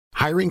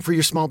Hiring for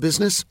your small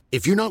business?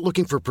 If you're not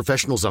looking for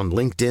professionals on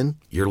LinkedIn,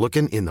 you're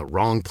looking in the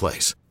wrong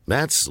place.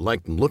 That's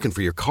like looking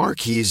for your car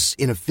keys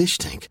in a fish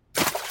tank.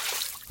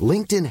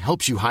 LinkedIn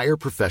helps you hire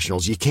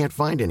professionals you can't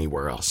find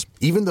anywhere else,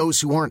 even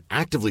those who aren't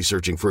actively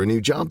searching for a new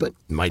job but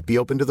might be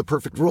open to the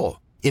perfect role.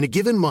 In a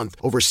given month,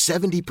 over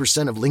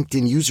 70% of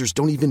LinkedIn users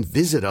don't even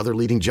visit other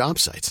leading job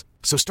sites.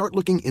 So start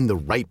looking in the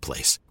right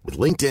place. With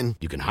LinkedIn,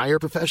 you can hire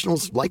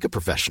professionals like a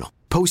professional.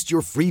 Post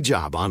your free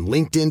job on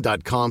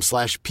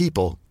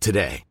linkedin.com/people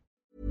today.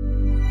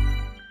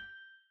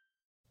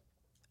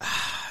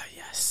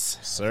 Yes.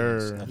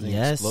 Sir.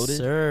 Yes, exploded.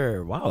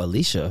 sir. Wow,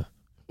 Alicia.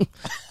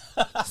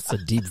 That's a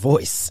deep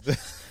voice.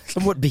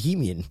 Somewhat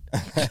bohemian.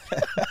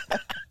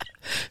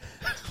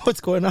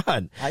 What's going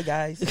on? Hi,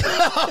 guys.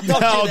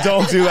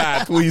 Don't do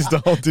that. Please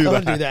don't do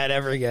Don't that. do that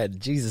ever again.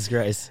 Jesus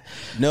Christ.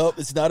 Nope,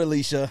 it's not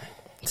Alicia.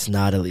 It's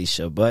not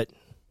Alicia, but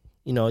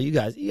you know, you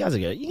guys are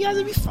good. You guys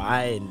will be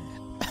fine.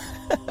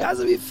 You guys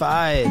will be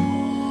fine.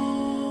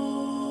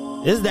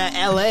 This is that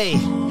LA.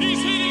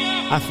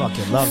 I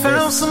fucking love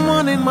Found this.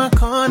 someone in my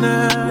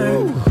corner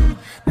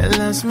that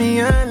loves me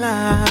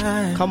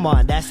alive Come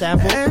on, that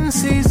sample. and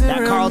sees it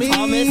That Carl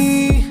in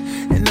me,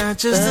 Thomas? and not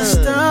just a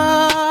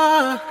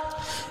star.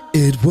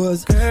 It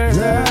was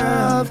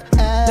love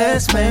at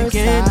Let's make first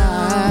it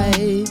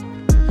sight.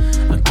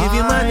 I'll give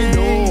you my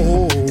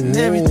name and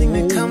everything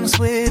that comes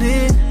with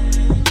it.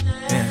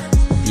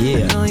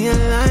 Yeah. Know you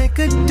like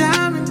a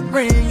diamond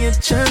ring, you're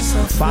just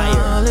so Fire.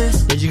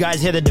 flawless. Did you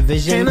guys hear the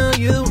Division? Can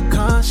you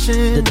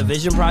caution? The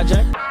Division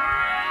project?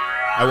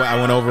 I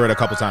went over it a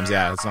couple times.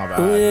 Yeah, it's not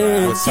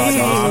bad. What's talking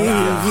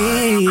about?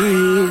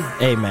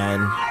 Hey,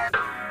 man.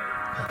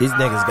 These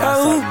niggas got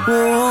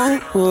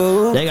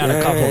something. They got a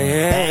couple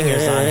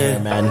bangers on here,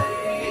 man.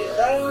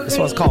 This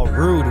one's called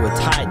Rude with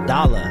Ty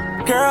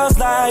Dolla. Girls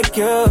like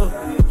you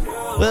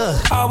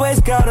Ugh. always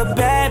got a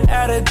bad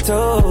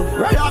attitude.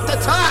 Right off the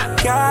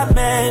top. God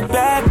made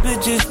bad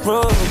bitches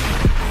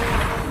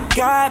rude.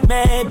 God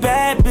made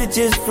bad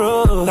bitches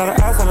rude. Got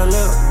an ass on her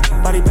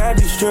lip, body bad,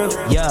 you strip.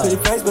 Yeah. Pretty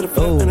face with a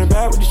flip Ooh. and a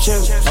bag with the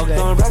chips. Okay.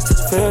 Throwing racks to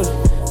the field.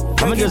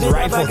 I'm gonna just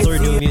rifle through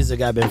new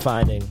music I've been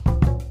finding.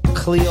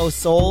 Cleo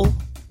Soul.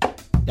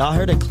 Y'all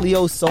heard of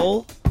Cleo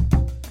Soul?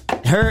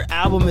 Her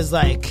album is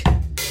like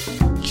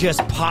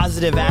just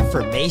positive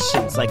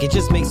affirmations. Like it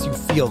just makes you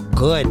feel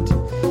good.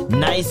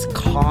 Nice,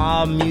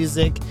 calm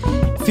music.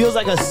 Feels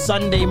like a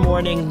Sunday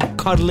morning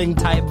cuddling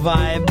type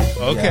vibe.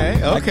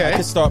 Okay, okay. I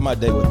could start my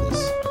day with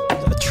this.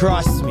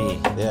 Trust me.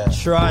 Yeah.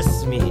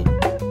 Trust me.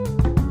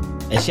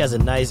 And she has a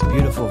nice,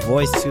 beautiful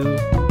voice too.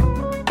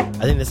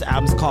 I think this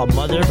album's called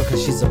Mother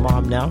because she's a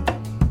mom now.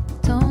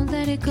 Don't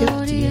let it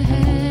go to your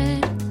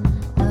head.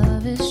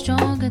 Love is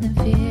stronger than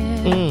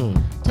fear.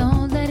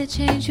 Don't let it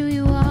change who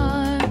you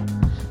are.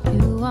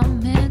 You are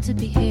meant to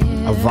be here.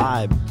 A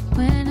vibe.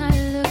 When I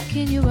look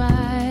in your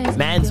eyes,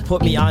 Man's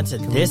put me onto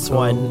this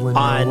one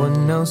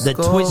on the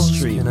Twitch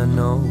stream. I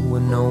know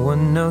when no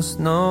one else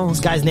knows. This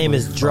guy's name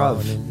is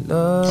Druv.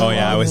 Oh,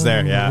 yeah, I was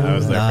there. Yeah, I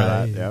was there for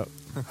that. Yep.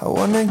 I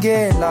wanna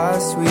get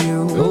lost with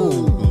you.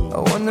 Ooh. I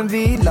wanna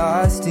be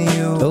lost in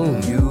you. Ooh.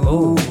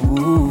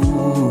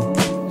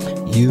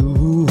 You.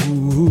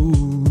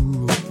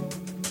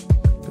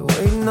 Been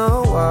waiting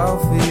a while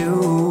for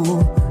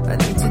you. I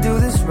need to do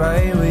this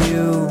right with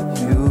you.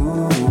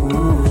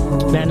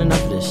 Man,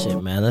 enough of this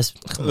shit, man. Let's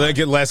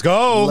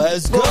go.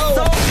 Let's go.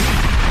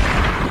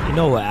 You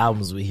know what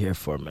albums we here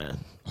for, man.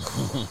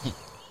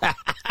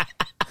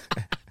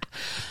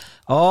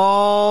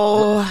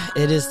 Oh,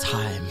 it is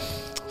time.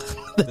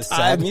 The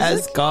sad time has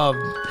music? come.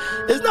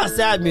 It's not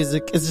sad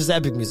music. It's just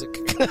epic music.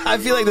 I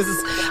feel like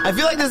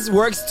this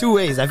works two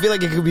ways. I feel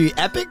like it could be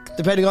epic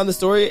depending on the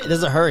story.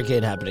 There's a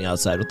hurricane happening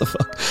outside. What the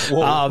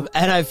fuck?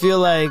 And I feel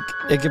like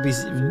it could be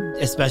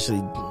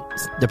especially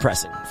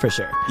depressing for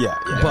sure. Yeah.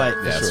 But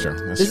That's true.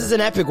 That's this true. is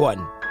an epic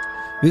one.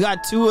 We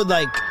got two of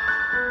like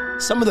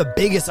some of the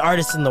biggest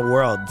artists in the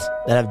world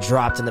that have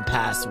dropped in the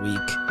past week.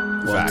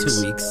 Well, Facts.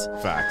 2 weeks.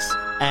 Facts.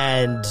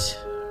 And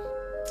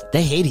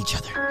they hate each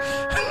other.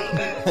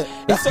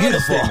 That's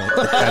beautiful.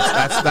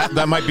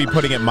 That might be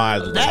putting it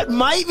mildly. That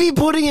might be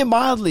putting it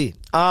mildly.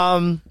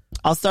 I'll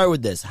start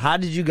with this. How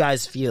did you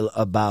guys feel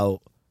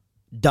about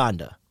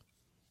Donda?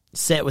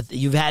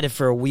 You've had it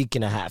for a week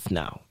and a half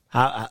now.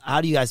 How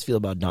do you guys feel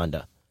about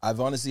Donda? I've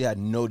honestly had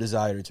no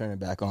desire to turn it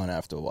back on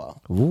after a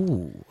while.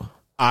 Ooh.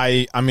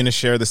 I'm going to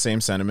share the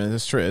same sentiment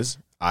as Triz.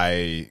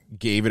 I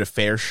gave it a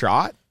fair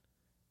shot.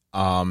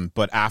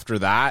 But after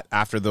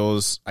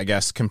those, I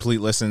guess,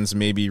 complete listens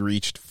maybe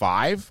reached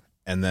 5,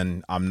 and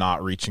then I'm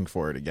not reaching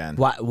for it again.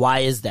 Why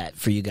is that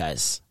for you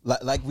guys?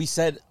 Like we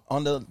said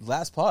on the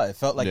last pod, it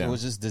felt like Yeah. it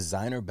was just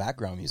designer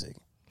background music.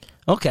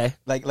 Okay.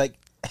 Like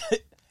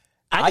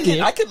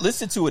I could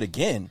listen to it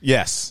again.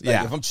 Yes. Like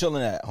Yeah. if I'm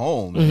chilling at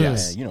home, Mm-hmm.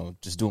 and, you know,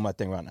 just doing my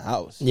thing around the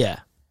house. Yeah.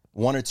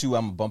 one or two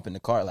I'm a bump in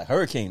the car. Like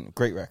Hurricane,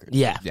 great record.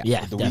 Yeah, The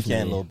definitely.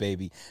 Weeknd, Lil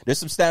Baby. There's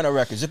some standout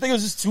records. I think it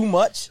was just too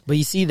much. But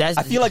you see,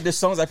 I feel like there's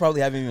songs I probably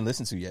haven't even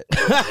listened to yet.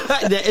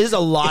 there is a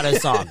lot of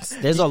songs.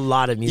 There's a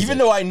lot of music. Even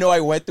though I know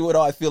I went through it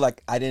all, I feel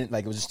like I didn't,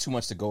 like, it was just too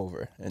much to go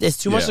over. And it's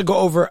too much to go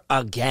over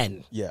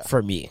again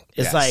for me.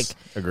 It's Yes, like,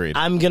 agreed.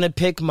 I'm going to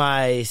pick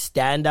my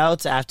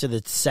standouts after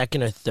the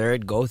second or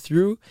third go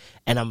through,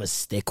 and I'm going to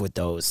stick with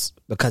those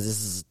because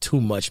this is too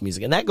much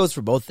music. And that goes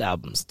for both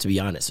albums, to be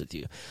honest with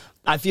you.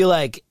 I feel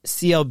like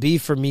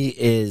CLB for me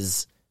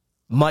is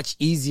much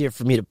easier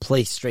for me to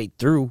play straight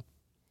through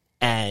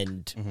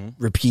and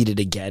repeat it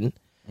again.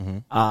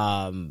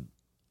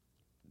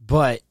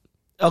 But,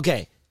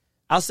 okay,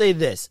 I'll say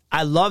this.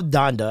 I love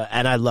Donda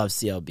and I love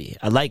CLB.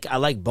 I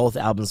like both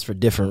albums for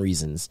different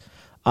reasons.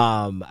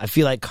 I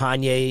feel like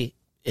Kanye,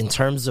 in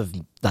terms of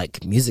like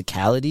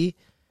musicality,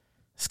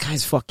 this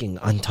guy's fucking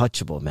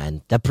untouchable,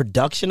 man. The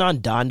production on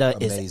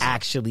Donda is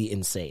actually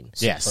insane.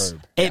 Yes.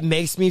 Superb. It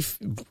makes me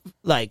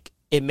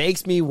it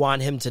makes me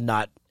want him to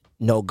not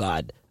know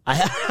God. Wait,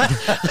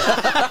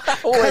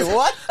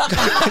 what?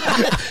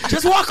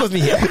 Just walk with me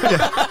here.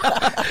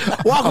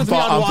 Walk with me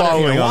on water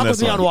here. Walk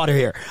with me on water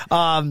here.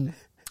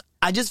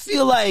 I just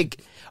feel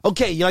like,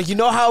 okay, you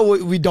know how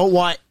we don't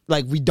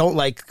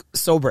like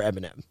sober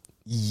Eminem.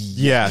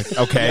 Yeah.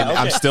 Okay.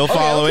 I'm still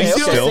following. You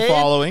see what I'm Still saying?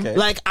 following. Okay.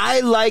 Like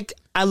I liked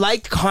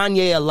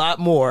Kanye a lot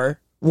more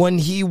when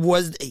he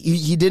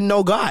didn't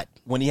know God.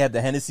 When he had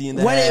the Hennessy in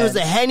the When hand. it was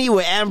a Henny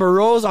with Amber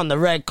Rose on the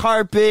red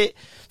carpet,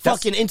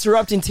 fucking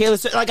interrupting Taylor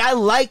Swift. Like, I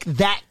like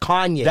that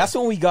Kanye. That's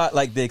when we got,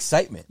 like, the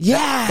excitement. Yeah.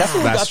 That's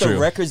when we That's got the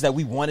true. records that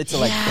we wanted to,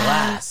 like,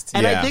 blast.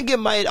 And I Yeah. think it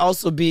might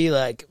also be,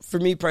 like, for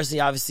me personally,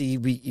 obviously,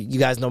 you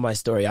guys know my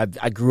story. I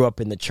grew up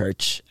in the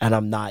church, and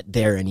I'm not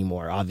there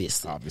anymore,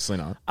 obviously. Obviously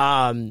not.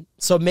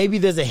 So maybe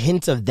there's a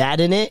hint of that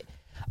in it.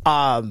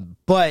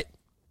 But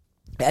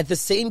at the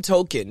same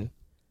token,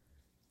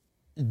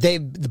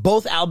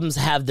 both albums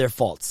have their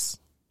faults.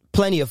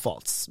 Plenty of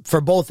faults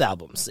for both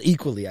albums,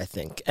 equally, I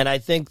think. And I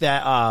think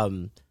that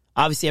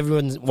obviously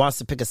everyone wants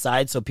to pick a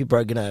side, so people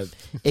are going to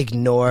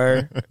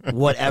ignore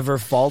whatever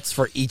faults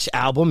for each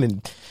album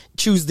and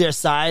choose their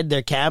side,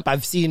 their camp.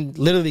 I've seen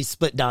literally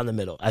split down the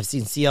middle. I've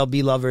seen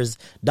CLB lovers,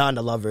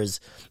 Donda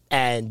lovers,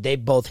 and they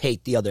both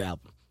hate the other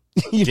album.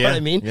 You know what I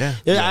mean? Yeah.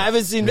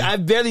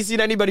 I've barely seen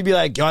anybody be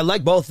like, yo, I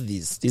like both of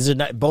these. These are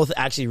both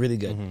actually really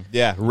good.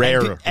 Yeah.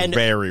 Rare. And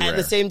very at rare.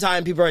 the same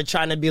time, people are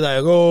trying to be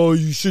like, oh,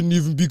 you shouldn't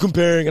even be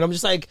comparing. And I'm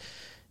just like,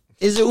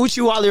 is it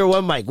Uchi Wally or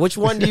One Mic? Which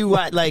one do you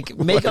like?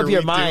 Make up are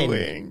your we mind.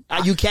 doing?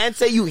 You can't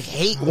say you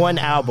hate one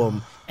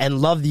album and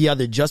love the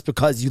other just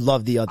because you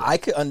love the other. I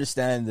could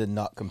understand the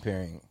not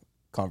comparing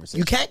conversation.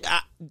 You can't.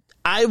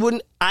 I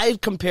wouldn't.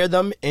 I'd compare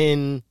them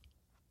in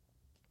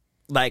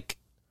like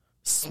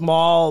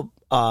small,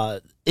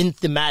 in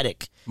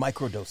thematic.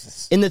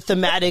 Microdoses. In the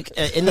thematic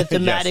Yes,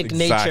 nature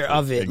exactly,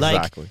 of it.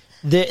 exactly.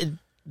 Like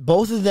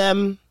both of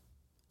them,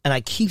 and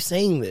I keep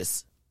saying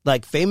this,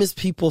 like famous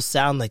people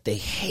sound like they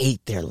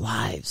hate their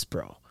lives,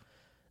 bro.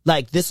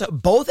 Like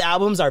both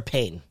albums are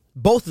pain.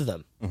 Both of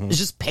them. It's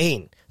just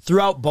pain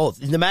throughout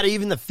both. No matter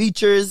even the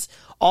features,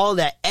 all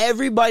that.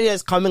 Everybody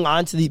that's coming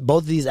onto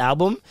both of these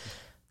albums,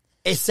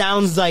 it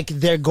sounds like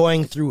they're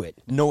going through it.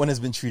 No one has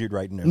been treated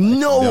right in their life.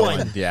 No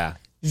one. Yeah.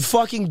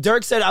 Fucking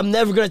Dirk said, I'm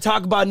never going to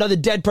talk about another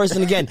dead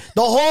person again.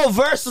 The whole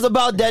verse was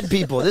about dead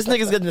people. This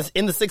nigga's getting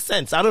in the Sixth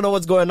Sense. I don't know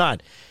what's going on.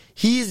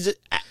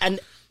 I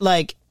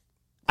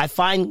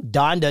find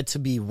Donda to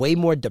be way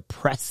more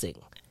depressing.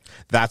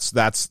 That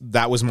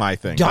was my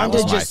thing. Donda That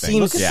was my just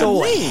thing. seems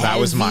so heavy That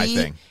was my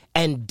thing.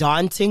 and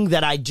daunting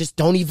that I just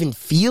don't even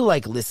feel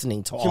like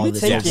listening to Can all we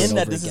this take over and in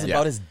that over this is again.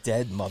 about his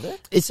dead mother?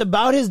 It's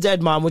about his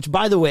dead mom, which,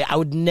 by the way, I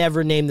would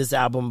never name this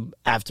album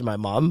after my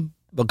mom.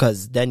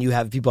 Because then you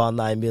have people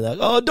online being like,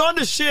 "Oh,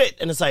 Donda shit,"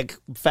 and it's like,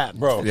 "Fat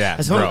Bro. Yeah,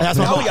 that's bro. my Now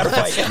mom. we gotta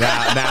fight.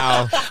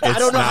 Now I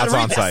don't know how it's to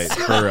on read site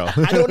this. for real.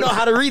 I don't know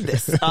how to read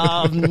this.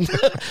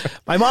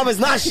 My mom is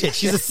not shit.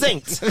 She's a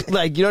saint.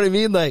 Like, you know what I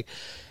mean? Like,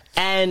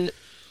 and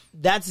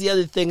that's the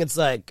other thing. It's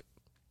like,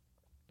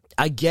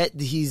 I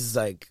get he's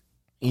like,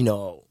 you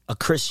know, a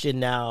Christian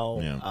now,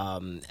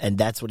 and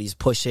that's what he's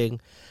pushing.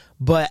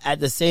 But at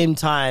the same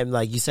time,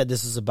 like you said,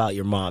 this is about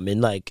your mom, and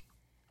like,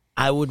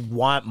 I would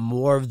want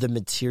more of the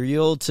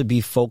material to be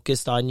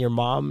focused on your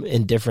mom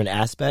in different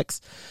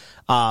aspects.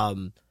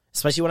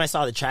 Especially when I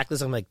saw the track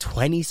list, I'm like,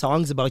 20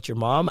 songs about your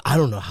mom? I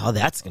don't know how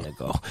that's going to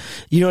go.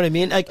 You know what I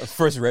mean? Like,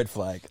 First red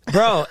flag.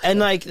 bro, and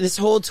like this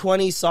whole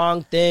 20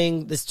 song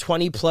thing, this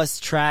 20 plus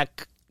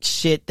track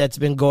shit that's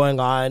been going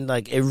on,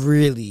 like it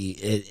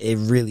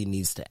really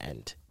needs to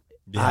end.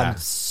 Yeah. I'm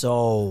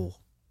so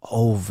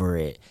over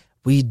it.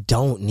 We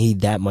don't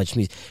need that much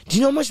music. Do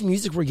you know how much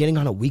music we're getting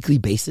on a weekly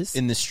basis?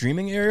 In the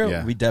streaming area,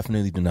 Yeah. we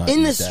definitely do not. In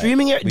the need that.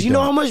 streaming area, We do you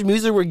know don't. how much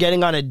music we're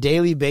getting on a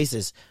daily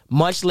basis?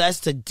 Much less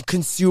to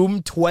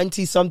consume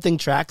 20-something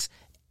tracks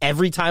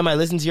every time I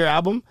listen to your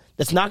album?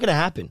 That's not going to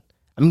happen.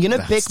 I'm going to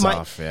pick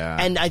tough, yeah.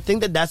 and I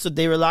think that that's what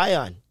they rely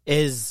on,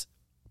 is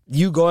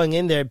you going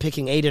in there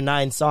picking 8 or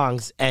 9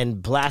 songs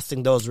and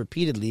blasting those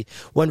repeatedly,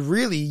 when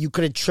really you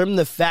could have trimmed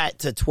the fat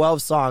to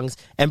 12 songs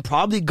and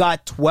probably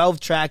got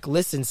 12-track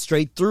listens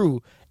straight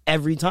through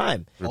every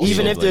time.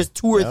 Even if there's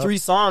 2 or 3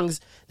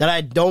 songs that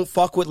I don't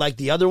fuck with like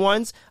the other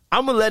ones,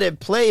 I'm going to let it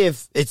play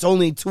if it's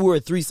only 2 or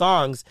 3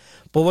 songs.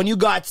 But when you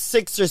got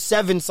 6 or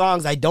 7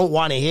 songs I don't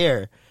want to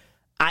hear,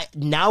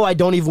 I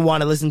don't even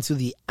want to listen to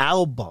the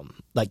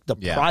album, like the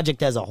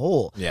project as a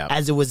whole,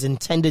 as it was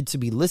intended to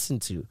be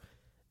listened to.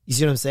 You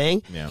see what I'm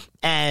saying? Yeah.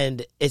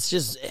 And it's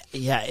just,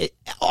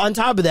 on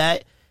top of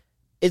that,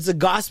 it's a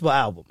gospel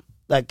album.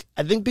 Like,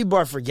 I think people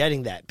are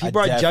forgetting that.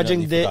 People are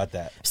judging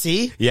that.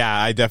 See? Yeah,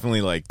 I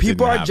definitely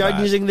people didn't are have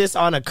judging this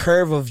on a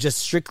curve of just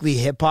strictly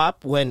hip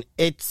hop when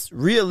it's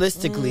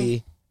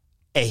realistically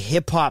a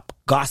hip hop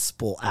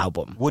gospel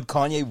album. Would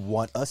Kanye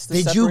want us to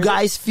Did separate you it?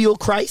 guys feel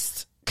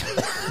Christ?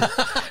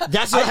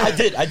 That's what I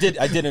did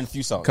in a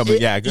few sons. Going into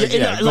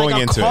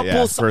it,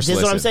 yeah. First this is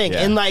what I'm listen, saying.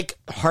 yeah. In like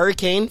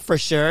Hurricane, for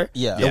sure.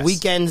 Yeah. The Yes.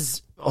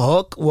 Weeknd's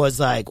hook was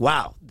like,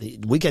 wow, the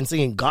Weeknd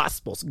singing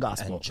gospel.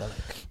 Angelic.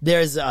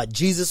 There's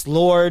Jesus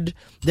Lord.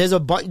 There's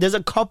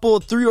a couple,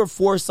 3 or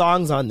 4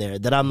 songs on there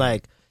that I'm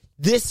like,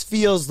 this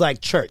feels like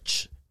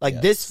church.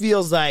 Like this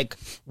feels like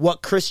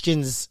what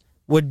Christians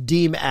would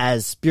deem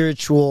as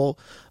spiritual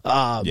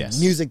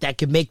music that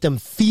could make them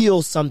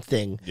feel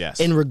something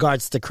in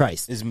regards to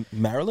Christ. Is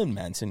Marilyn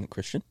Manson a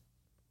Christian?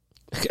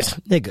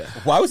 Nigga.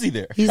 Why was he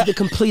there? He's the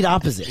complete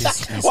opposite.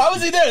 Why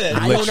was he there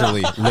then?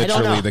 Literally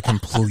know. the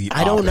complete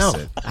I don't know.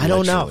 opposite. I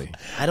don't know. Literally.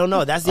 I don't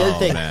know. That's the other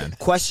thing. Man.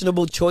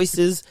 Questionable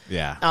choices.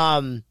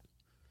 Yeah.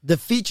 The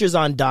features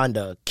on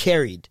Donda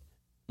carried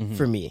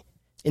for me.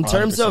 In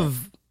terms 100%.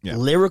 of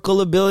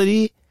lyrical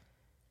ability,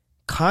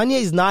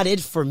 Kanye's not it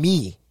for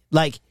me.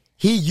 Like,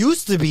 he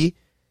used to be.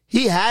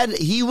 He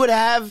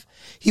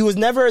was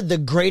never the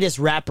greatest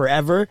rapper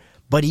ever,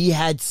 but he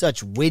had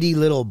such witty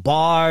little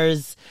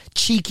bars,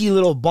 cheeky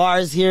little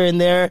bars here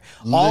and there.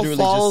 Literally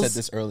just said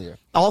this earlier.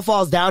 All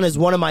Falls Down is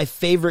one of my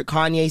favorite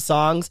Kanye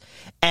songs,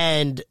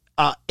 and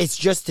it's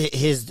just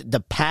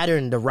the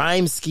pattern, the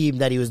rhyme scheme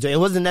that he was doing. It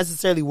wasn't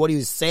necessarily what he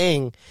was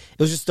saying. It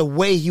was just the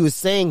way he was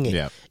saying it.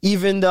 Yeah.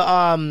 Even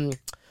the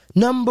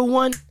number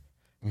one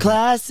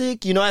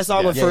classic, you know that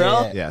song with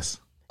Pharrell? Yes.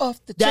 Off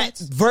the That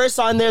verse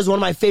on there is one of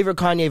my favorite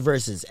Kanye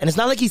verses. And it's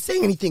not like he's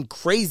saying anything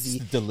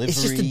crazy.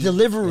 It's just the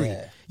delivery.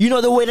 Yeah. You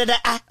know, the way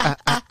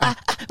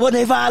that when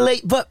they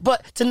violate, but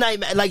tonight,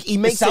 man, like, he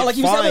makes it sound like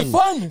he was having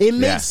fun. It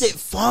makes it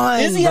fun,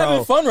 Is he bro.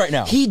 having fun right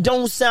now? He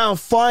don't sound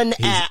fun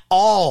at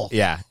all.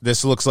 Yeah,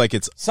 this looks like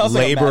it's Sounds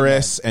like a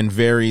laborious and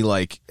very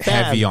Fam,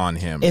 heavy on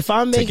him. If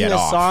I'm to making get a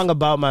off. song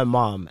about my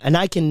mom, and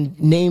I can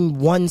name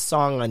one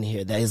song on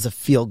here that is a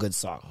feel-good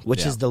song,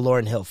 which is the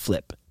Lauryn Hill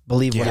Flip.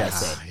 Believe what I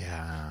say.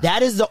 Yeah.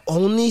 That is the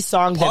only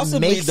song that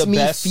Possibly makes the me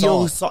best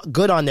feel song.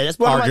 good on there. That's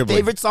one of my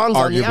favorite songs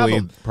on the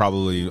album.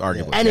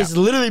 Arguably. And it's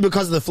literally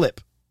because of the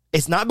flip.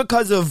 It's not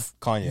because of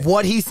Kanye.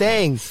 what he's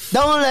saying.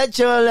 Don't let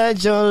your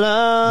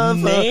love.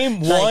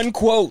 Name like, one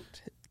quote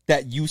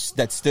that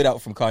stood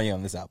out from Kanye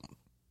on this album.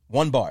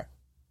 One bar.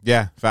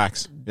 Yeah,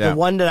 facts. Yeah. The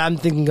one that I'm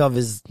thinking of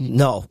is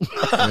no.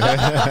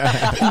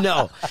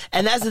 No.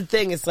 And that's the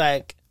thing. It's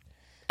like,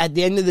 at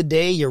the end of the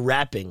day, you're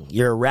rapping.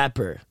 You're a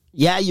rapper.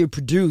 Yeah, you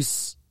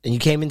produce, and you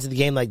came into the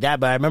game like that,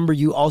 but I remember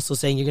you also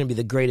saying you're going to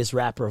be the greatest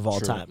rapper of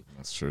all time.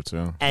 That's true,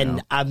 too. And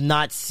Yeah. I'm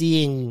not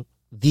seeing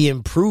the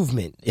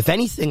improvement. If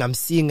anything, I'm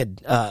seeing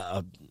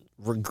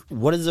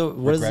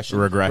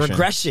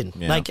regression.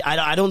 Yeah. Like,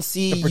 I don't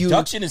see The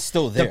production is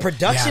still there. The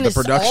production, Yeah, the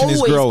production is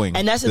always growing.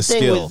 and that's the The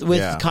thing skill, with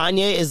yeah.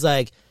 Kanye is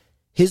like,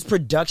 his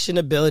production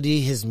ability,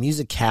 his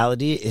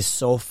musicality is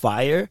so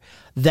fire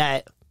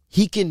that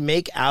he can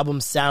make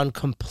albums sound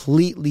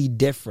completely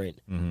different.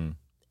 Mm-hmm.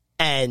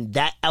 And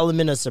that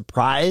element of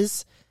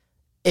surprise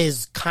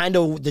is kind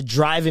of the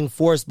driving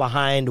force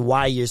behind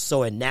why you're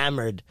so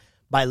enamored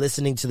by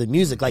listening to the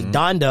music. Like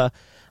Donda,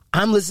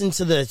 I'm listening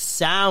to the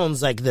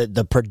sounds, like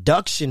the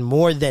production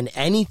more than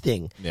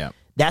anything. Yeah.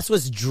 That's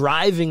what's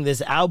driving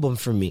this album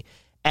for me.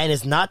 And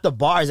it's not the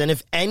bars. And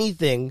if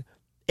anything,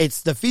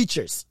 it's the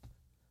features.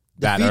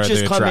 The That are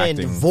features the come in.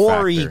 attracting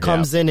Vori factor,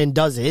 comes in and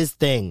does his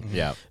thing.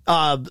 Yeah.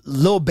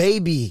 Lil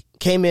Baby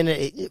came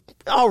in,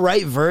 all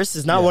right verse,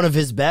 is not one of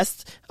his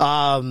best.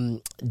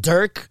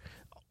 Dirk,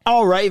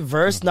 all right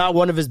verse, not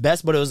one of his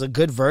best, but it was a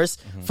good verse.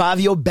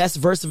 Fabio, best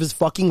verse of his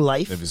fucking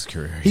life. Of his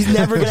career. He's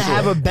never going to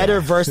have a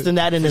better verse than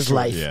that in his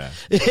life. Yeah.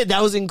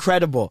 That was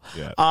incredible.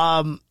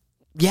 Yeah.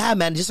 Yeah,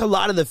 man, just a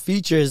lot of the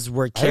features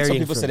were I heard carrying some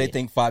people for say me. they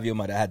think Fabio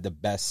might have had the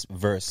best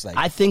verse. Like,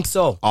 I think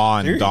so.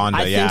 On Donda,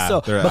 I think yeah. so,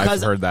 I've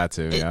because heard that,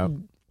 too, yeah.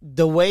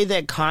 The way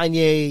that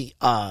Kanye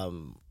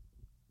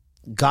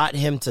got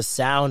him to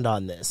sound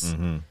on this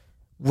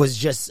was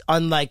just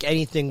unlike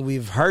anything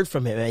we've heard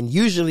from him. And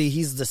usually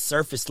he's the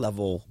surface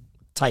level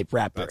type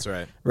rapper. That's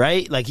right.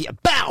 Right? Like, he,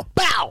 bow,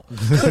 bow.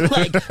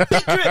 Like,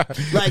 big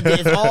drip. Like,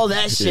 there's all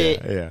that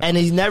shit. Yeah. And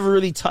he never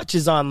really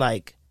touches on,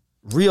 like,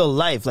 real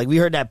life. Like, we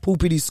heard that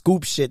poopity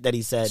scoop shit that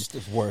he said.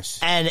 it's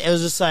worse. And it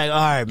was just like, all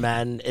right,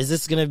 man, is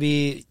this going to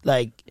be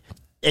like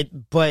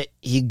it? But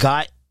he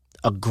got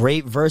a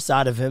great verse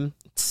out of him,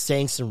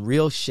 saying some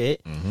real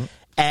shit.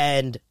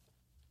 And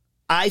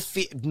I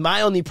fear,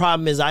 my only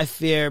problem is I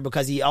fear,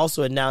 because he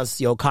also announced,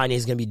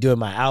 Kanye's gonna be doing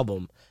my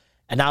album.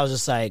 And I was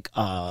just like,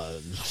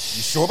 You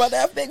sure about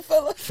that, big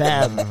fella?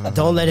 fam,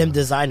 don't let him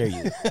designer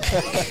you.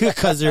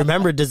 Because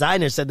remember,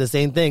 Designer said the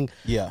same thing.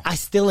 Yeah. I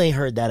still ain't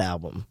heard that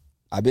album.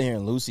 I've been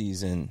hearing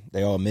Lucy's and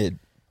they all mid.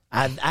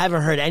 I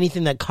haven't heard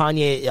anything that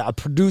Kanye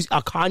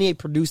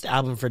produced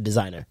album for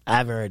Designer. I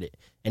haven't heard it.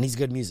 And he's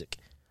good music.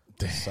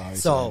 Sorry,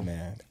 So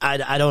man.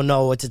 I don't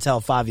know what to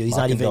tell Fabio. He's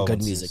My not even good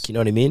condolences. music. You know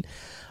what I mean?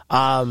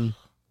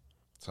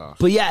 Tough.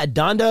 But yeah,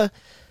 Donda.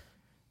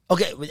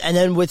 Okay, and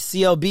then with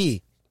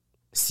CLB,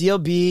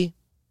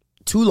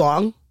 too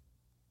long.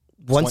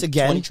 Once 20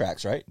 again, 20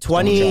 tracks, right?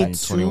 21,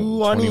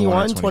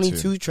 22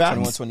 22 tracks.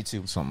 21,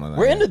 22. Something like that.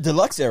 We're in the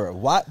deluxe era.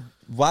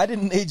 Why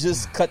didn't they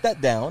just cut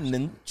that down and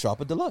then drop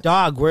a deluxe?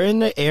 Dog, we're in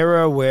the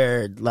era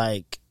where,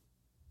 like,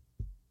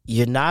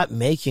 you're not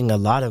making a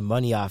lot of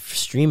money off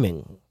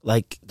streaming.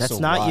 Like, that's So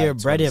not why your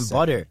bread and 27?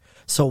 butter.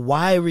 So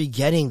why are we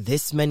getting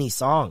this many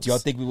songs? Do y'all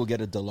think we will get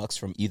a deluxe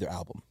from either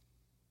album?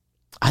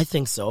 I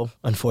think so,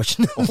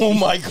 unfortunately. Oh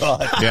my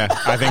god! Yeah,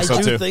 I think so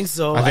I do too. think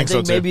so. I think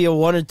so too. maybe a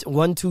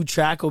one, two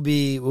track will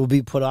be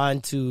put on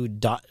to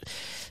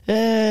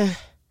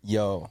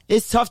Yo,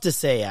 it's tough to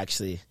say,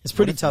 actually. It's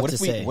pretty tough to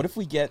say. What if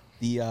we get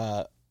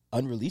the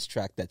unreleased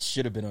track that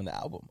should have been on the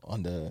album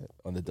on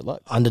the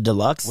deluxe on the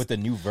deluxe? with a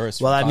new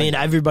verse? Well, from I mean,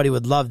 Kanye? everybody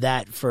would love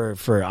that for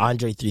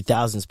Andre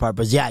 3000's part.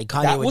 But yeah,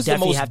 Kanye that would was the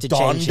definitely most have to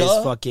change his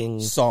Donda fucking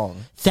song.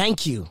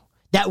 Thank you.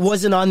 That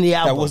wasn't on the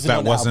album. That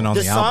wasn't on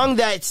the the song album.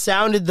 that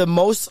sounded the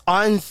most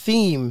on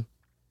theme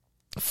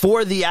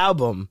for the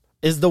album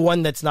is the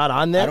one that's not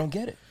on there. I don't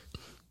get it.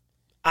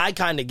 I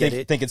kind of get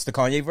Think, it. think it's the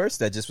Kanye verse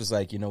that just was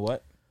like, you know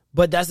what?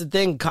 But that's the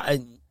thing.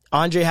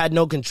 Andre had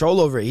no control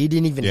over it. He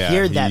didn't even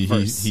hear that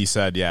verse. He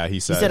said,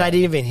 He said, I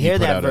didn't even hear he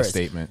put that out verse. a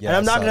statement. Yeah, and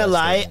I'm I not saw going to that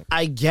lie, statement.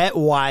 I get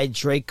why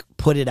Drake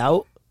put it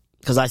out,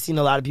 because I seen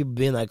a lot of people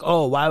being like,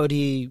 oh, why would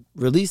he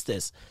release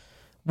this?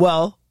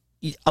 Well,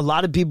 a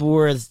lot of people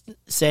were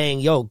saying,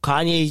 yo,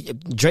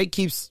 Drake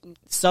keeps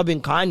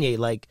subbing Kanye,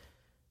 like,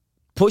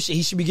 Pusha,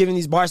 he should be giving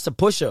these bars to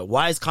Pusha.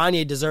 Why does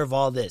Kanye deserve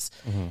all this?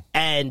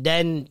 And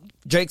then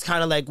Drake's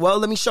kind of like, well,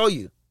 let me show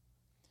you.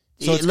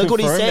 So it's Look what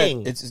he's confirmed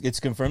saying. that- It's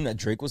confirmed that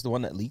Drake was the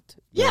one that leaked.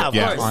 Yeah, of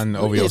Yeah, course. on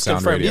OVO It's Sound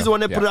confirmed. Radio. He's the one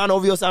that put it Yeah. on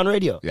OVO Sound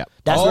Radio. Yeah.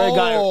 That's where it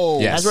got. Oh,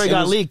 yes. That's where it It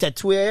got was- leaked at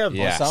 2 a.m.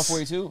 Yeah. Sound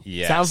 42.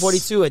 Yes. Sound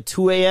 42 at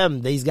 2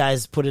 a.m. These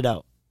guys put it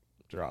out.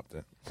 Dropped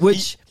it.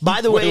 Which, by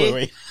the way,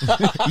 Wait.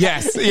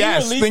 Yes, He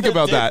yes. released Think the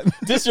about that.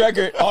 This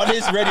record on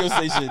his radio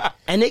station.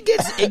 and it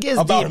gets About deep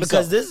himself.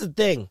 because this is the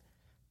thing.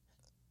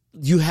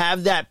 You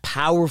have that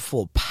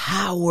powerful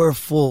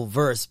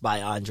verse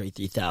by Andre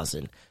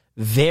 3000.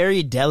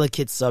 Very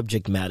delicate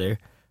subject matter.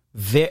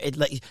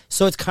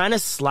 So it's kind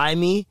of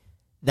slimy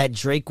that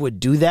Drake would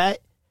do that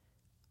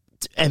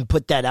and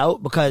put that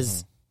out,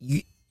 because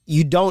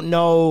you don't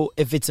know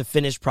if it's a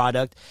finished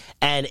product,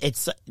 and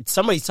it's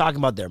somebody's talking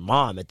about their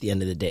mom at the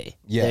end of the day.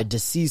 Yeah. Their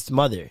deceased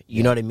mother.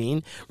 You know what I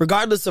mean?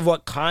 Regardless of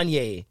what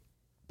Kanye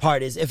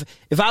part is.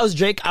 If I was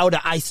Drake, I would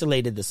have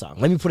isolated the song.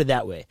 Let me put it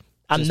that way.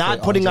 I'm Just not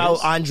put putting Andre's?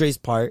 out Andre's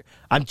part.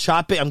 I'm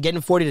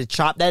getting 40 to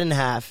chop that in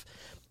half,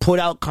 put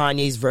out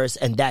Kanye's verse,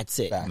 and that's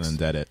it. Facts. And then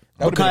dead it.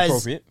 That would have been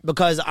appropriate.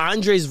 Because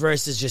Andre's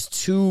verse is just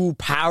too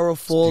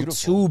powerful,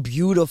 It's too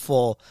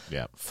beautiful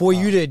Yeah. for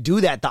you to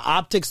do that. The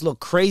optics look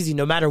crazy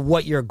no matter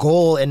what your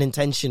goal and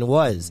intention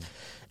was.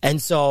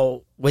 And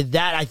so with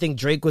that, I think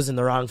Drake was in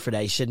the wrong for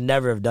that. He should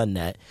never have done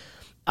that.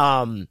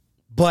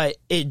 But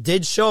it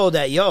did show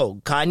that,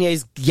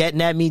 Kanye's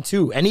getting at me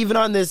too. And even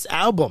on this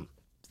album,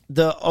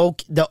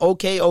 the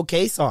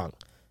OK song,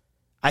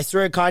 I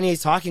swear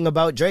Kanye's talking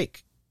about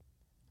Drake.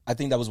 I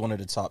think that was one of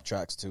the top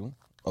tracks too.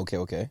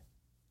 Okay.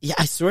 Yeah,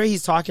 I swear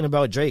he's talking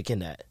about Drake in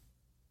that.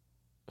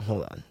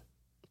 Hold on.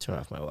 Turn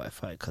off my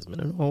Wi-Fi, because I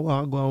don't know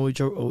what's going on with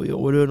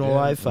we're doing no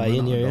Wi-Fi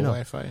in here, you know.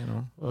 Wi-Fi, you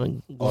know.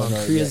 Going no,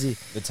 crazy. yeah.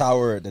 The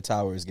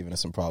tower is giving us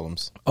some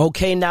problems.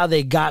 Okay, now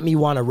they got me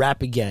want to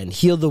rap again.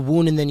 Heal the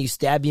wound and then you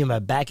stab me in my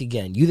back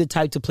again. You the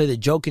type to play the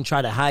joke and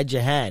try to hide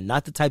your hand,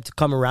 not the type to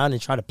come around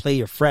and try to play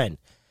your friend.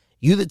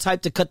 You the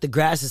type to cut the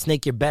grass and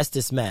snake your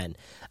bestest man.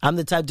 I'm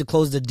the type to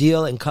close the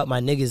deal and cut my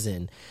niggas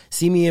in.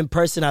 See me in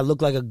person, I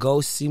look like a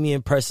ghost. See me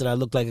in person, I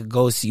look like a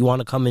ghost. You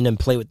want to come in and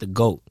play with the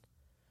goat.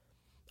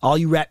 All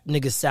you rap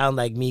niggas sound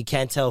like me.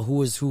 Can't tell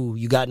who is who.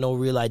 You got no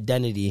real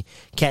identity.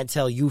 Can't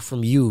tell you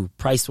from you.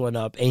 Price went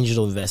up.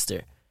 Angel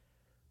investor.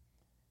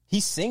 He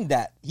sang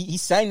that. He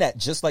sang that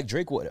just like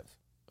Drake would have.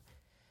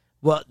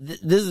 Well,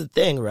 this is the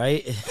thing,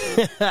 right?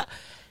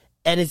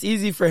 And it's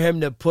easy for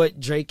him to put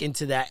Drake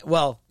into that.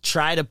 Well,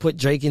 try to put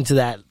Drake into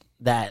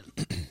that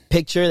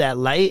picture, that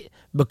light,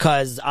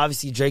 because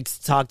obviously Drake's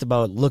talked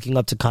about looking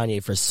up to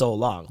Kanye for so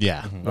long.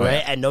 Yeah.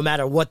 Right? And no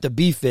matter what the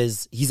beef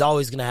is, he's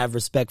always going to have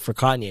respect for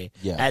Kanye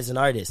as an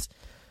artist.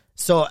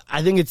 So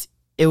I think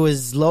it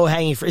was low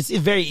hanging fruit. It's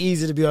very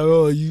easy to be like,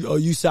 oh,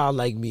 you sound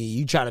like me.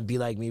 You trying to be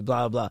like me,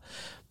 blah, blah.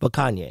 But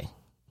Kanye,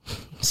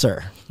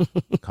 Sir.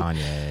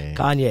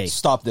 Kanye.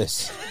 Stop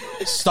this.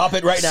 Stop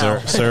it right now.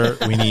 Sir,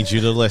 we need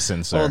you to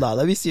listen, sir. Hold on.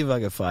 Let me see if I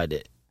can find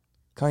it.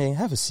 Kanye,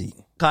 have a seat.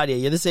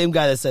 Kanye, you're the same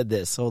guy that said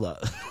this. Hold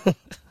up.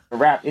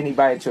 Rap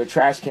anybody into a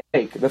trash can.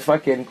 The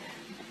fucking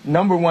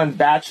 #1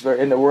 bachelor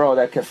in the world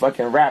that can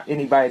fucking rap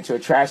anybody into a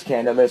trash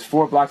can that lives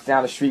 4 blocks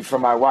down the street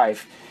from my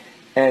wife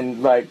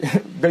and like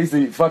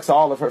basically fucks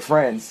all of her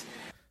friends.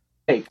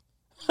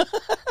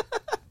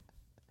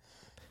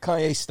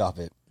 Kanye, stop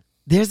it.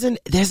 There's an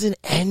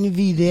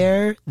envy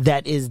there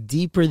that is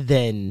deeper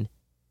than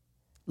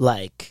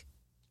like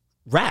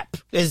rap.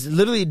 It's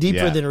literally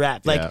deeper than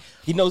rap. Like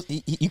he knows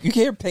you can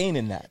hear pain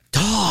in that.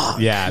 Dog.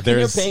 Yeah,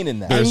 there's pain in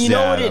that. And you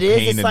know what it is?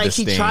 pain It's and like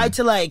he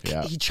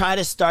disdain. he tried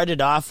to start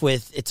it off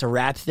with it's a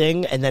rap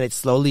thing, and then it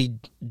slowly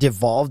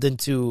devolved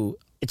into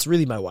it's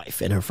really my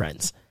wife and her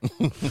friends.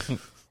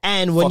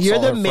 And when Fucks you're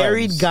all the her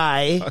married friends.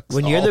 guy,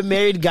 you're the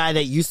married guy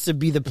that used to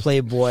be the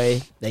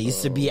playboy, that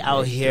used to be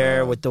out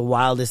here with the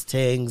wildest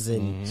things,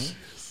 and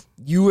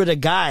you were the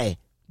guy.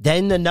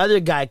 Then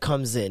another guy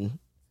comes in,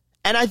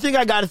 and I think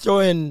I got to throw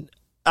in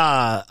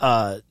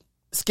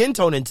skin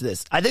tone into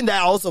this. I think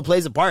that also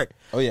plays a part.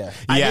 Oh yeah.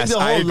 I think the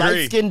I whole agree.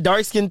 light skin,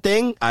 dark skin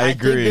thing. I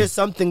think agree. there's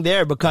something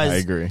there because I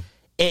agree.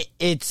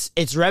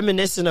 It's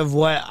reminiscent of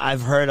what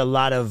I've heard a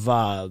lot of.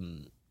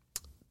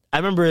 I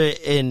remember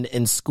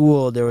in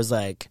school there was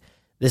like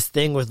this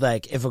thing with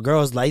like if a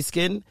girl's light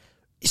skinned,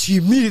 she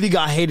immediately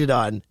got hated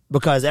on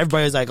because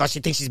everybody was like, oh, she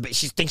thinks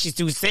she's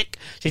too sick,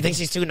 she thinks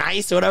she's too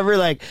nice or whatever.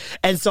 Like,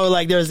 and so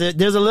like there's a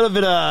little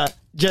bit of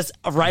just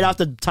right off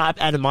the top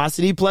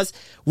animosity. Plus,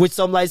 with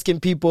some light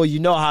skinned people, you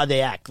know how they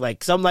act.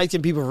 Like some light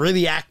skinned people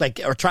really act like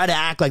or try to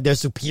act like they're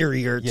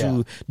superior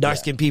to dark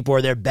skinned people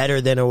or they're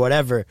better than or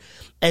whatever.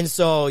 And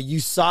so you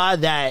saw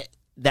that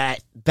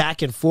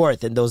back and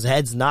forth and those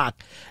heads knock.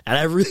 And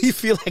I really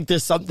feel like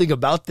there's something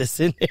about this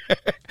in there.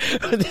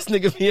 This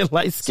nigga being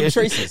light skinned.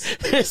 Some traces.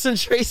 There's some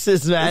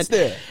traces, man. It's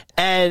there.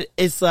 And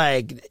it's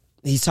like,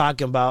 he's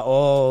talking about,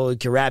 oh, he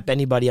can rap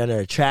anybody under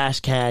a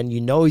trash can.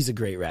 You know he's a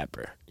great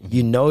rapper.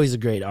 You know he's a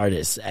great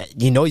artist.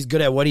 You know he's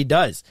good at what he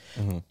does.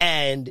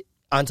 And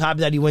on top of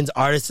that, he wins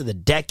Artist of the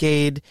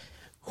Decade.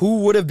 Who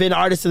would have been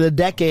Artist of the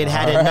Decade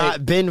had it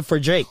not been for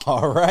Drake?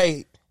 All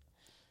right.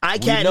 I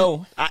can't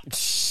know.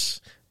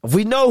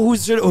 We know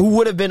who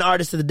would have been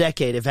Artist of the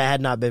Decade if it had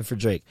not been for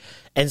Drake.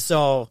 And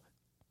so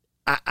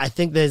I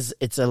think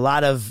it's a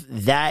lot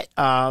of that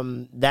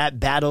that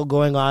battle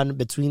going on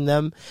between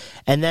them.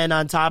 And then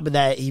on top of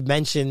that, he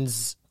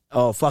mentions,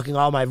 oh, fucking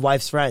all my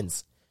wife's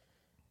friends.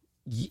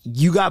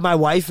 You got my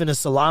wife in a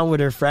salon with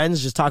her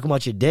friends just talking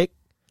about your dick?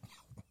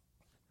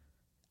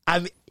 I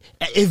mean,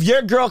 if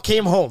your girl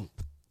came home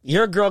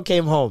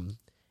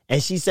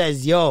and she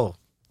says, yo,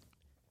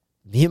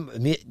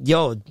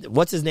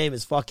 what's his name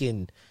is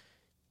fucking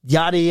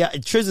yada yada.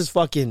 Triz is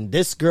fucking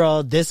this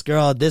girl,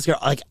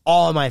 like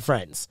all my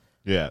friends.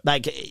 Yeah.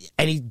 Like,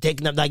 and he's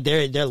taking them like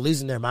they're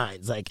losing their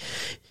minds. Like,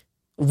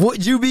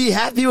 would you be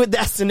happy with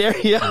that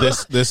scenario?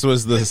 This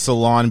was the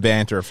salon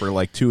banter for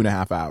like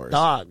 2.5 hours.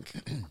 Dog,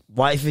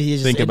 wifey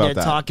is just Think in about there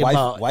that. talking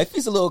about.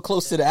 Wifey's a little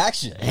close to the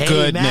action. Hey,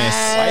 Goodness.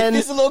 man,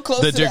 Wifey's a little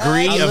close The to the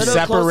degree action. a of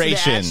little close to the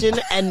separation.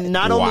 action. And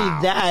not Wow.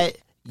 only that,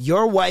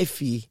 your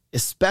wifey,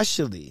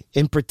 especially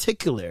in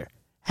particular,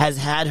 has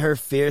had her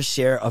fair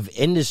share of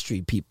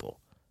industry people.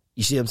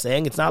 You see what I'm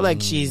saying? It's not like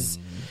it's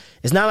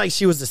not like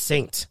she was a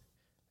saint.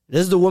 This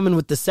is the woman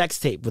with the sex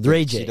tape with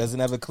Ray J. She doesn't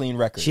have a clean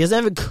record. She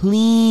doesn't have a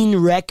clean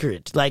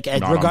record. Like,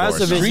 Not on regardless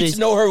board. of if Streets it's,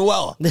 know her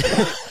well.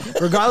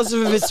 regardless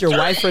of if it's your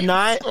wife or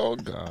not, Oh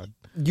God.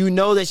 you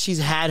know that she's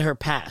had her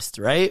past,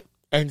 right?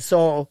 And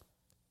so,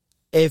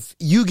 if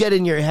you get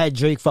in your head,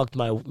 Drake fucked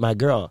my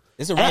girl,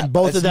 It's a rap. and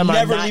both It's of them are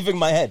never not, leaving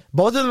my head.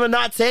 both of them are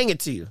not saying it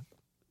to you.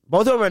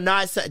 Both of them are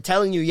not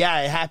telling you,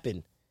 yeah, it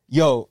happened.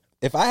 Yo,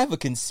 if I have a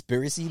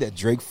conspiracy that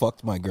Drake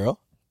fucked my girl,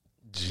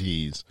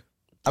 Jeez.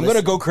 I'm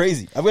gonna go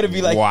crazy. I'm gonna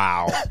be like,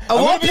 Wow. I'm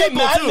all gonna be a people,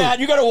 too. madman.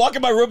 You gotta walk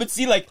in my room and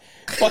see like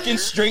fucking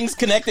strings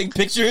connecting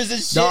pictures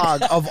and shit.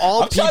 Dog, of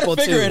all I'm trying people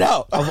to figure too. it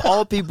out. Of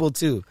all people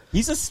too.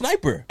 He's a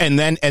sniper. And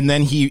then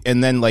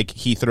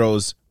he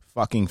throws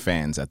fucking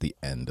fans at the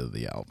end of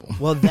the album.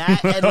 Well,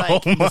 that and like Oh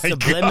the my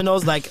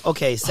subliminals, like,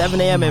 okay,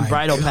 7 a.m. in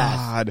Bridal Path.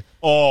 God.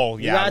 Oh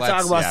You yeah. gotta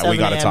talk about 7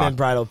 a.m. in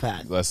Bridal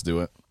Path. Let's do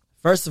it.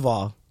 First of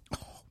all,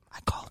 I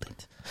called it.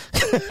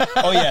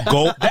 Oh yeah,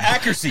 Go the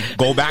accuracy.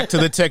 Go back to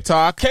the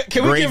TikTok.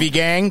 Can we Gravy give-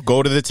 Gang.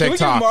 Go to the Can we give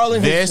TikTok.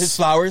 Marlon this his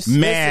flowers?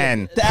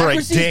 man Listen, the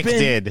accuracy's been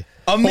predicted.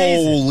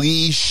 amazing.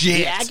 Holy shit!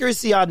 The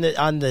accuracy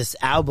on this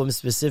album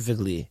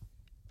specifically,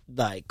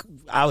 like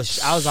I was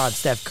on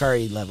Steph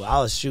Curry level. I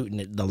was shooting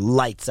it the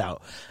lights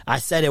out. I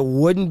said it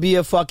wouldn't be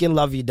a fucking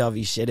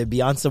lovey-dovey shit. It'd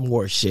be on some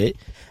war shit.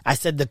 I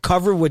said the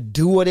cover would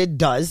do what it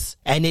does,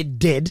 and it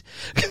did.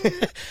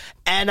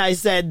 And I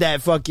said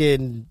that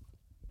fucking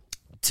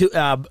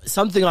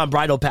something on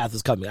Bridal Path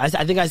was coming. I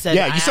think I said.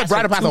 Yeah, you I said asked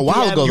Bridal him Path a 2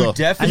 while PM. ago, though.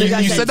 definitely-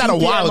 You said that a 2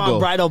 PM while ago. on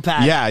Bridal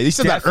Path. Yeah, you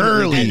said that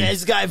early. And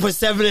this guy put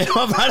 7 AM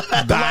on Bridal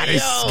Path. That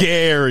is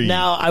scary.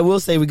 Now, I will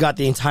say we got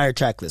the entire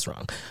track list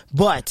wrong.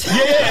 But.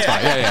 That's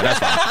fine. Yeah, that's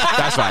fine.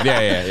 That's fine.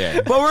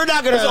 Yeah. But we're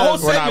not going to.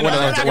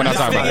 We're not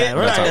talking about that.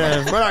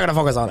 We're not going to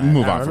focus on that.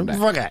 Move on from that.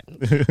 Fuck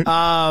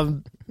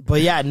that.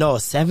 But yeah, no,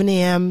 7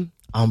 AM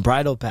on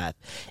Bridal Path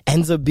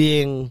ends up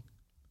being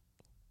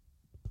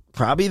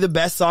probably the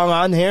best song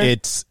on here.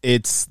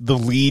 It's the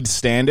lead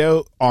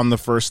standout on the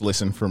first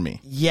listen for me.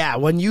 Yeah,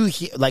 when you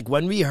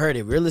when we heard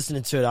it, we were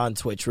listening to it on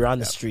Twitch. We were on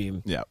the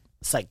stream. Yeah.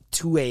 It's like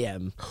 2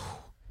 AM.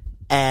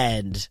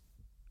 And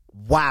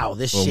wow,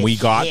 this shit When we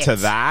got hit. to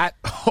that,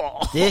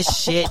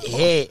 This shit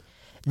hit.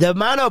 The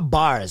amount of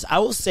bars. I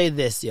will say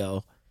this,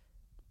 yo.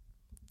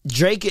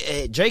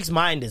 Drake's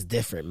mind is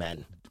different,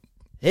 man.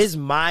 His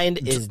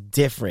mind is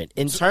different.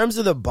 In terms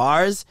of the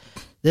bars,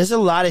 there's a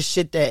lot of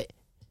shit that...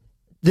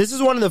 This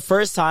is one of the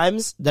first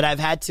times that I've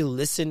had to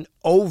listen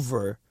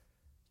over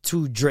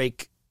to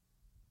Drake,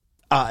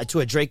 to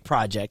a Drake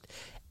project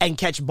and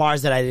catch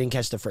bars that I didn't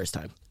catch the first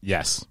time.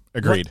 yes,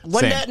 agreed.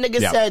 When Same. that nigga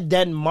Yeah. said,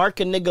 then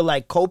mark a nigga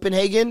like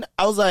Copenhagen,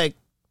 I was like,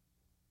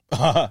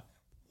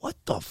 what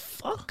the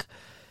fuck?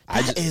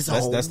 That's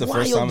the a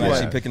first time wild I'm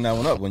actually one. picking that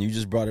one up when you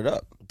just brought it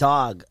up.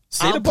 Dog.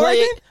 Say I'll the bar play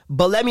again? it,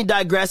 but let me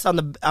digress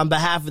on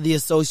behalf of the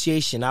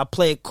association. I'll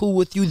play it cool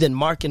with you, then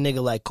mark a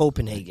nigga like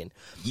Copenhagen.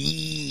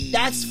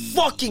 That's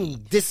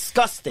fucking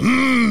disgusting.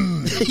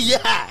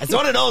 Yeah, it's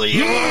one of those.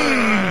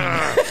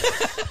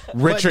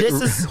 Richard,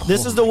 But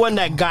this is the one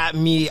that got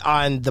me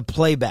on the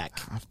playback.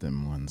 half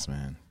them ones,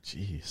 man.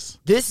 Jeez.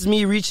 This is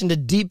me reaching the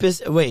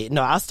deepest. Wait,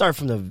 no, I'll start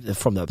from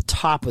the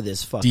top of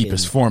this fucking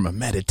Deepest form of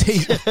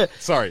meditation.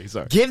 sorry.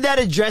 Give that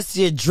address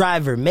to your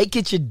driver. Make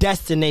it your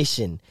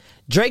destination.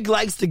 Drake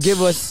likes to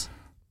give us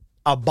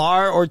a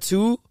bar or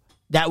two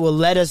that will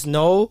let us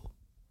know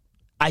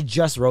I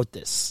just wrote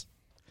this.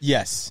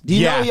 Yes. Do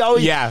you know he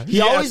always Yes.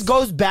 always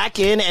goes back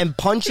in and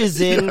punches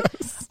in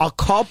a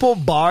couple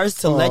bars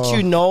to let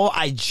you know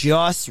I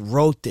just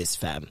wrote this,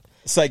 fam.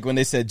 It's like when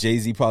they said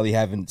Jay-Z probably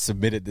haven't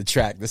submitted the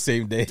track the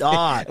same day.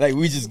 Dog. Like,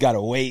 we just got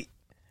to wait.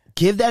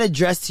 Give that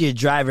address to your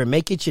driver.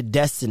 Make it your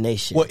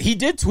destination. Well, he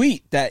did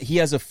tweet that he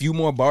has a few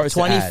more bars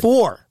to add.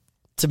 24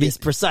 to be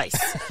precise.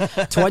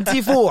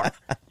 24.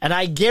 And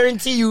I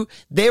guarantee you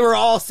they were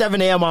all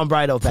 7 a.m. on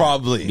Bridal Path.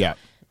 Probably. Yeah.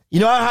 You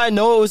know how I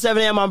know it was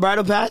 7 a.m. on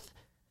Bridal Path?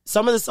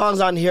 Some of the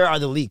songs on here are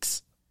the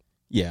leaks.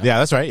 Yeah. Yeah,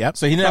 that's right. Yep.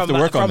 So he didn't have to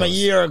work on from a those.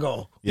 year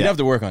ago. He didn't have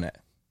to work on it.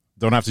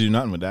 Don't have to do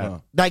nothing with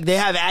that. Like they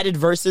have added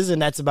verses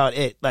and that's about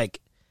it.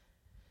 Like,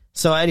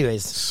 so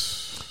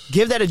anyways,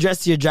 give that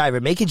address to your driver.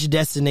 Make it your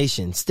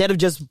destination. Instead of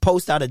just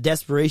post out of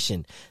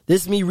desperation.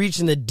 This me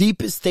reaching the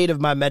deepest state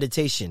of my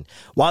meditation.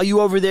 While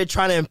you over there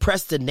trying to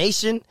impress the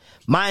nation,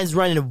 mine's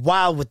running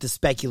wild with the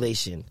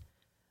speculation.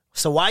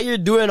 So while you're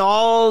doing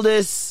all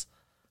this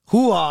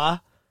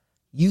hoo-ha,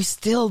 you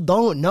still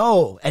don't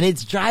know. And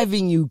it's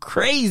driving you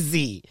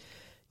crazy.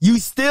 You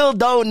still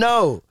don't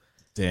know.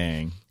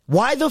 Dang.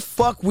 Why the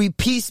fuck we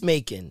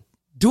peacemaking?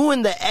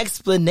 Doing the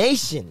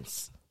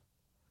explanations.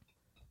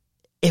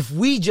 If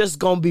we just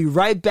gonna be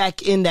right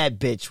back in that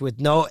bitch with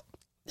no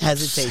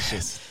hesitation.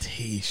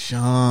 Hesitation.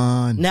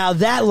 Now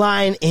that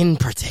line in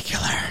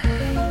particular.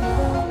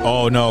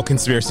 Oh no,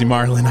 Conspiracy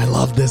Marlin. I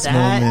love this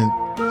That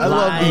moment. I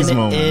love these line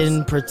moments.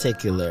 in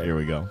particular. Here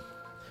we go.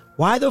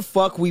 Why the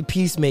fuck we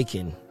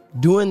peacemaking?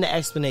 Doing the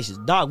explanations.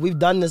 Dog, we've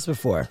done this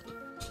before.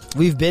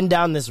 We've been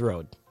down this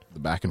road. The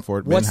back and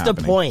forth. been What's the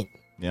happening. point?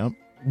 Yep.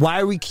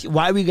 Why are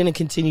we gonna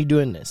continue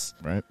doing this?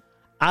 Right.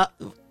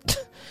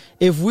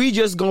 If we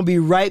just gonna be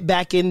right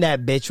back in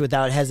that bitch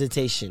without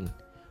hesitation,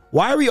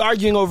 why are we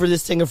arguing over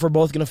this thing if we're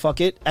both gonna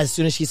fuck it as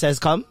soon as she says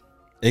come?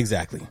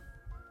 Exactly.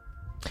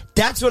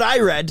 That's what I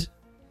read.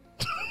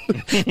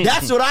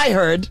 That's what I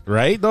heard.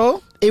 Right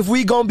though. If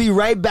we gonna be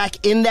right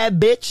back in that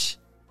bitch,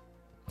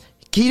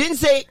 he didn't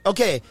say.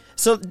 Okay,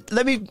 so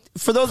let me.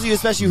 For those of you,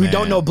 especially who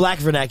don't know black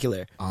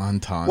vernacular,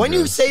 Entendres. when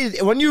you say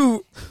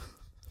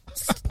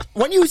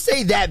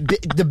that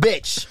the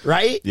bitch,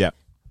 right? Yeah.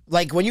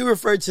 Like when you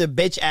refer to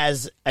bitch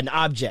as an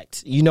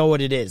object, you know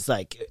what it is.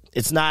 Like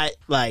it's not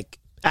like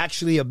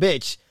actually a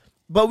bitch,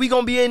 but we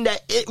gonna be in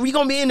that. We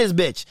gonna be in this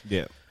bitch.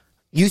 Yeah.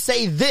 You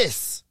say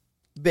this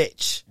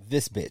bitch.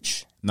 This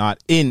bitch. Not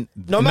in.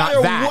 No not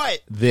matter that, what.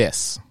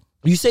 This.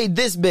 You say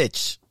this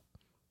bitch.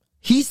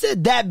 He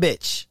said that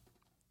bitch.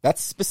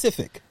 That's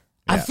specific.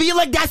 I feel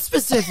like that's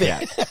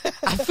specific.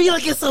 I feel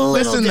like it's a little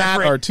This and that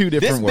different. are two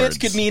This different words.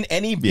 bitch could mean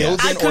any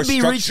building I or could be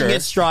structure. reaching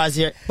at straws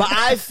here, but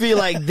I feel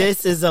like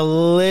this is a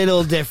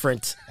little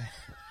different.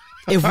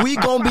 If we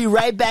gonna be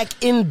right back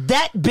in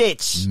that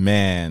bitch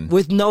Man.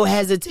 with no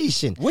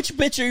hesitation. Which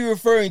bitch are you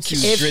referring to,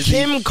 If Drizzy?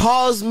 Kim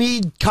calls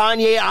me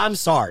Kanye, I'm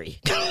sorry.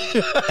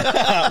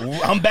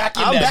 I'm back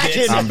in I'm that back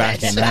bitch. in I'm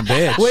back in that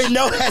bitch. With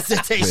no With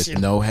hesitation.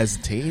 no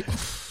hesitate.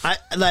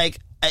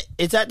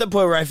 It's at the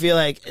point where I feel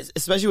like,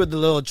 especially with the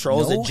little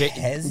trolls No that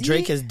hesi?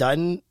 Drake has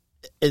done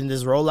in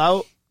this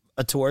rollout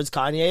towards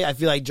Kanye, I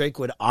feel like Drake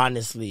would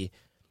honestly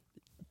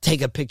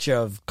take a picture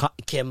of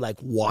Kim like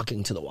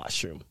walking to the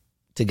washroom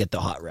to get the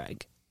hot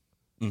rag,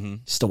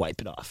 just to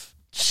wipe it off.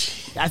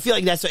 I feel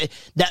like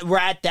that we're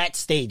at that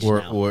stage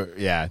now.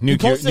 Nuclear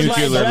posted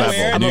my level.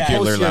 address, I'm gonna Nuclear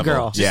post your level.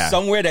 girl. Just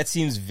somewhere that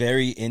seems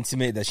very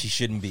intimate that she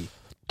shouldn't be.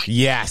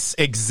 Yes,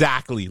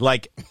 exactly.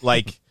 Like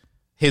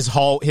his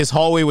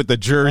hallway with the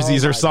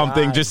jerseys or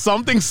something. God. Just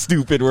something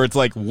stupid where it's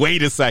like,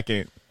 wait a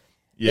second.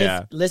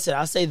 Yeah. Listen,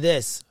 I'll say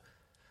this.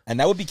 And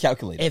that would be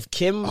calculated. If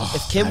Kim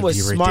that'd was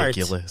be smart,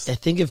 ridiculous. I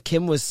think if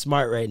Kim was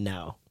smart right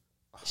now,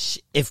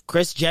 if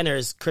Kris Jenner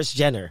is Kris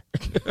Jenner,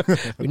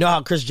 we know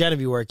how Kris Jenner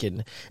be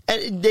working,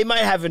 and they might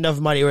have enough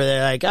money where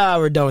they're like,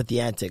 we're done with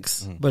the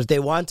antics. But if they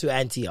want to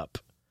ante up,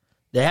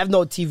 they have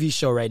no TV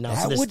show right now,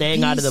 so they're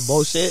staying out of the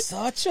bullshit.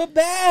 Such a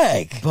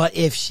bag. But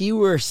if she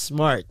were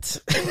smart,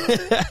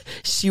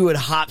 she would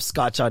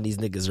hopscotch on these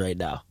niggas right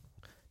now.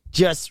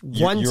 Just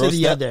one to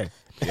the Eurostep? other.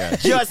 Yeah.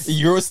 Just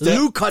Eurostep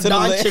Luka to the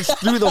lane. Doncic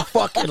through the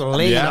fucking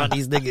lane Yeah. on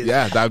these niggas.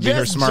 Yeah, that would be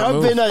her Just smart jump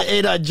move.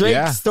 in a Drake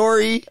Yeah.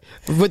 story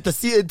with the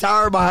CN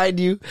Tower behind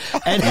you,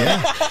 and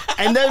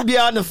and then be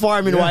on the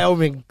farm in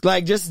Wyoming.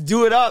 Like, just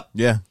do it up.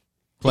 Yeah.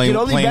 Playing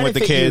only with the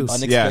benefit you. kids.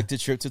 Unexpected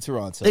trip to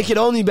Toronto. It can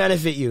only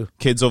benefit you.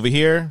 Kids over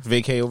here,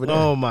 vacay over there.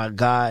 Oh my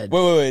God.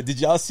 Wait. Did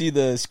y'all see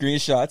the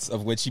screenshots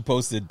of when she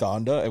posted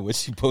Donda and when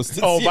she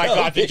posted Oh my CLB?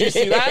 God, did you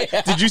see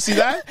that? Did you see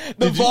that?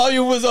 The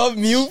volume was on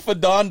mute for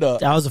Donda.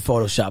 That was a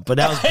Photoshop, but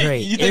that was great.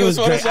 You think It was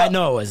it was great. Photoshop? I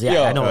know it was. Yeah,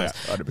 Yo. I know it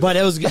was. But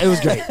it was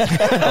great.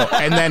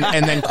 And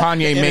then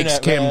Kanye makes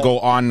Internet, Kim man. go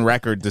on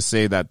record to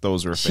say that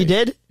those were fake. She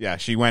did? Yeah,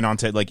 she went on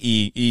to like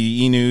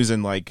E News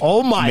and like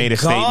Oh my made a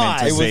God. statement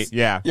to It say was-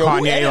 yeah. Yo,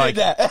 who Kanye edited like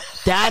that?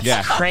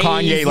 That's crazy.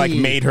 Kanye like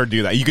made her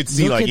do that. You could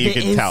see Look like at you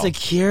the could tell.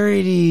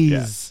 insecurities.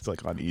 Yeah, it's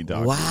like on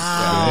E-Dog. Wow.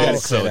 Yeah,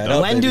 it's so Clear that dumb.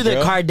 up. When do the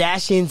Baby girl.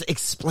 Kardashians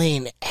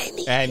explain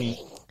anything?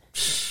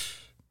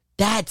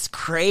 That's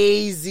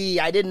crazy.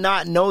 I did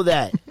not know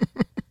that.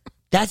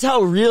 That's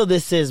how real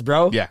this is,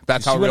 bro. Yeah,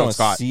 that's She how went real on it's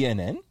got.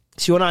 CNN?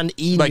 She went on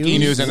E! Like News. E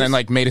News and then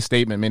like made a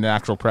statement, made an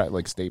actual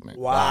statement.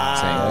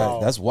 Wow.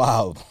 That's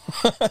wild.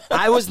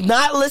 I was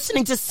not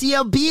listening to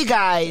CLB,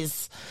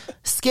 guys.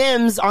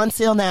 Skims on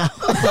sale now.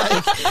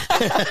 Like,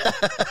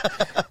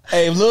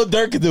 Hey, if Lil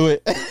Durk could do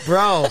it.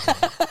 bro,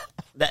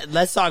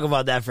 let's talk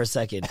about that for a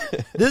second.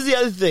 This is the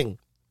other thing.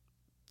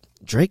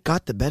 Drake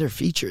got the better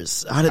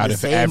features out of the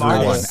same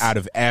everyone, artists. out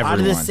of everyone, Out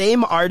of the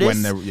same artists.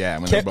 when they're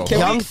when they're both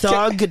Young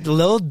Thug,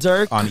 Lil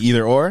Durk, on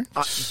either or.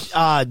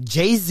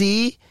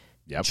 Jay-Z,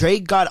 Yep.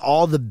 Drake got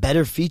all the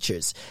better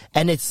features.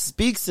 And it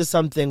speaks to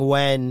something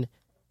when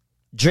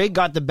Drake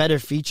got the better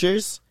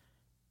features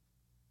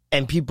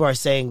and people are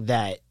saying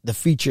that the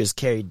features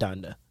carried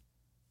Donda.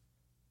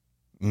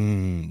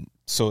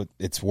 So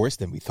it's worse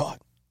than we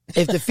thought.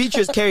 If the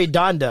features carried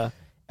Donda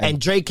and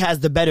Drake has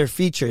the better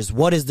features,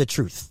 what is the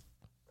truth?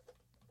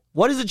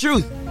 What is the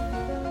truth?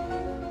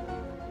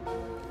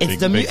 It's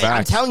Big I'm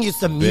facts. telling you, it's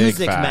the Big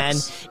music, facts. man.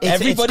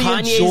 It's Everybody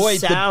Kanye's enjoyed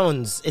the-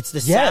 sounds. It's the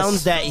Yes.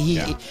 sounds that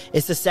Yeah.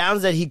 it's the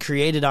sounds that he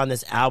created on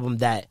this album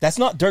that That's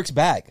not Dirk's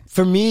bag.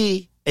 for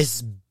me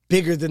is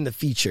bigger than the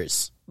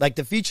features. Like,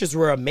 the features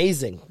were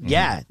amazing. Mm-hmm.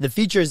 Yeah. The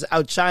features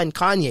outshine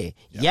Kanye.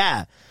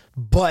 Yeah.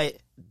 But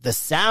the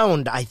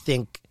sound, I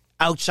think,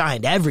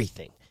 outshined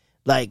everything.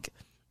 Like,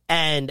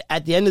 and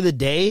at the end of the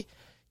day,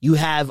 you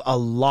have a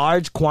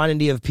large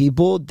quantity of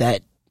people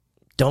that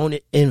don't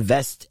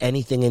invest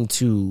anything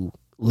into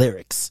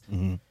lyrics.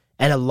 And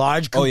a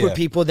large group Oh, yeah. of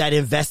people that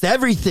invest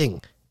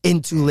everything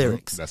into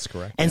lyrics. That's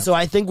correct. And so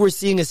I think we're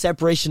seeing a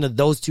separation of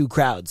those two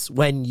crowds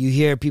when you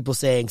hear people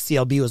saying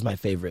CLB was my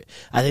favorite.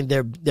 I think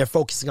they're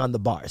focusing on the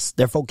bars.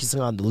 They're focusing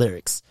on the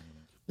lyrics.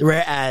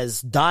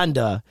 Whereas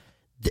Donda,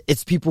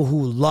 it's people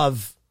who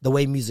love the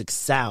way music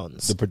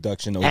sounds The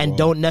production and overall.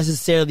 don't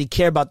necessarily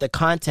care about the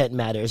content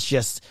matter. It's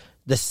just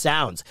the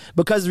sounds.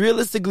 Because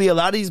realistically, a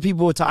lot of these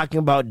people who are talking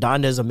about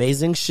Donda is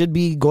amazing should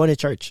be going to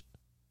church.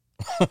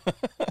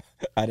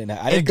 I didn't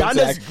If go to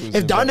that conclusion,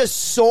 but- Donda's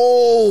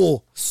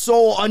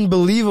so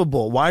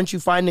unbelievable, why aren't you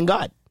finding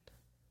God?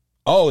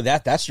 Oh,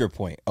 that's your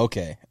point.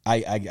 Okay. I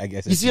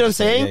guess. You see what I'm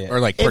saying? Yeah, yeah. Or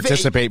like If it-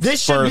 participate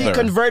this should be further.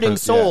 converting Yeah.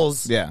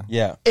 souls. Yeah.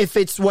 Yeah. If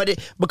it's what it,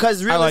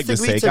 because I like this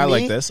realistically take. to I me,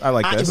 like this. I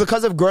like this.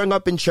 because of growing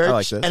up in church, I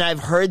like this. and I've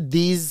heard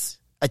these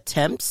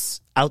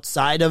attempts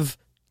outside of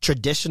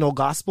traditional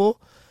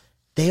gospel,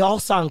 they all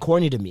sound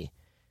corny to me.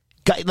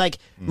 Like,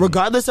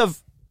 regardless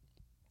of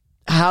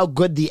how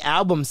good the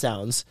album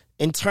sounds,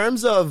 in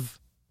terms of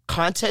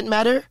content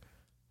matter,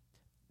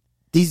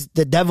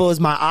 the devil is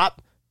my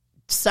op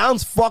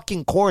sounds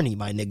fucking corny,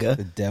 my nigga.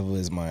 The devil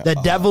is my. The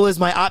devil is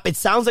my op. It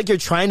sounds like you're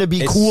trying to be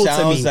It cool to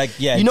sounds me. like-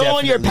 yeah, you know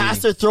when your definitely.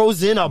 pastor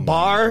throws in a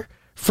bar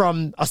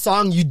from a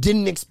song you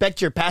didn't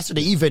expect your pastor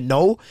to even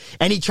know,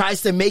 and he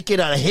tries to make it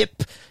a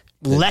hip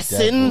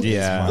lesson. devil is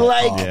Yeah. my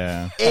Like, op.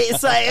 Yeah.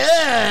 it's like,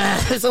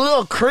 it's a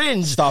little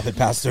cringe. Stop it,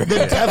 Pastor.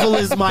 The devil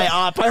is my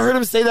op. I heard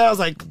him say that. I was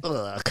like,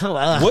 ugh, come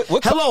on. What-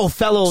 Hello,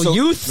 fellow so-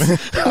 youth.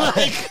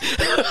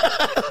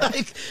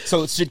 like,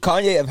 So should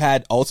Kanye have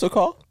had altar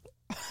call?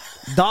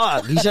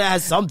 dog, he should have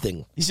had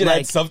something. He should have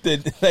Like, had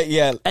something. Like,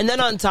 yeah. And then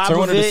on top Turn of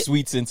one of the it,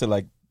 sweets into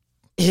like.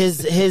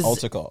 his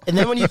Altar call. And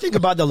then when you think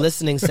about the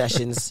listening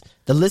sessions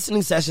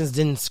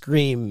didn't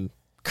scream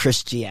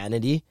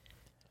Christianity.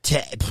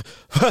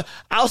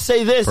 I'll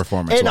say this.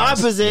 Performance-wise, in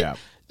opposite, yeah.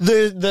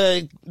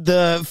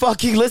 the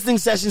fucking listening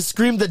session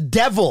screamed the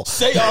devil.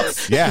 Say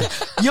us. Yeah.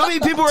 You know how many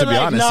people were To be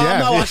like, honest, "No, yeah. I'm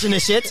not watching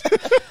this shit."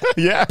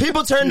 Yeah.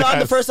 People turned on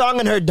the first song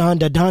and heard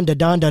donda donda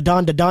donda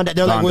donda donda.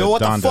 They're like, "Well, what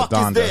the fuck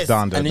is this?"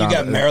 And then you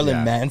got Marilyn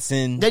Yeah.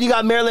 Manson. Then you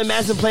got Marilyn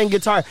Manson playing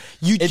guitar.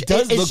 It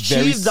does look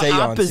very achieves the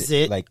seance-y,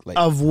 opposite like-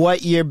 of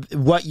what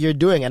you're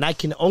doing, and I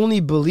can only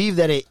believe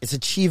that it's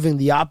achieving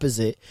the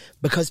opposite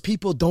because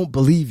people don't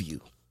believe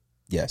you.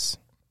 Yes.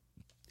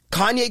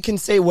 Kanye can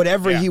say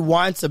whatever Yeah. he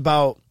wants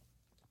about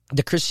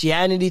the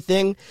Christianity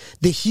thing.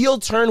 The heel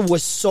turn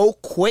was so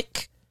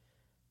quick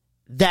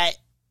that,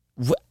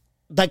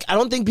 like, I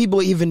don't think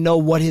people even know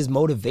what his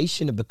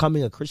motivation of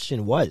becoming a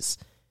Christian was.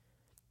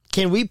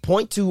 Can we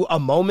point to a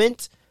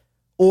moment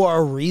or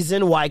a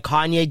reason why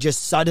Kanye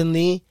just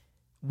suddenly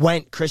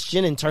went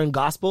Christian and turned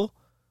gospel?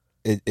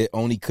 It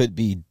only could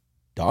be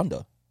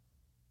Donda.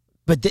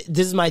 But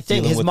this is my thing.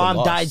 Dealing His with the mom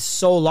loss. died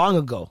so long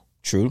ago,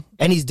 True.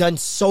 and he's done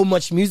so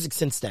much music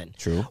since then.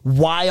 True.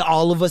 Why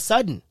all of a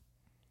sudden?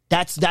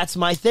 That's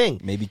my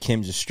thing. Maybe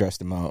Kim just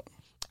stressed him out.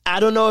 I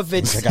don't know if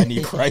it's. Like, I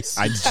need Christ.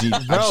 I just need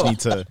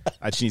to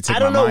take I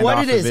don't my know mind what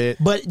off it is, of it.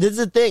 but this is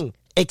the thing.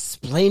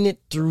 Explain it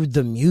through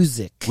the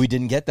music. We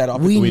didn't get that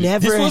opportunity. We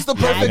never. This was the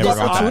had perfect this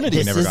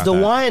opportunity. This is the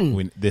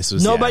one. This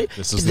was nobody.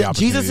 this was the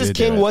opportunity Jesus is to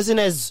do King it. wasn't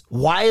as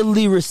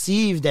widely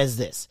received as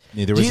this.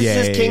 Neither was Jesus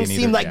is Ye, King neither-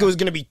 seemed like yeah. it was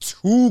going to be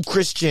too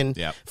Christian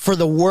Yep. for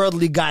the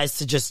worldly guys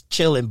to just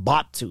chill and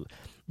bop to.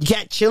 You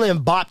can't chill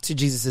and bop to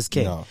Jesus is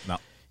King. No.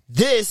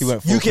 This He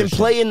went full you can Christian.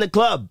 play in the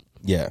club.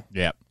 Yeah.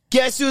 Yeah.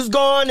 Guess who's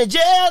going to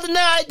jail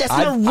tonight? That's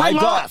gonna ring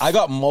off. I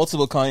got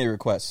multiple Kanye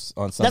requests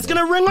on Sunday. That's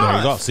gonna ring There you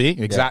off. go. See,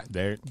 exactly.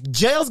 There.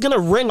 Jail's gonna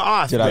ring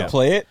off. Did I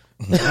play it?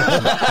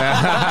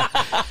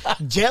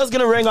 Jail's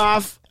gonna ring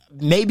off.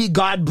 Maybe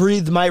God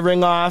Breathed might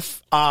ring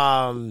off.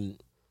 Off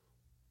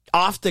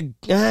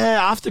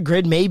the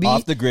grid, maybe.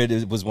 Off the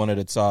Grid was one of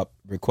the top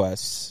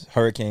requests.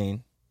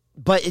 Hurricane.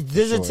 But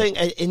this is Sure. saying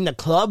in the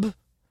club,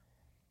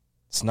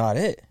 It's not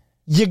it.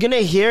 you're gonna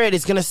hear it.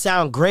 It's gonna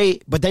sound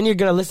great, but then you're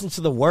gonna listen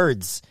to the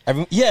words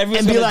Everyone's and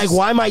be gonna like, just-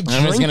 "Why am I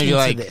Everyone's drinking gonna be to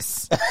like-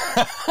 this?"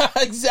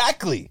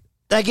 Exactly.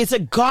 Like, it's a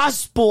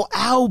gospel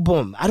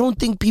album. I don't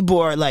think people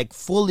are like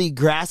fully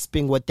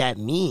grasping what that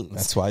means.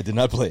 That's why I did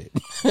not play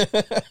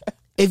it.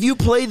 If you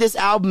play this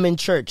album in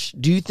church,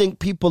 do you think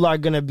people are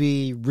going to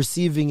be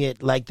receiving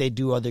it like they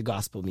do other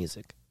gospel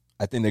music?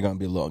 I think they're gonna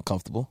be a little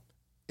uncomfortable.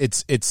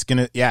 It's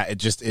gonna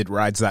it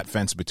rides that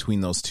fence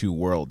between those two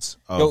worlds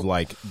of Yo.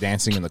 like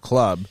dancing in the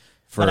club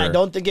for But I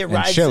don't think it and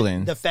rides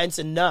chilling the fence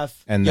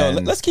enough. and Yo,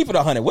 then let's keep it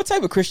 100. What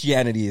type of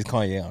Christianity is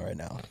Kanye on right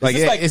now? Like,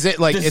 this is it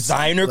like- it's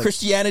designer like-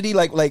 Christianity?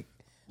 Like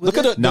look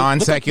at the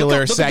non-secular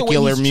look at the way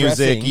secular he's music.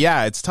 dressing.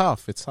 Yeah, it's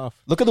tough. It's tough.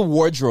 Look at the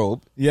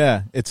wardrobe.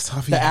 Yeah, it's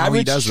tough. The how he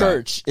average does that.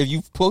 church, if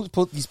you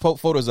put these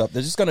photos up,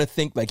 they're just gonna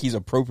think like he's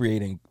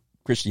appropriating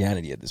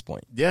Christianity at this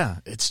point. Yeah,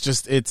 it's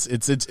just it's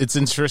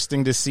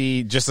interesting to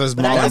see. Just as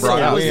But I Mom think, brought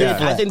that up, was weird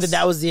the, I think flex.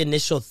 that was the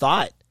initial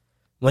thought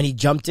when he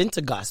jumped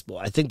into gospel.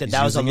 I think that He's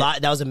that was a using it.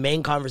 lot. That was a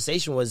main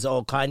conversation. Was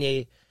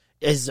Kanye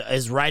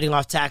is writing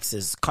off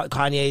taxes.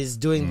 Kanye is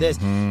doing this.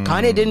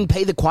 Kanye didn't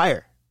pay the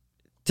choir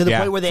to the Yeah,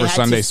 point where they for had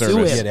Sunday to sue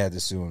service. him. Yeah, they had to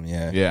sue him.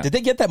 Yeah. Yeah. Did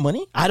they get that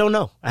money? I don't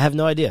know. I have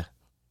no idea.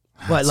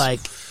 But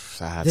like,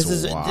 That's this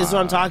is what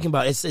I'm talking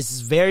about. It's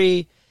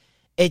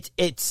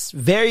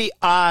very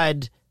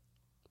odd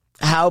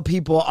how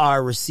people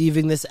are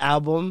receiving this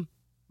album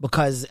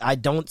because I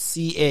don't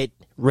see it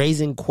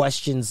raising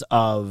questions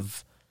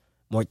of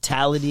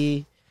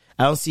mortality.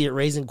 I don't see it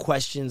raising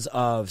questions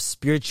of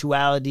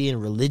spirituality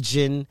and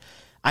religion.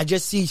 I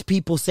just see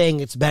people saying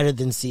it's better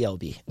than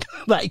CLB.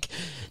 Like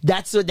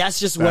that's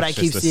just what I That's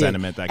keep just the seeing.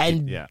 sentiment that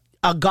and yeah.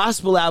 a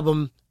gospel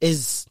album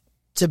is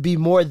to be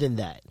more than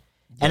that.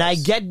 And I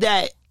get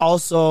that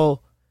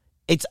also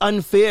it's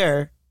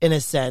unfair in a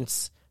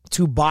sense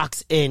to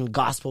box in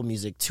gospel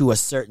music to a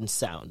certain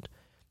sound.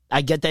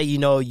 I get that, you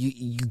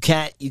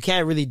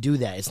can't really do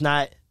that. It's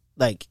not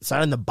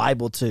in the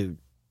Bible to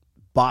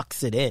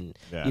box it in.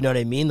 Yeah, you know what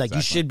I mean? Like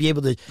you should be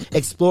able to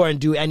explore and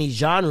do any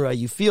genre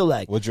you feel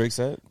like. What Drake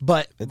said?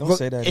 But They don't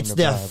say that in it's the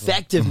the Bible.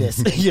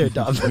 effectiveness. You're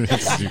dumb.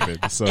 It's stupid.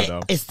 It's so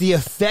dumb. It's the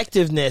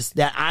effectiveness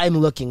that I'm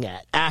looking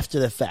at after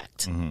the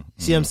fact.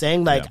 See what I'm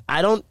saying? Like Yeah.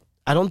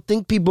 I don't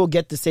think people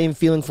get the same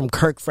feeling from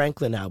Kirk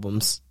Franklin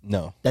albums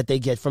No. that they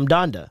get from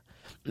Donda.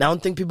 I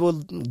don't think people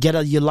get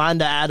a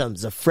Yolanda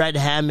Adams, a Fred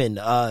Hammond,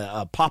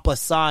 a Papa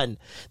San,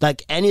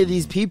 like any of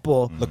these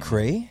people.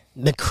 Lecrae?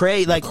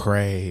 McCrae, like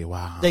Cray,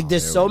 wow. there's There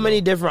so we many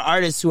go. different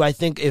artists who I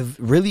think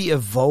really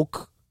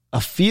evoke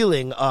a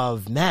feeling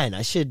of, man,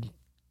 I should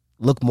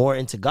look more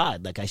into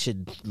God. Like I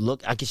should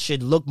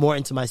look more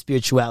into my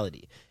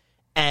spirituality.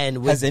 And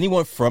with, Has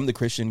anyone from the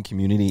Christian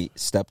community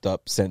stepped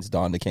up since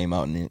Donda came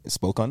out and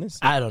spoke on this?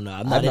 I don't know.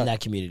 I'm not in that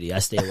community. I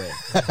stay away.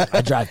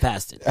 I drive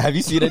past it. Have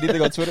you seen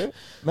anything on Twitter,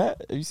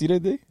 Matt? Have you seen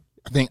anything?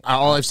 I think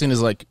all I've seen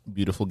is like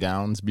beautiful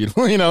gowns,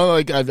 beautiful. You know,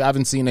 like I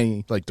haven't seen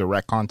any like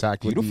direct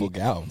contact. Beautiful with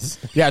gowns.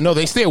 Yeah, no,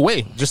 they stay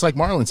away, just like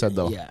Marlon said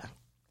though. Yeah.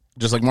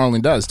 Just like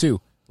Marlon does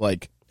too.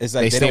 Like It's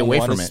like they stay don't away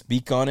wanna from it.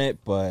 speak on it,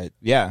 but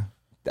Yeah,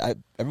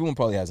 everyone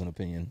probably has an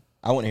opinion.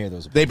 I want to hear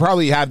those they opinions.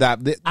 probably had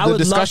that. The I would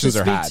discussions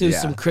love to are speak had. to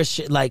Yeah. some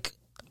Christian, like,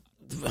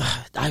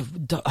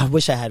 I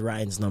wish I had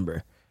Ryan's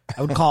number.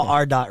 I would call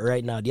R. Dot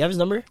right now. Do you have his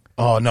number?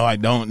 Oh no, I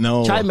don't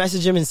know. Try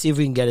message him and see if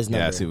we can get his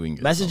number. Yeah, see if we can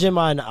get message him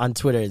on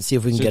Twitter and see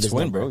if we can It's get your his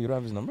twin, number. bro. You don't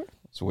have his number?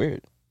 It's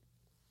weird.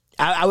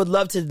 I would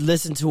love to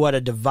listen to what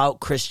a devout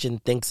Christian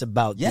thinks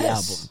about the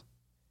Yes. album,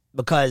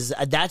 because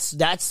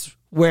that's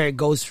where it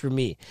goes for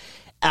me.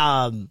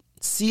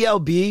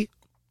 CLB,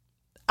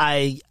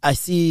 I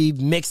see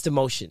mixed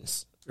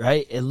emotions.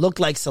 Right? It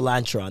looked like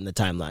cilantro on the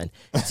timeline.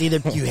 It's either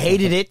you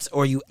hated it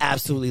or you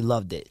absolutely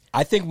loved it.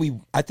 I think we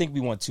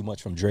want too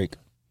much from Drake.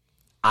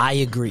 I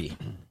agree.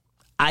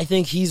 I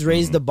think he's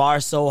raised the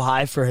bar so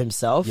high for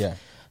himself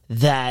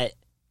that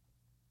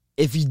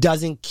if he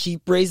doesn't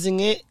keep raising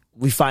it,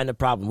 we find a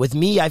problem. With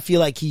me, I feel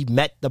like he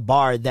met the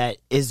bar that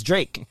is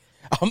Drake.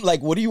 I'm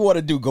like, what do you want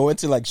to do? Go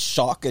into like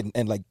shock and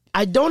like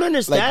I don't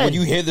understand. like when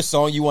you hear the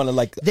song, you want to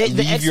like The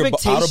leave your out of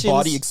expectations-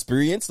 body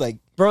experience. Like,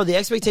 Bro, the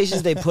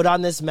expectations they put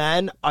on this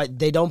man,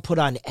 they don't put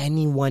on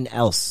anyone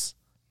else.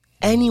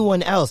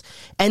 Anyone else.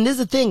 And this is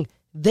the thing.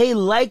 They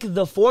like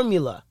the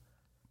formula.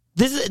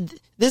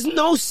 There's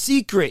no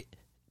secret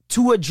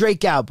to a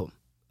Drake album.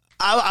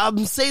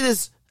 I'm saying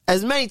this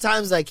as many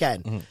times as I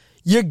can. Mm-hmm.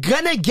 You're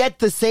gonna get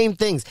the same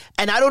things.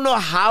 And I don't know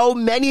how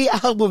many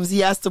albums he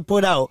has to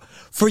put out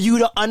for you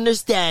to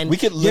understand we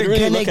could you're literally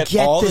gonna look at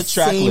get all the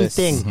track same lists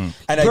thing.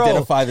 and Bro,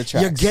 identify the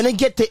tracks. You're gonna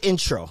get the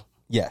intro.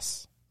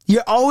 yes.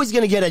 You're always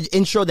going to get an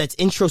intro that's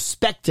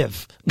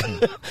introspective,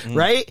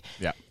 right?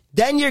 Yeah.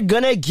 Then you're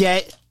going to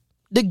get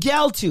the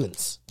gal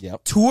tunes.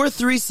 Yep. 2 or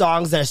 3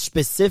 songs that are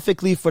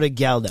specifically for the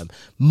gal them,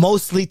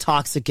 mostly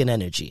Toxic and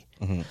Energy.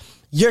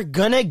 You're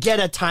going to get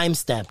a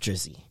timestamp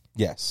jersey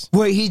Yes.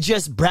 where he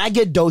just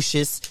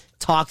braggadocious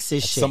talks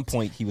his At shit. some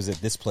point, he was at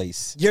this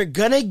place. You're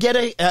going to get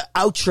a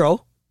outro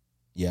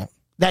Yeah.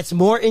 that's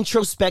more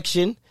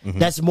introspection,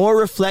 that's more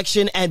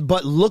reflection,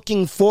 but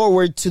looking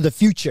forward to the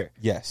future.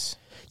 Yes.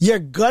 You're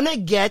gonna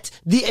get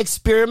the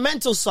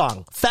experimental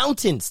song,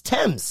 Fountains,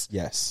 Thames.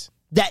 Yes.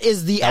 That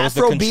is the That was the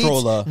Afro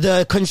controller. beat,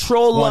 the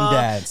controller, One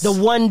dance. the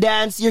one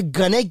dance. You're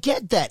gonna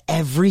get that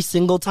every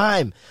single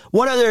time.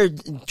 What other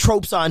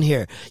tropes on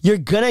here? You're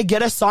gonna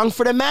get a song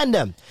for the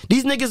mandem.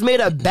 These niggas made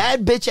a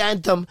bad bitch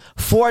anthem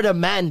for the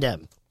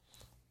mandem.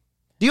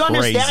 Do you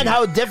understand Crazy.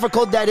 how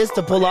difficult that is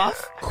to pull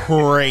off?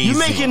 Crazy. You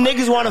making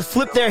niggas want to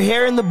flip their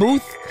hair in the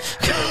booth?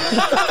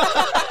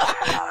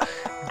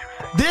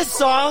 This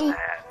song,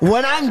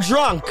 when I'm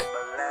drunk,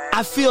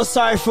 I feel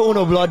sorry for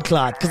Uno Blood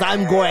Clot because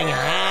I'm going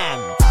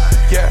ham.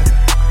 Yeah.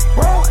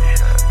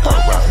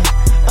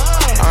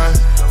 I'm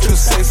too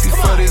sexy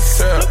for this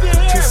girl.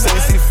 Too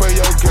sexy for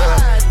your girl.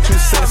 Too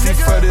sexy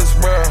for this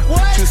world.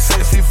 Too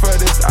sexy for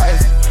this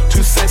ice.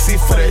 Too sexy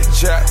for that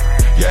jet.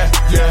 Yeah,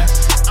 yeah.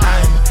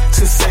 I'm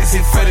too sexy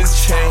for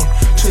this chain.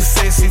 Too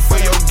sexy for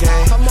your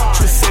game.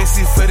 Too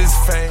sexy for this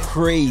fame.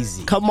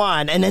 Crazy. Come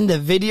on. And in the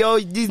video,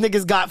 these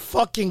niggas got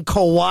fucking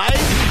Kawhi.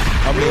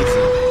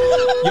 Amazing.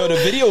 Yo, the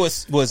video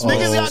was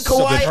Niggas got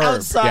Kawhi superb.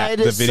 outside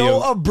Yeah, the video-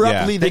 so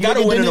abruptly. yeah. The They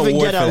gotta nigga win didn't an even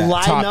award get a for that.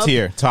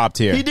 lineup. Top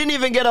tier. He didn't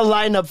even get a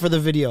lineup for the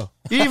video.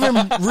 He didn't even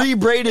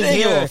rebraid his They didn't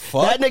give hair. a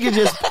fuck. That nigga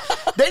just,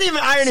 they didn't even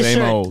iron his Same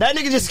shirt. old. That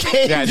nigga just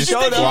came Yeah, and just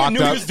showed walked up. knew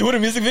he up. was doing a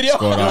music video.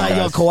 going on? Like, yo,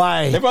 guys?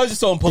 Kawhi. They probably just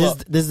saw him pull up.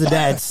 This is the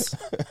dance.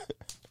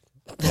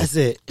 That's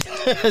it.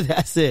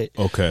 That's it.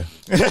 Okay.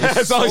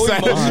 That's all he so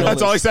said. emotional.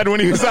 That's all he said when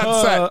he was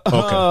on set.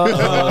 Okay.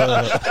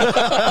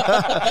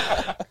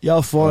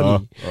 Y'all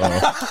funny.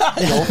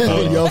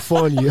 Y'all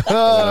funny.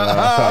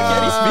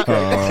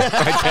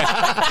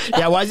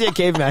 Yeah, why is he a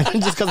caveman?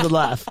 Just because of the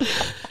laugh.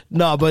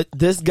 No, but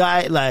this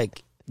guy,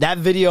 like, that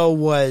video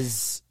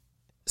was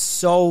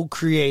so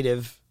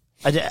creative.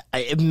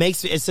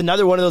 It's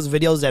another one of those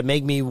videos that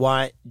make me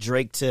want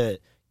Drake to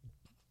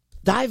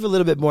dive a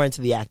little bit more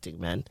into the acting,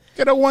 man.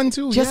 Get a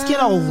 1-2. Just get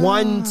a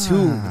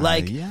 1-2.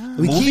 Like, we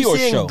Movie keep or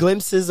seeing show?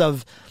 glimpses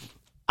of,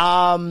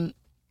 I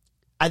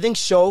think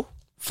show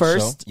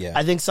first. Show? Yeah.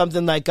 I think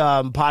something like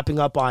popping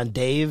up on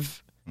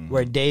Dave,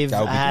 where Dave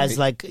That would be has great.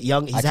 like he's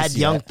I can had see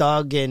Young that.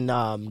 Thug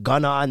and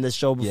Gunna on the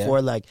show before.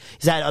 Yeah. Like,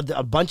 he's had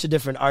a bunch of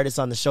different artists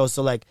on the show.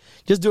 So like,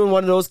 just doing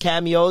one of those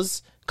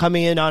cameos,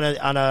 coming in on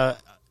a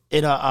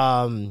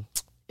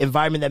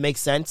environment that makes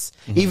sense.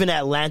 Mm-hmm. Even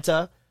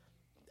Atlanta.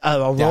 A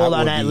role on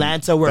would be-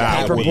 Atlanta where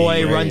that would be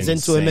Paperboy runs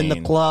into him in the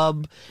insane.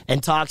 club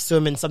and talks to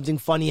him and something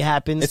funny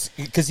happens. It's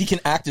because he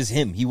can act as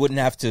him. He wouldn't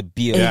have to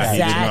be a Yeah, he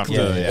didn't have Exactly.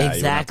 to- yeah, you wouldn't have to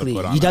exactly.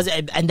 put on He that. does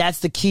it, and that's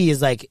the key.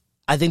 Is like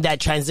I think that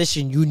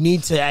transition, you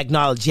need to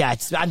acknowledge, yeah,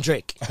 I'm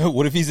Drake.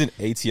 What if he's in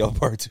ATL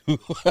Part 2?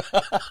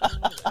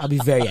 I'll be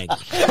very angry.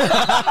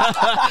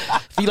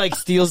 If he like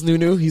steals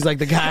Nunu, he's like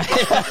the guy.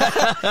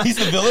 He's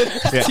the villain?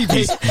 Yeah,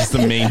 he's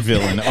the main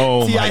villain.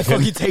 Oh my T.I.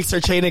 fucking god. takes her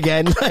chain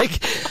again.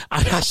 Like,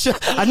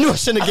 I knew I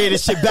shouldn't have gave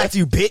this shit back to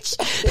you, bitch.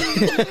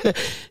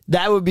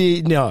 That would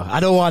be, no, I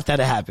don't want that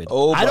to happen.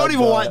 Oh I don't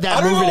even God. want that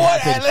I don't movie to even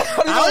want happen.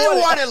 I don't even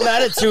want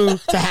Atlanta 2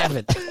 to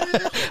happen.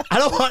 I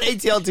don't want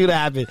ATL 2 to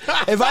happen.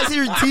 If I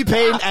see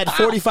T-Pain at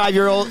 45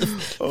 years old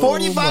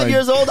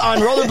on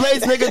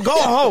rollerblades, nigga, go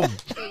home.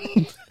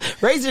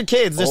 Raise your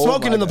kids. They're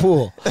smoking in the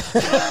pool.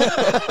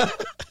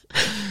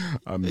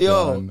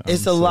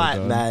 It's a lot,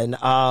 done.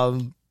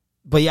 Man.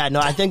 But yeah, no,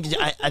 I think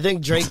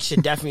Drake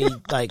should definitely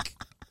like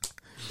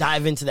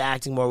dive into the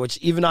acting more, which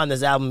even on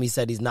this album he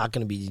said he's not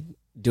going to be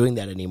doing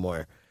that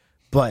anymore.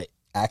 But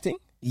acting?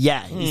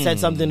 Yeah, he said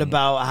something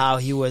about how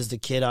he was the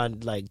kid on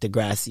like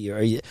Degrassi,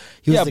 or he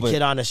was the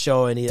kid on a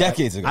show, and he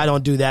decades ago. I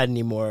don't do that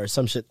anymore, or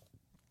some shit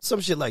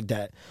like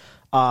that.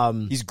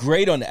 He's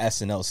great on the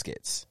SNL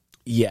skits.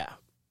 Yeah,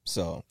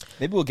 so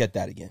maybe we'll get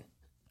that again.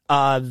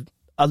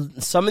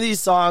 Some of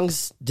these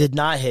songs did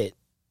not hit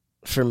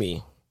for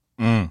me.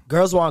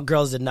 Girls Want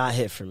Girls did not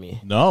hit for me.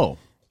 No.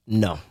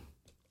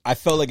 I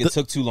felt like it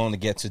took too long to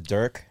get to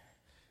Dirk.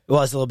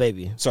 Well, it's Lil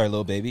Baby. Sorry,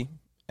 Lil Baby.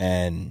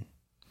 And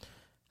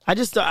I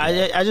just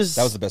that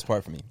was the best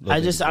part for me. I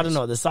don't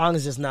know. The song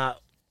is just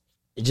not.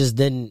 It just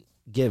didn't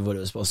give what it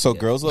was supposed to. So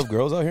girls love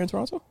girls out here in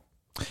Toronto.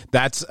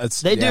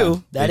 They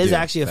do. That is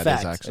actually a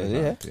fact.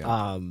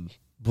 Yeah.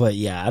 But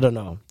yeah, I don't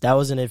know. That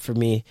wasn't it for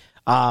me.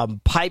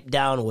 Pipe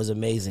Down was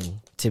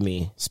amazing to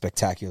me.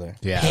 Spectacular.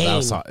 Yeah, Pain. that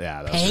was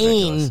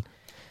ridiculous.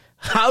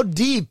 How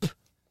deep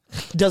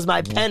does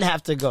my pen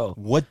have to go?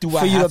 What do for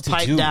I you have to to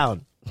pipe do?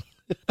 down?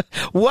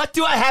 What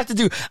do I have to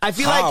do? I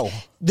feel like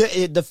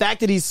the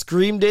fact that he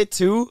screamed it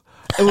too,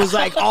 it was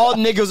like all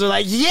niggas were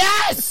like,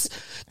 yes!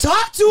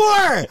 Talk to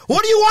her!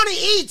 What do you want to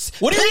eat?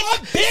 What do you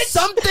want, bitch?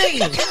 Something!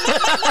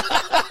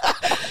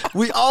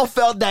 We all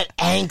felt that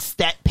angst,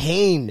 that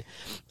pain.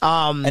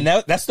 And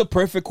that's the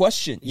perfect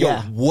question. Yo,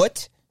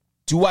 what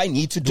do I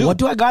need to do? What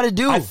do I got to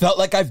do? I felt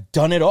like I've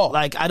done it all.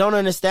 Like, I don't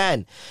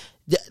understand.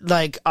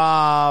 Like,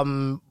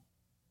 Love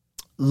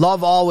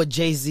All with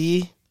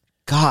Jay-Z.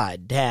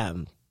 God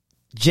damn.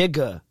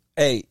 Jigga.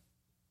 Hey,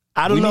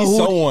 I don't know need who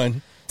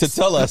someone to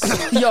tell us.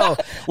 Yo,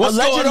 what's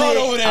going on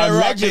over there?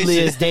 Allegedly,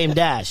 it's Dame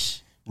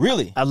Dash.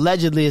 Really?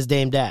 Allegedly, it's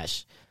Dame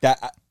Dash.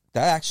 That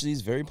actually is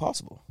very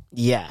possible.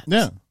 Yeah.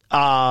 Yeah.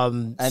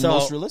 And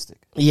most realistic.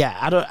 Yeah,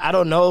 I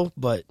don't know,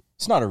 but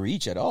it's not a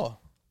reach at all.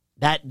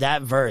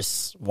 That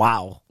verse,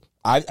 wow.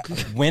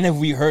 When have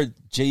we heard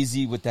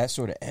Jay-Z with that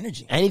sort of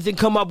energy? Anything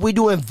come up, we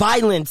doing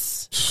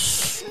violence.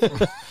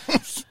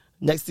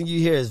 Next thing you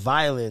hear is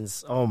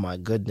violence. Oh my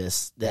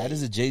goodness. That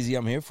is a Jay-Z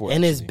I'm here for.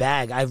 In his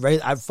bag. I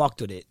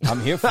fucked with it.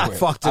 I'm here for it.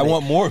 Fucked with I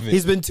want more of it.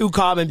 He's been too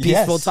calm and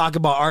peaceful talking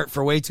about art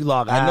for way too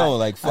long. I know,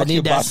 like, fuck I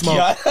need that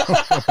smoke.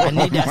 I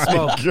need that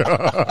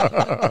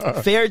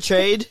smoke. Fair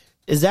Trade,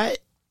 is that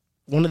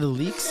one of the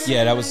leaks?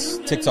 Yeah, that was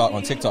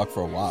on TikTok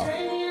for a while.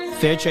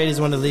 Fair Trade is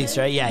one of the leaks,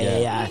 right?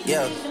 Yeah.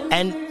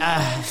 And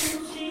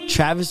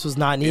Travis was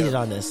not needed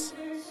on this.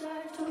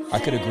 I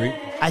could agree.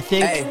 I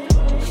think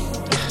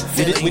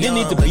we didn't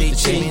need to beat the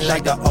change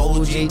like the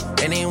OG.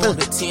 And they want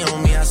the T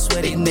on me, I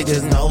swear they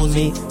niggas know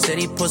me. Said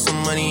he put some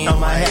money on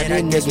my head,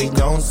 I guess we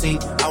gon' see.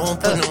 I won't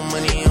put no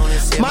money on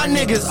his head. My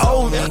niggas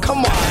old. Come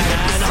on,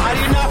 man. How do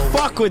you not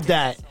fuck with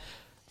that?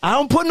 I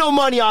don't put no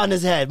money on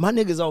his head. My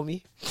niggas owe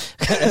me.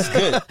 That's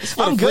good.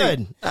 I'm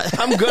good.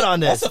 I'm good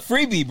on this. That's a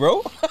freebie,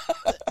 bro.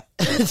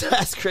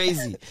 That's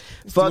crazy.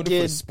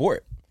 Fucking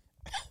sport.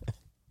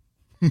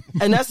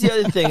 And that's the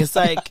other thing. It's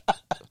like,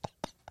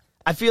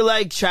 I feel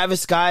like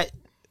Travis Scott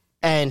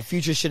and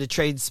Future should have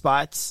traded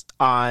spots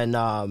on,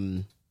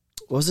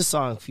 what was the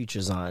song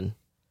Future's on?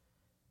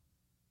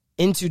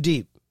 Into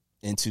Deep.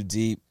 Into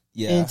Deep,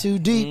 yeah. Into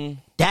Deep.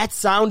 That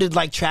sounded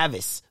like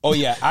Travis. Oh,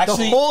 yeah.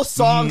 Actually, the whole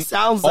song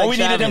sounds like Travis. All we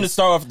needed him to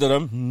start off with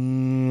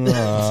them.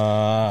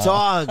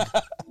 Dog.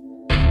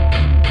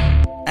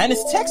 And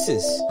it's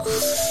Texas.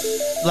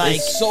 Like,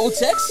 it's so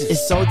Texas.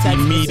 It's so Texas.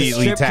 Immediately it's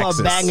a strip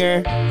Texas. Club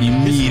banger.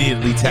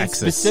 Immediately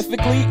Texas. And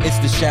specifically, it's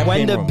the champagne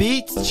when the room.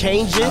 beat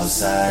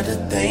changes,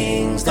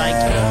 like,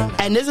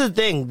 and this is the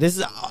thing.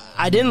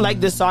 I didn't like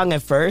this song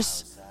at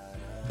first,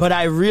 but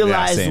I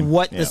realized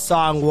what the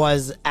song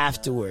was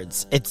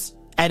afterwards. It's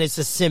a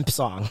simp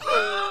song.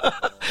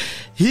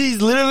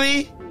 He's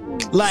literally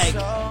like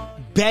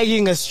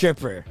begging a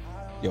stripper.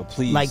 Yo,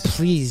 please. Like,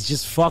 please,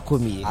 just fuck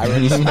with me. I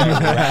already spent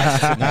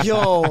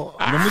Yo,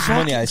 how much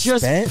money I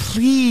just spent?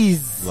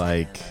 Please.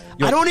 Like,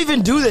 I don't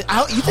even do this.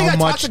 You think how I talk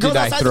much to girls did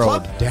I outside the throw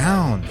club?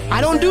 down?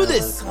 I don't do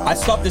this. I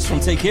stopped this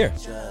from Take Care.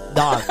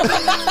 Dog.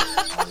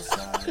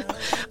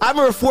 I'm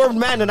a reformed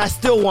man and I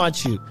still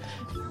want you.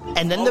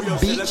 And then the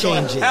beat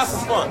changes.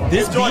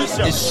 This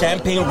beat is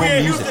champagne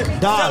room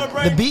music. Dog,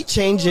 the beat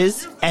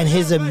changes and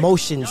his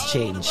emotions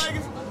change.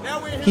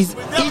 He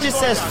just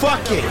says,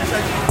 fuck it.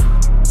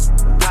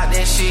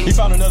 He He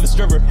found another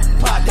stripper.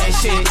 Pop that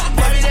shit.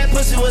 Baby, that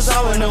pussy was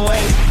all in the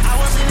way. I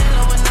wasn't in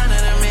love with none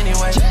of them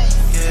anyway.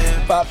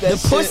 Yeah. Pop that The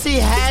shit. pussy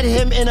had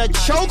him in a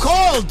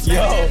chokehold.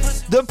 Yo.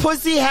 The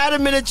pussy had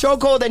him in a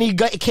chokehold, and he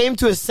came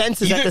to his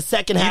senses at the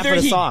second half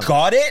of the song. Either he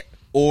got it,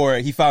 or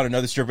he found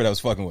another stripper that was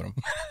fucking with him.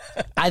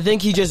 I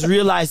think he just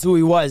realized who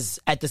he was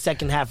at the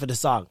second half of the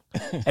song,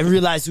 and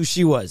realized who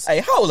she was.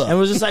 Hey, hold up. And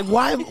was just like,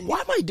 why am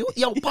I doing?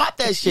 Yo, pop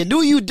that shit.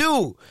 Do you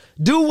do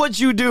what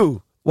you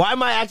do? Why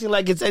am I acting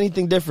like it's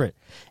anything different?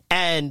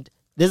 And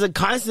there's a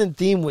constant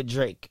theme with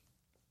Drake.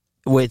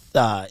 With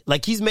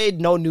like he's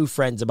made no new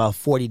friends about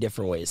 40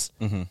 different ways.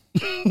 Mm-hmm.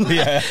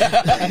 Yeah.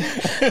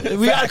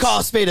 We gotta call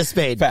a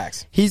spade.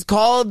 Facts. He's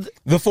called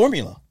The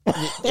formula.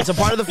 It's a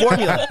part of the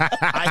formula.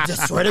 I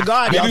just swear to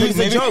God, y'all think it's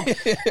a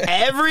joke.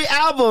 Every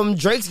album,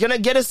 Drake's gonna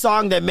get a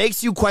song that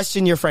makes you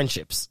question your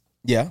friendships.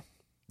 Yeah.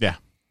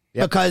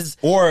 Yeah. Because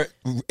Or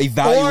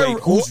evaluate Or-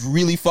 who's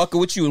really fucking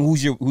with you and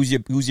who's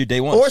your day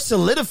one. or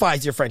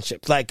solidifies your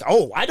friendship. Like,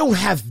 oh, I don't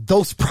have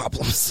those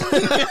problems.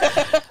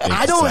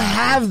 I don't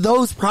have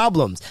those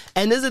problems.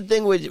 And there's a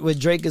thing with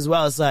Drake as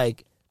well. It's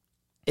like,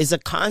 it's a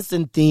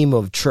constant theme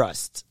of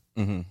trust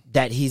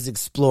that he's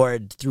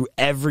explored through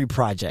every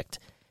project.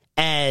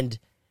 And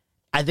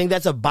I think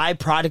that's a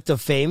byproduct of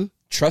fame.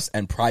 Trust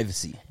and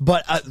privacy.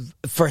 But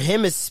for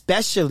him,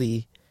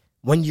 especially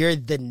when you're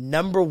the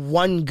number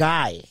one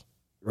guy,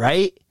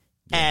 right?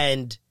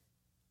 And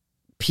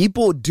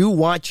people do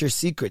want your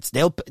secrets.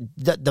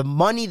 The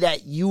money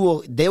that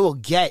they will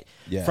get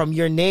from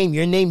your name.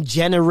 Your name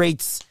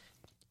generates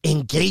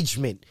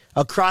engagement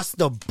across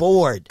the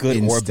board. Good or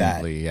bad.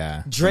 Instantly,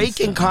 yeah. Drake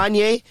and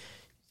Kanye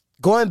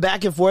going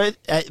back and forth,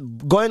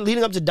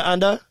 leading up to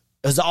Donda.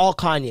 It was all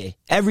Kanye.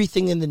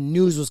 Everything in the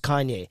news was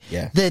Kanye.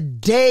 Yeah. The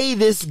day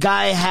this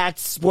guy hacked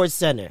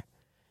SportsCenter,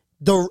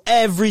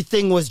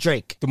 everything was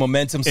Drake. The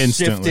momentum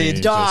Instantly,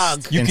 shifted. Dog.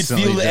 You could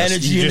instantly feel the just-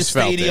 energy you in the just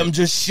felt stadium it.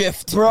 just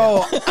shift.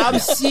 Bro, I'm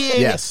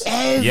seeing Yes.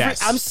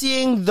 Yes. I'm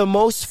seeing the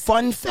most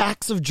fun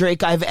facts of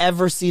Drake I've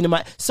ever seen in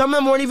my. Some of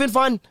them weren't even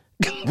fun.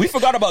 We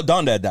forgot about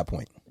Donda at that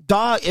point.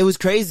 Dog, it was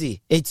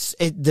crazy.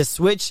 The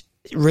switch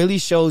really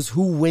shows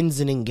who wins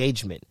an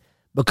engagement,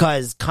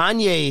 because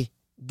Kanye,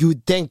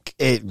 you'd think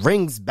it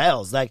rings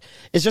bells. Like,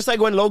 it's just like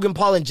when Logan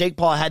Paul and Jake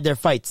Paul had their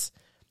fights.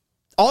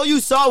 All you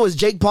saw was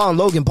Jake Paul and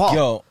Logan Paul.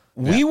 Yo,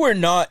 we were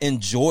not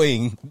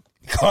enjoying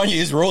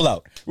Kanye's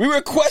rollout. We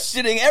were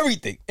questioning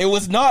everything. It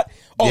was not,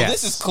 Yes.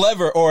 this is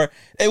clever, or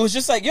it was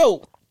just like,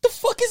 yo, the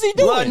fuck is he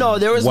doing? Well, no,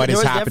 there was What is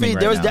definitely happening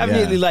there was right now?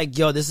 definitely Yeah. like,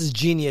 yo, this is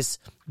genius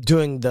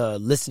doing the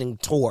listening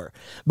tour,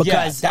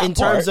 because that in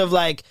terms part. of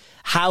like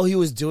how he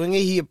was doing it,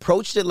 he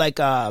approached it like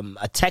a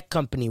tech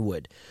company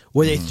would,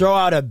 where they throw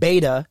out a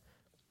beta,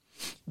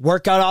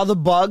 work out all the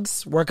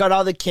bugs, work out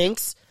all the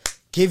kinks,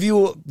 give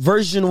you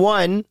version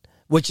 1,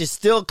 which is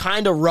still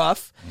kind of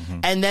rough,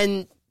 and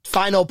then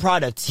final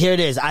product. Here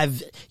it is.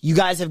 You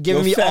guys have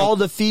given Yo, me fam. all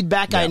the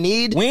feedback I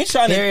need. We ain't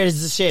trying to. Here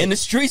is the shit. In the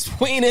streets,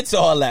 we ain't into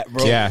all that,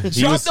 bro. Yeah,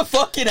 he Drop was- the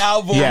fucking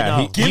album.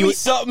 Yeah, Give he me was-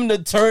 something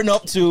to turn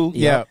up to.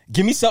 Yeah.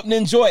 Give me something to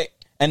enjoy.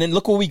 And then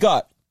look what we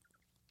got.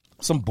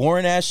 Some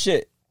boring ass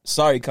shit.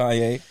 Sorry,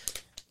 Kanye.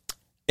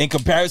 In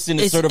comparison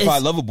to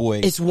Certified Lover Boy.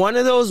 It's one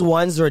of those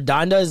ones where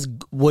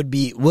Donda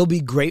will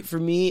be great for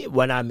me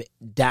when I'm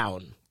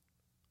down.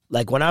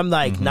 Like when I'm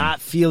like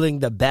not feeling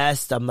the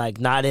best, I'm like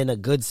not in a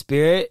good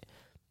spirit.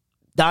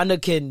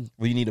 Donda can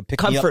Well, you need to pick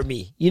me up. comfort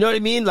me. You know what I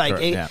mean? Like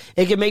Sure, it, yeah.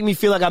 it can make me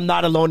feel like I'm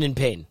not alone in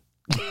pain.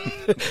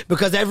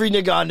 Because every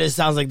nigga on this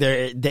sounds like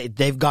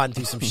they've gone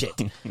through some shit,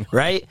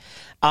 right?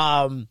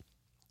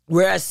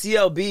 Whereas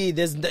CLB,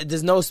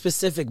 there's no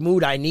specific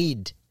mood I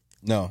need.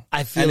 No.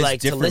 I feel And it's like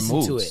to different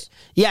listen to moods. it.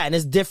 Yeah, and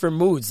it's different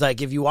moods.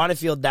 Like if you want to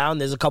feel down,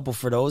 there's a couple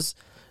for those.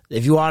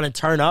 If you want to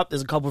turn up,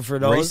 there's a couple for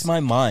those. Race my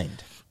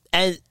mind.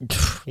 And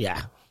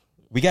yeah,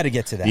 We got to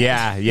get to that.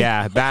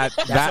 Yeah. That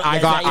what- I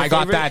that's got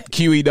not your that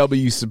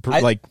QEW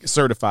I-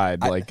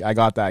 certified. I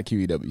got that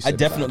QEW certified.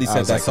 definitely I sent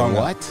was that like, song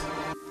out. What?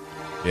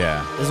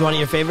 Yeah. this is one of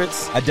your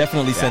favorites. I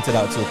definitely sent it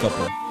out to a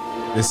couple.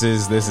 This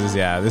is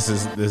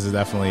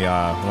definitely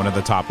one of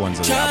the top ones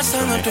of the album Just for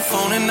hung me. up the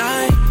phone at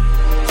night.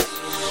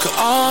 Could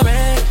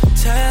already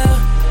tell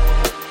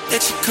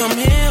that you come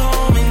here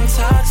home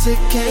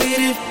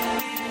intoxicated.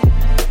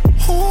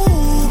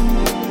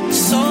 Ooh,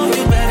 so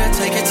you better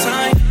take your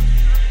time.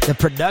 The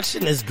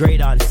production is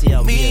great on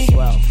CLB as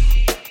well.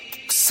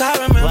 'Cause I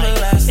remember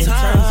Like last in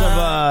time. terms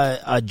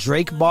of a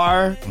Drake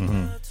bar,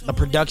 the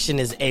production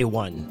is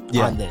A1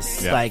 Yeah. on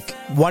this. Yeah. Like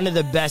one of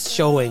the best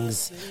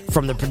showings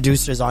from the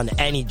producers on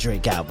any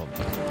Drake album.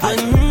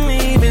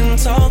 Wouldn't even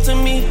talk to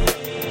me.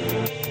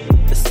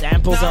 The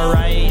samples are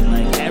right,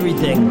 like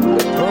everything.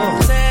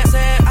 Oh.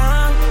 Say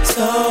I'm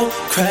so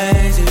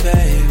crazy,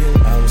 baby.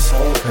 I'm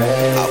so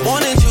crazy. I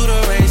wanted you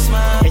to raise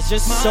my. It's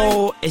just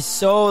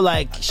so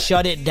like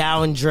shut it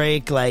down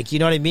Drake, like you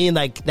know what I mean,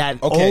 like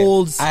that Okay,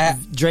 old I-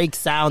 Drake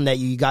sound that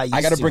you got used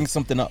I got to to. bring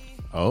something up.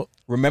 Oh.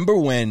 Remember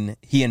when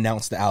he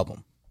announced the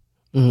album?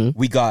 Mm-hmm.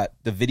 We got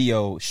the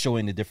video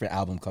showing the different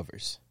album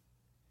covers.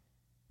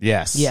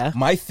 Yes. Yeah.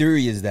 My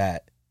theory is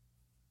that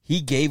he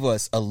gave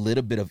us a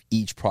little bit of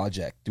each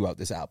project throughout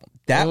this album.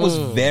 That was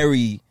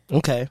very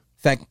okay.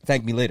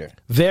 Thank Me Later.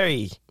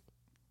 Very.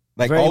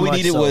 Like, Very all we much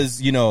needed so.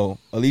 was,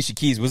 Alicia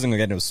Keys wasn't going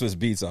to get no Swiss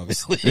Beats,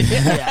 obviously.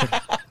 Yeah.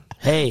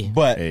 Hey,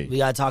 But we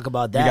gotta talk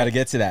about that. we got to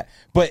get to that.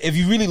 But if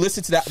you really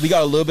listen to that, we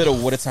got a little bit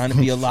of What a Time to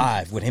Be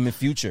Alive with him and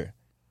Future.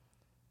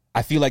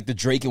 I feel like the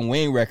Drake and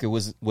Wayne record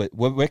was,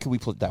 where can we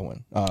put that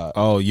one?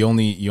 You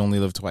only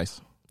live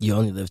twice. You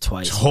only live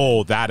twice.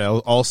 Oh, that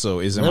also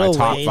is in my Lil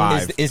top Wayne,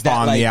 5 Is that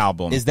on like, the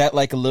album. Is that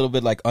like a little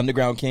bit like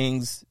Underground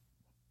Kings,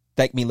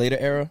 Thank Me Later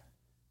era?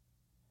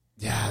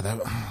 Yeah.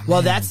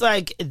 Well, that's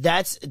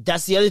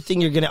the other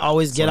thing you're gonna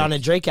always get on a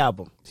Drake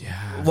album.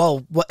 Yeah.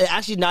 Well,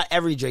 actually, not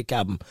every Drake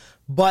album,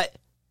 but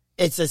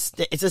it's a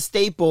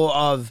staple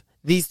of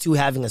these two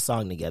having a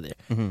song together.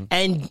 Mm-hmm.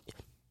 And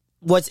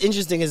what's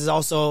interesting is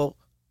also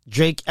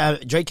Drake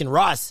and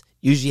Ross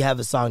usually have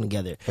a song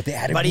together. But they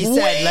added he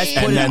said, let's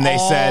put and then it they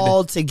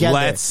all said, together.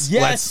 let's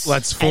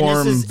And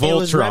form it was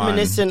Voltron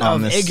reminiscent on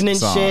of this ignorant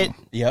song. shit.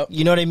 Yep.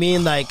 You know what I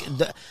mean? Like,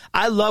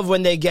 I love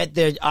when they get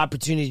their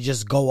opportunity to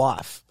just go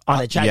off on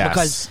a track yes.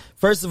 because,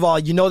 first of all,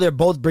 they're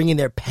both bringing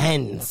their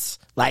pens,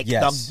 like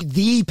Yes.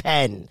 the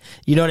pen.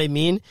 You know what I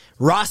mean?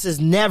 Ross is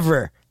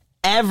never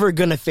ever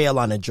gonna fail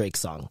on a Drake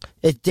song.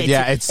 It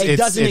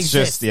doesn't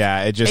exist.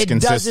 It just It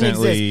consistently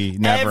doesn't exist.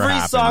 never Every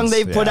happens. song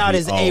they put out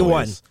is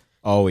A1.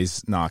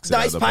 Always knocks it out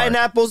Nice of the park.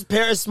 Pineapples,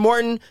 Paris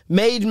Morton,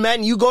 Made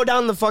Men. You go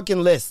down the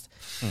fucking list.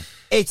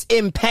 It's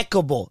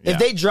impeccable. Yeah. If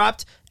they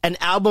dropped an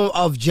album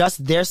of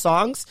just their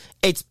songs,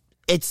 it's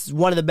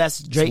one of the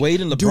best Drake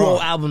Wade and LeBron. duo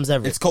albums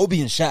ever. It's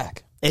Kobe and Shaq.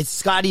 It's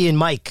Scotty and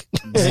Mike.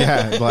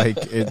 Yeah, like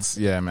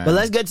man. But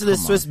let's get to the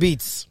Swiss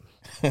Beats.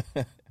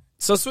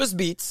 So Swiss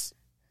Beats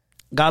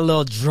got a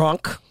little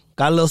drunk,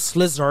 got a little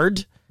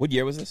slizzard. What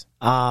year was this?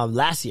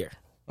 Last year.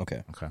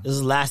 Okay. This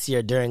was last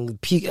year during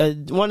peak,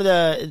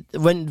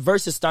 when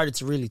Versus started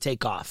to really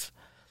take off.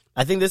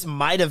 I think this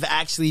might have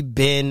actually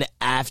been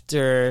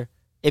after.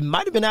 It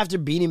might have been after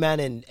Beanie Man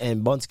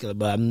and Bone Skiller,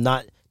 but I'm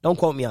not. Don't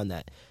quote me on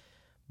that.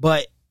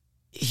 But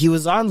he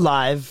was on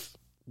live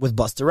with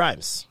Busta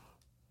Rhymes.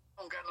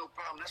 I don't got no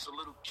problem. That's a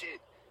little kid.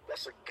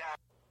 That's a guy.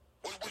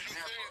 What you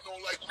saying, though?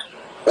 Like,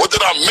 what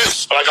did I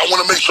miss? Like, I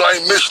want to make sure I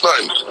ain't miss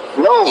nothing.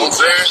 No, You know what I'm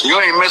saying? you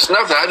ain't missed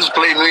nothing. I just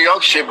played New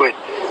York shit, but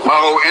my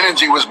whole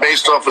energy was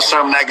based off of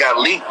something that got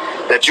leaked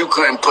that you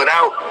couldn't put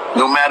out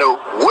no matter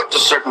what the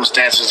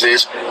circumstances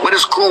is. But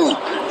it's cool.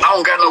 I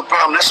don't got no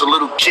problem. That's a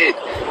little kid.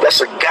 That's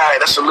a guy.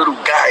 That's a little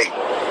guy.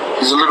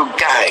 He's a little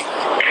guy.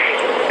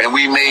 And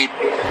we made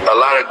a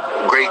lot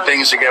of great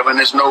things together, and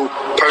there's no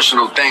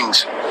personal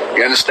things.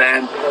 You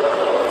understand?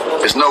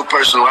 There's no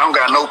personal. I don't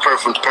got no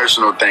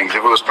personal things. If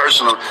it was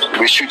personal,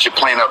 we shoot your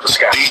plane out the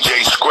sky.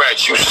 DJ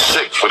Scratch, you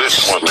sick for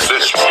this one.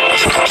 This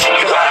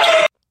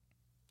one.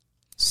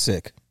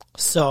 Sick.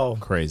 So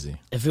Crazy.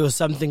 if it was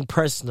something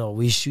personal,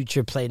 we shoot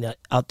your plane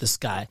out the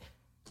sky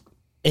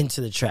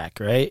into the track,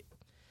 right?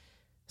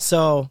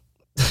 So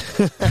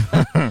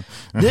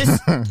this,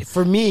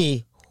 for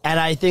me, and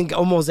I think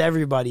almost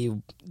everybody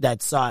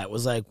that saw it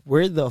was like,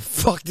 where the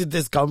fuck did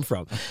this come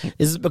from?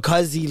 Is it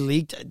because he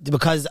leaked,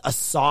 because a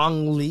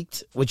song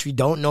leaked, which we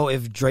don't know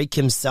if Drake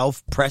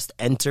himself pressed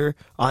enter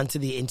onto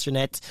the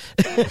internet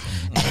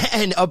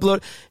and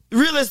upload?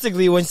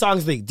 Realistically, when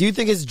songs leak, do you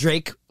think it's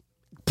Drake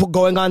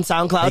going on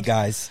SoundCloud? Hey,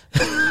 guys.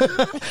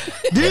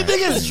 Do you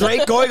think it's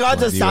Drake going on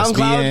to USB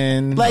SoundCloud?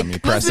 in, Like, let me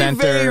let's press be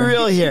enter. very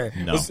real here.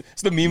 No. It's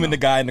the meme in the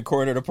guy in the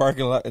corner of the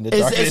parking lot in the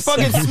It's darkness.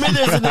 fucking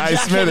Smithers in the Hi,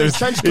 jacket Smithers. and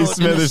trench coat. He's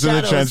Smithers in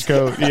the trench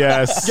coat.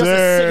 Yes, Just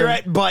sir. a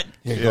cigarette butt.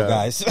 Here you go,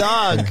 guys.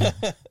 Dog.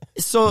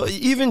 So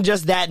even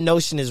just that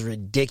notion is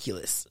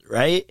ridiculous,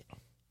 right?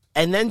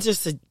 And then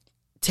just to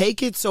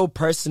take it so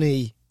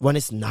personally when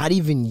it's not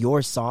even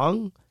your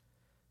song.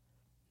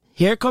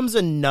 Here comes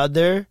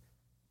another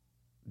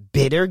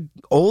bitter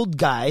old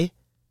guy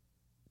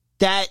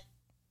that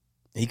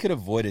He could have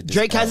avoided this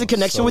Drake has a L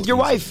connection so with your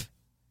easily. wife.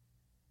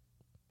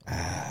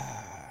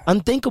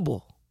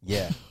 Unthinkable.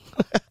 Yeah.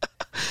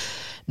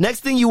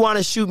 Next thing you want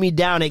to shoot me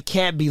down, it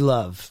can't be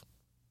love.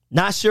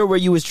 Not sure where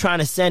you was trying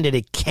to send it,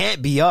 it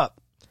can't be up.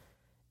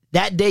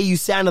 That day you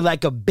sounded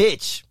like a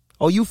bitch.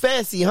 Oh, you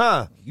fancy,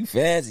 huh? You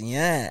fancy,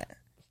 yeah.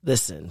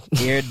 Listen,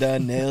 Hair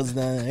done, nails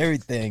done,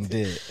 everything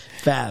did.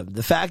 fam,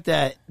 the fact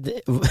that,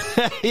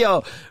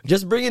 yo,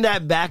 just bringing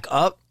that back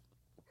up,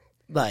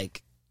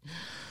 like,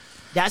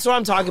 that's what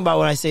I'm talking about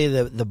when I say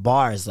the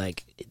bars,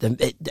 like,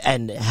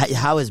 and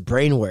how his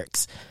brain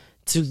works.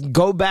 To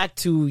go back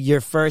to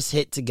your first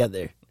hit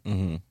together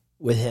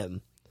with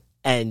him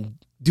and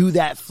do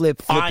that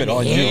flip Flip it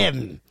on him.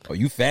 you. Oh,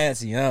 you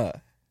fancy, huh?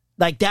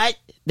 Like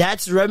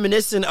that's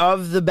reminiscent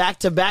of the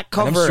back-to-back And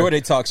cover. I'm sure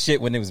they talk shit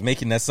when they was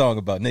making that song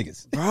about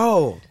niggas.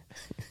 Bro,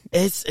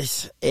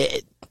 that's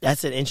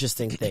an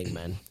interesting thing,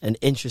 man. An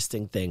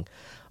interesting thing.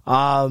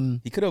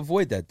 He could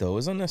avoid that, though. It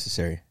was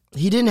unnecessary.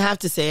 He didn't have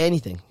to say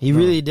anything. He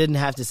really didn't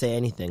have to say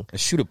anything.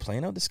 Shoot a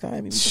plane out the sky? I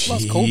mean, we just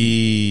lost Kobe.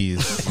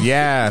 Jeez.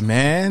 Yeah,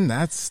 man.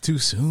 That's too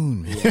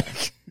soon, man.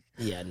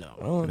 Yeah, no.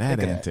 Oh, That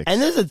think of antics. And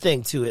there's a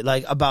thing to it,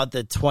 like about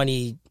the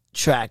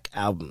 20-track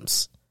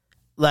albums.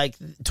 like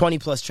 20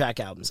 plus track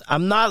albums.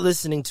 I'm not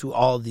listening to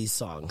all these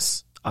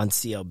songs on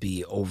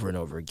CLB over and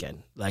over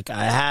again. Like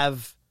I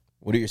have.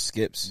 What are your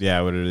skips?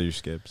 Yeah, what are your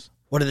skips?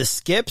 What are the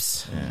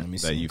skips? Yeah, Let me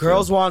that see. you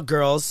Girls feel. Want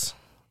Girls.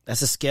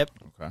 That's a skip.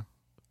 Okay.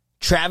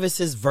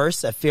 Travis's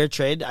verse at Fair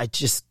Trade. I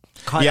just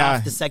cut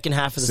off the second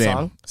half of the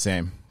song.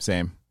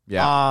 Same.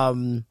 Yeah.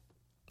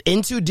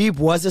 In Too Deep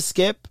was a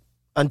skip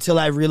until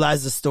I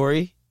realized the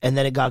story, and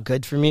then it got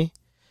good for me.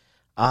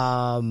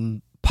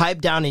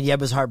 Pipe Down and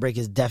Yebba's Heartbreak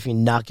is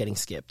definitely not getting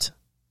skipped.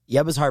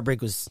 Yebba's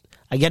Heartbreak was,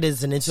 I get it,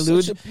 it's an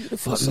interlude. Such a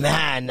beautiful but song.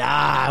 man,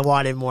 I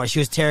wanted more. She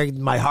was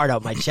tearing my heart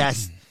out my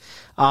chest.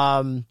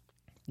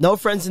 No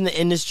Friends in the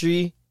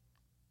Industry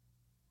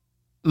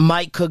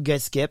could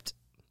get skipped.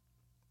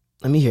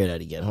 Let me hear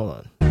that again.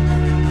 Hold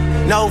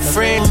on. No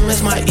friend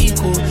is my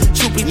equal.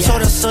 Truth be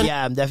told, son.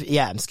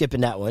 Yeah, I'm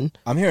skipping that one.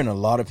 I'm hearing a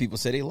lot of people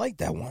say they like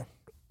that one.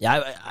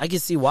 Yeah, I can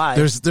see why.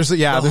 There's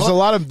a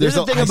lot of There's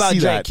a thing about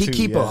Drake. He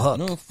keep a hook.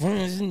 No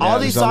friends. All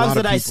these there's a lot songs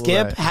of that I people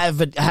skip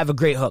that- have a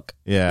great hook.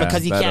 Yeah,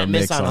 because he that can't are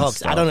miss mix on on hooks.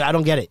 stuff. I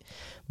don't get it.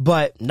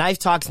 But Knife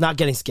Talk's not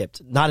getting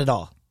skipped. Not at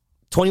all.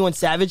 21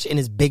 Savage and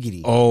his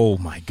Biggity. Oh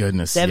my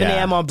goodness. 7 yeah.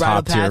 a.m. on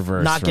Bridal Top tier Path,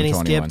 verse not from getting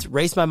 21. skipped.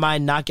 Race My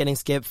Mind, not getting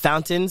skipped.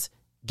 Fountains,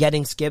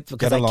 getting skipped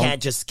because Get Along- I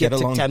can't just skip Get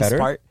to Along Thames Better?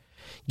 part.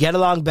 Get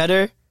Along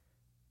Better.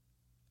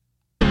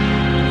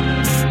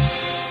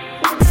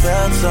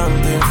 Felt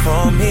something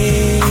for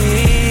me.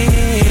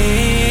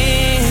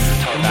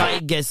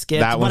 Might get skipped,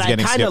 that one's but I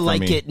getting kind skipped of for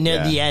like me. it near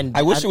Yeah. the end.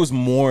 I wish it was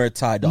more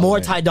Ty Dolla. More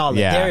Man. Ty Dolla.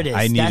 Yeah, There it is.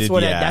 I needed-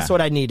 That's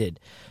what I needed.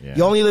 Yeah.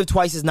 You Only Live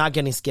Twice is not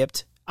getting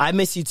skipped. I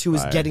Miss You Too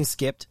is Right. getting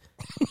skipped.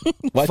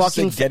 Why'd you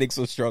Fucking say getting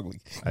so strongly?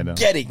 I know.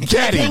 Getting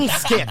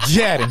skipped.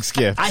 Getting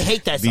skipped. I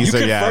hate that song. These You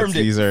are, confirmed it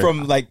these are,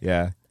 from like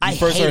yeah. you I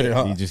first hate heard it. it,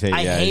 huh? You just hate,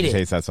 I yeah, hate you just it.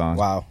 hates that song.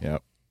 Wow.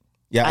 Yep.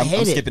 Yeah, I I'm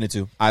hate it. skipping it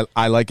too.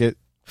 I like it.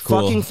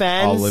 Cool. Fucking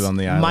Fans I'll live on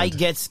the island. might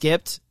get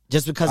skipped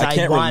just because I I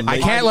can't want.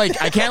 relate.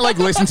 I can't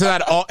listen to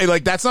that all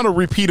like that's not a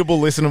repeatable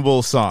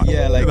listenable song.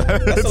 Yeah, like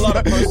that's a lot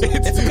of personal.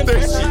 It's a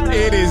confession.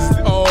 It is.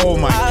 Oh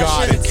my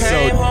god, it's so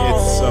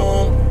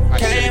I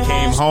should have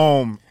came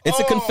home. It's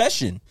a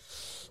confession.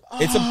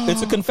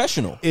 It's a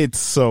confessional. It's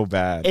so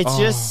bad. It's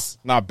just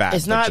not bad.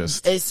 It's but not.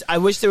 just It's. I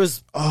wish there was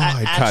it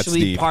cuts actually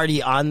deep.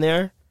 Party on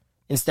there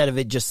instead of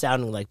it just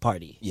sounding like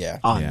Party. Yeah.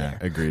 on yeah, there.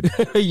 agreed.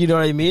 You know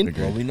what I mean?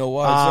 Well, we know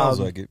why it sounds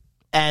like it.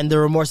 And the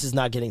Remorse is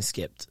not getting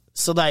skipped.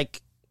 So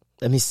like,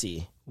 let me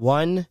see.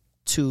 1,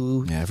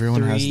 2, Yeah,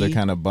 everyone has their 3,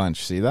 kind of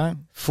bunch. See that?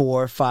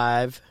 4,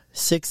 5,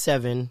 6,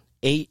 7,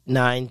 8,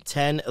 9,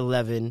 10,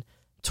 11,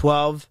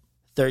 12,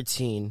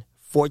 13,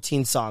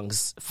 14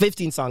 songs,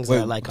 15 songs that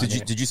I like on there.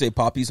 Did you say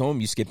Poppy's Home?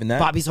 You skipping that?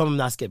 Poppy's Home, I'm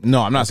not skipping.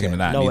 No, I'm not skipping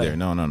that no either. way.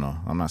 No. I'm not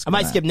I skipping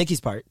might that. skip Nicki's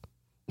part.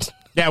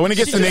 Yeah, when it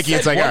gets to just Nicki,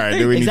 it's said like, all one right,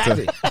 thing. do we Exactly.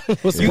 need to?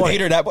 What's the You point?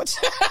 hate her that much?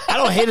 I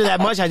don't hate it that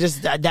much. I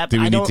just that Do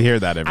we I need don't- to hear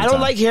that every I don't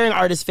time? like hearing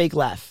artists fake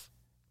laugh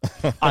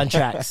on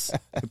tracks.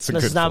 It's a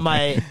That's good not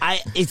point.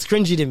 It's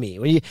cringy to me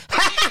when you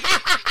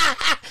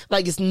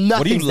like it's nothing.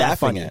 What are you that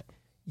laughing funny. at?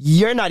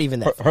 You're not even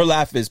that. Her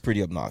laugh is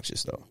pretty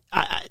obnoxious, though.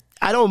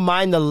 I don't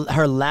mind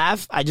her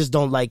laugh. I just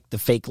don't like the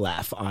fake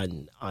laugh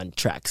on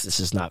tracks. It's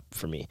just not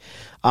for me.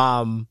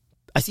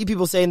 I see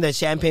people saying that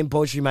Champagne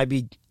Poetry might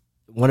be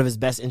one of his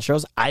best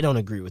intros. I don't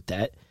agree with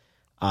that.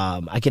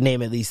 I can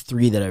name at least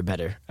 3 that are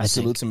better. I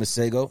Salute think. to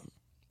Masego.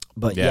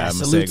 But Yeah, yeah,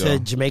 salute Masego. to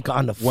Jamaica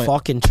on the When-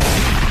 fucking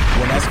track.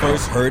 When I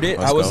first heard it,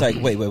 Let's I was go. like,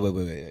 wait.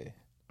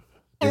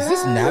 Is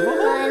this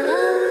Navajo?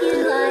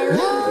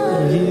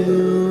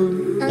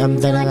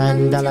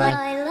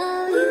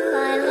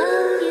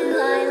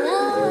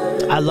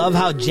 I love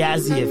how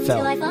jazzy it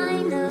felt.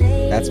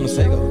 That's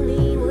Masego.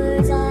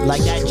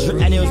 Like that,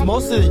 and it was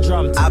mostly the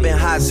drum. I've been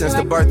hot since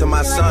the birth of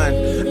my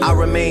son. I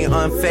remain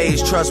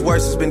unfazed. Trust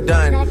worse has been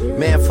done.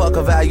 Man, fuck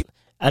a value.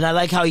 And I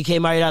like how he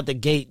came right out the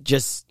gate.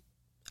 Just,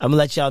 I'm gonna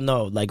let y'all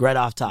know, like right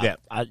off top. Yeah.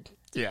 I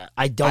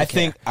don't.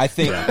 care. I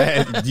think.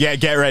 Yeah,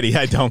 get ready.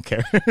 I don't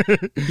care.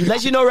 He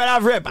lets you know right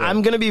off rip.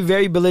 I'm gonna be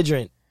very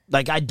belligerent.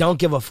 Like I don't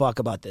give a fuck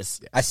about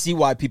this. I see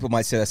why people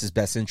might say that's his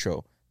best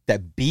intro.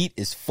 That beat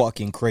is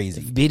fucking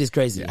crazy. Beat is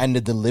crazy. And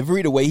the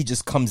delivery, the way he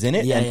just comes in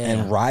it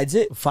and rides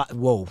it.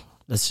 Whoa.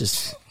 Let's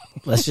just.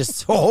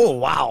 Oh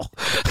wow.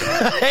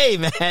 Hey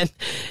man.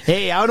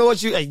 Hey, I don't know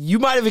what you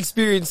might have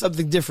experienced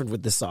something different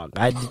with this song.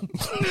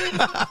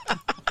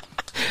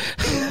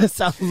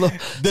 Sound a little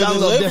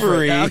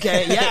delivery. different.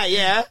 Okay.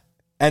 Yeah.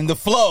 And the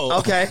flow.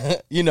 Okay.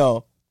 You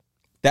know,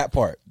 that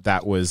part.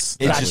 That was.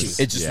 It that just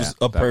yeah, was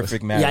a that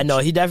perfect match. Yeah, no,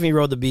 he definitely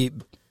rode the beat.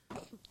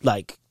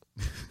 Like,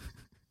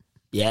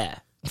 yeah.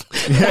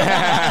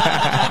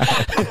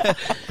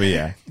 But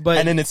yeah. But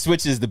And then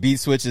the beat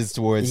switches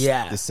towards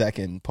Yeah. the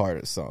second part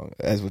of the song,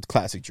 as with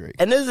classic Drake.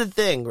 and this is the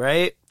thing,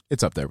 right?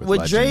 It's up there with With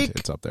Legend. Drake-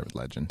 It's up there with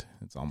Legend.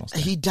 It's almost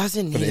He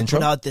doesn't need the to intro?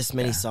 put out this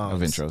many songs.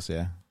 of intros,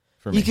 yeah.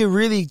 For He me. could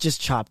really just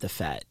chop the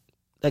fat.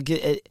 Like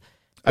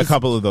A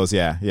couple of those,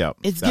 yeah.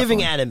 it's definitely.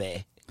 giving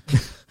anime.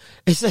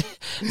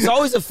 It's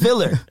always a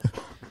filler.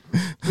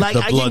 Like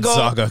The I Blood can go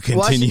Saga watch-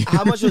 continues.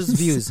 how much was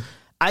views?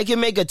 I can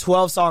make a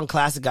 12-song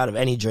classic out of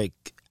any Drake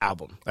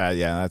album. Yeah,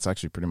 that's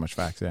actually pretty much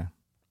facts, yeah.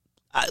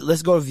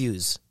 let's go to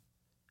views.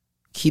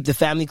 Keep the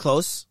family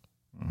close.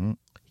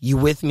 You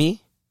with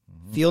me?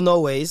 Feel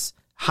no ways.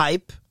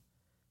 Hype.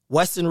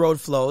 Western Road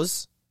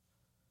flows.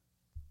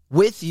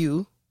 With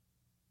you.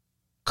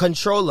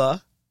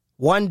 Controller.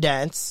 One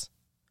Dance.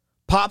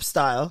 Pop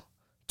Style.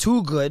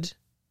 Too Good.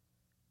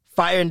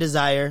 Fire and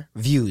Desire.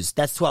 Views.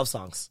 That's 12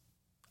 songs.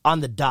 On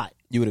the dot.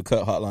 You would have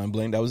cut Hotline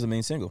Bling. That was the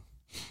main single.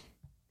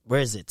 Where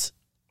is it?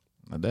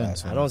 At the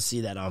end. I don't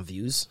see that on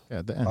views. Yeah,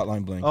 at the end.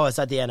 Hotline Bling. Oh, it's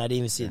at the end. I didn't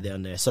even see it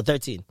down there. So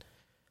 13.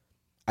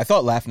 I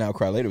thought Laugh Now,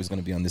 Cry Later was going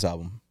to be on this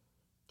album.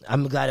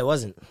 I'm glad it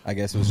wasn't. I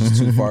guess it was just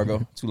too far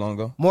ago, too long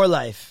ago. More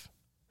Life.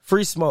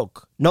 Free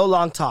Smoke. No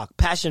Long Talk.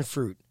 Passion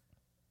Fruit.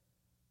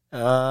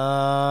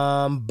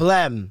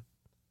 Blem.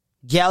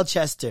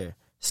 Galchester.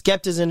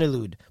 Skepta's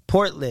Interlude.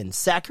 Portland.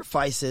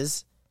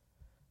 Sacrifices.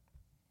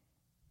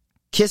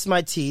 Kiss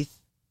My Teeth.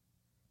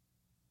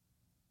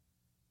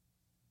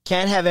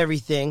 Can't Have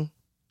Everything.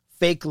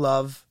 Fake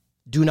Love.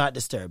 Do Not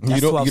Disturb.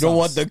 That's You 12 don't songs.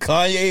 want the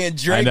Kanye and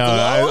Drake I know,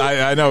 glow?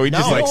 I know. We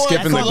just No, like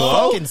skipping the that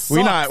glow. fucking sucks.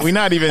 We not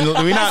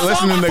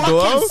listening to the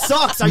glow. Fucking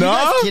sucks. Are you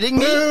guys kidding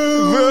me?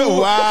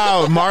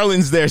 Wow,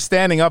 Marlon's there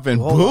standing up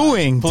and Hold on.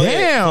 booing. Play it,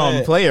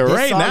 Damn, play it This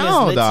right song now,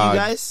 is lit to dog. you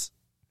guys?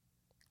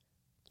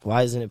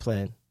 Why isn't it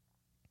playing?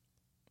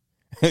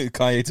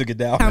 Kanye took it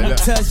down. I'm a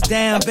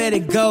touchdown, better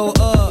go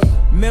up.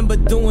 Remember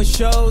doing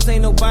shows,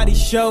 ain't nobody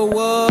show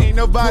up. Ain't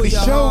nobody Pull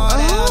your show heart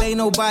up. out, ain't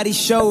nobody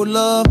show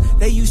love.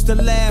 They used to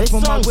laugh This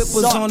when my song whip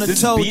was sucks. on a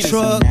This tow beat is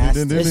truck.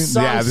 nasty. This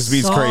song Yeah, this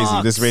beat's crazy.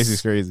 sucks. This bass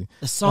is crazy.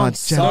 The song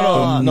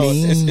sucks. No,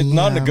 it's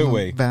not in a good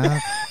way.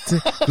 I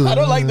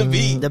don't like the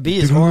beat. The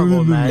beat is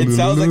horrible, man. It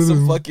sounds like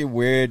some fucking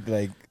weird,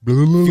 like,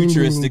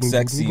 futuristic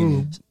sex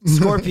scene.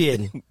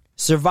 Scorpion,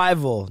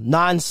 Survival,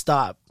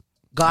 Nonstop,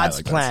 God's I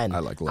like Plan, that. I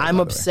like Love, I'm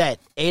by the way. Upset,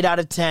 8 out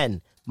of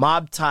 10,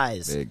 Mob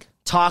Ties, Big.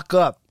 Talk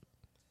Up,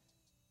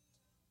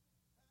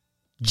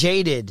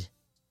 Jaded,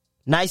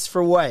 Nice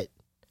for What,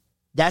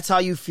 That's How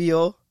You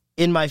Feel,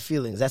 In My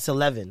Feelings. That's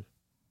 11.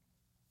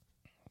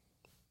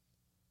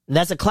 And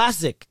that's a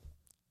classic.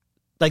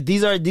 Like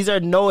these are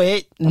no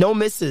hit, no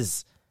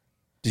misses.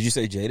 Did you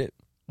say Jaded?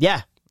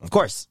 Yeah, of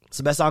course. It's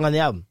the best song on the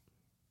album.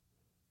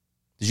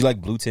 Did you like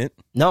Blue Tint?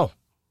 No.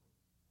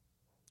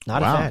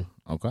 Not Wow. a fan.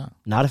 Okay.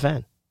 Not a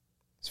fan.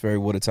 It's very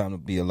What a Time to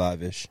Be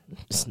Alive-ish.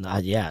 It's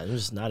not. Yeah, I'm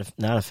just not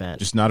a fan.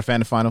 Just not a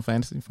fan of Final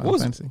Fantasy. Final What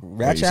was Fantasy.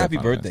 Ratchet you said Happy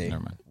Final Birthday?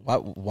 Fantasy. Never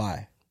mind.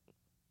 Why?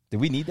 Did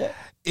we need that?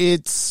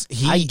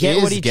 I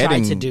get what he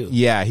tried to do.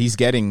 Yeah, he's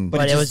getting.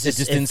 but it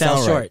just fell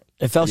sound short. right.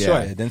 It fell Yeah.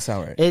 short. It didn't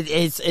sound right.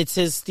 It's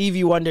his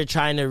Stevie Wonder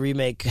trying to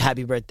remake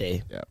Happy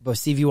Birthday. Yeah. But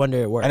Stevie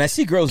Wonder it worked. And I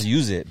see girls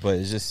use it, but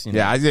it's just, you know,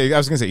 Yeah, I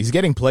was gonna say he's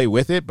getting play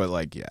with it, but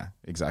like, yeah,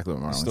 exactly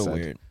what Marlon still said.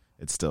 weird.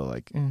 It's still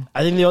like,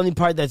 I think the only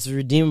part that's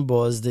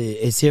redeemable is the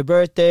 "It's your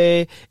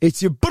birthday,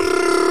 it's your."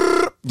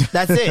 Brrr.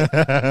 That's it.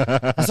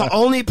 That's the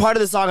only part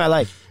of the song I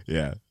like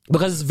yeah,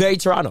 because it's very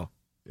Toronto.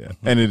 yeah,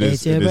 and it is.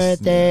 It's your it is,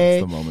 birthday.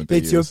 it's the moment they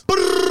It's your use.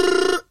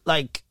 brrr,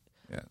 like,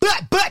 Yeah. bah.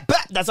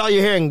 That's all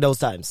you're hearing those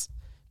times.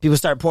 People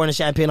start pouring the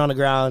champagne on the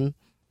ground.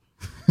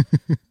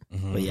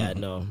 But yeah,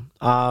 no.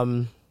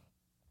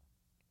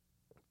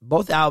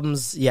 Both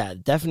albums, yeah,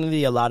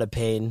 definitely a lot of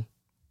pain.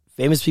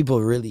 Famous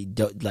people really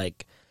don't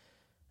like.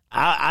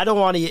 I don't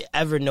want to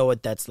ever know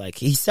what that's like.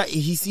 He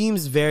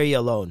seems very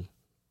alone.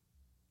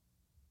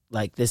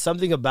 Like there's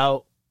something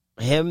about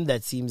him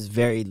that seems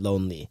very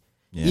lonely.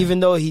 Yeah. Even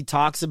though he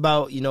talks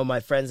about,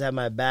 my friends have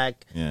my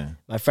back. Yeah,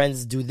 My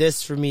friends do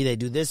this for me. They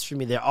do this for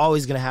me. They're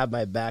always going to have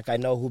my back. I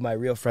know who my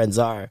real friends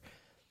are.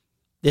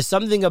 There's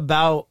something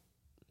about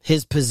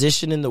his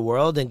position in the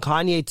world, and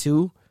Kanye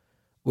too,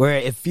 where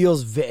it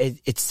feels,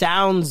 it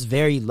sounds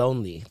very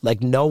lonely.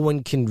 Like no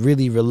one can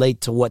really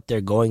relate to what they're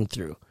going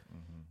through.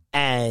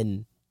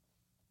 And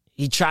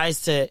he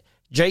tries to,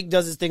 Drake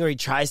does this thing where he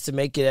tries to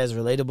make it as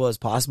relatable as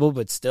possible,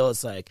 but still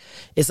it's like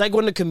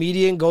when a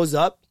comedian goes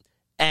up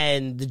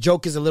and the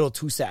joke is a little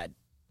too sad.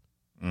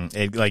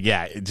 it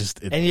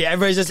just And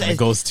everybody's just, it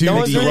goes too no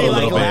one's deep, really a like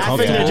little bit.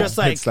 laughing. They're just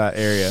like, Hits that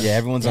area. yeah,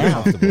 everyone's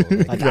uncomfortable.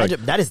 like,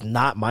 that is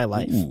not my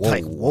life.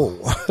 Like, whoa.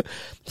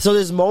 So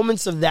there's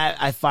moments of that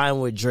I find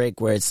with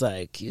Drake where it's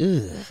like,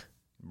 ugh.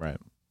 Right.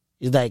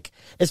 It's like,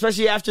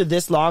 especially after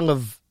this long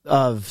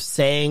of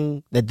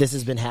saying that this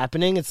has been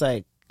happening, it's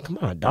like, come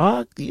on,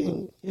 dog,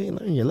 you ain't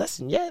learned your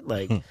lesson yet.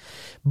 Like,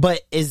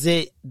 but is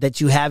it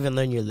that you haven't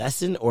learned your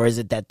lesson, or is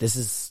it that this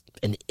is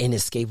an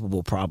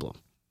inescapable problem?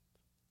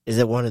 Is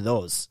it one of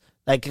those?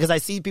 Like, because I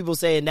see people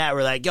saying that,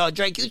 we're like, yo,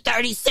 Drake, you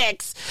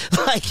 36.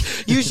 Like,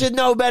 you should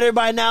know better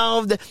by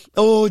now.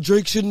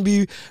 Drake shouldn't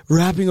be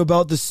rapping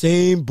about the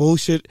same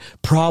bullshit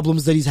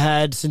problems that he's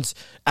had since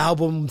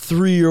album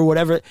 3 or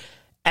whatever.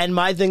 And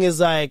my thing is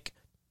like,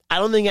 I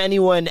don't think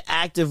anyone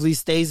actively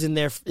stays in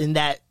there in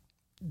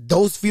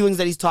those feelings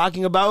that he's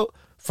talking about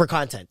for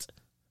content.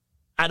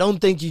 I don't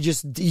think you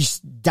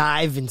just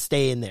dive and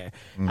stay in there.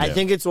 I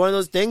think it's one of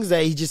those things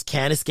that he just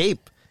can't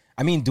escape.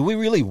 I mean, do we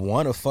really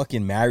want a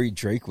fucking married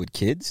Drake with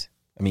kids?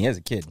 I mean, he has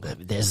a kid.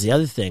 But there's the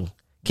other thing.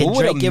 Can What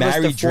would Drake a give us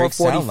the married Drake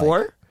sound 444?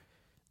 like?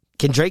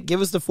 Can Drake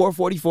give us the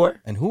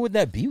 444? And who would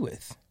that be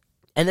with?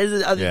 And there's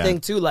the other thing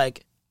too.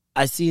 Like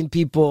I seen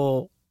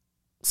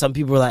some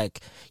people are like,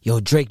 yo,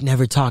 Drake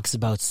never talks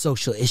about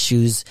social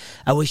issues.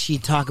 I wish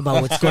he'd talk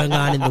about what's going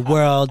on in the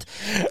world,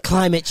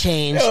 climate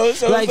change. Yo,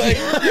 so like,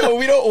 yo,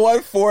 we don't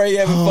want 4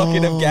 a.m. in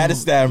fucking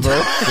Afghanistan,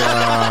 bro.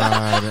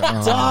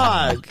 God.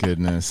 Dog.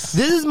 Goodness.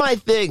 This is my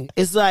thing.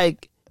 It's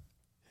like,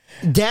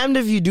 damned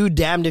if you do,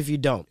 damned if you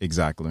don't.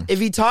 Exactly. If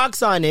he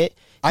talks on it,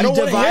 I don't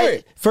want to hear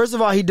it. First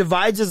of all, he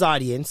divides his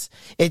audience.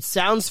 It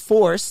sounds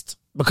forced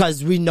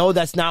because we know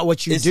that's not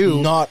what you do.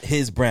 It's not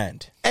his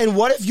brand. And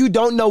what if you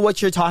don't know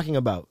what you're talking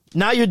about?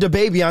 Now you're the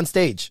baby on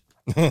stage.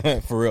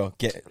 For real.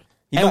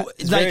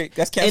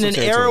 That's in an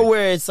era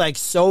where it's like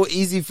so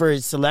easy for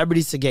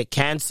celebrities to get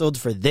canceled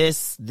for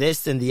this,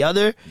 and the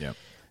other. Yep.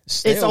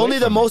 It's only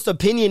the most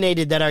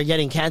opinionated that are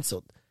getting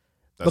canceled.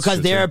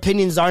 Because their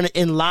opinions aren't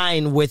in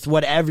line with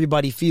what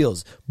everybody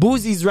feels.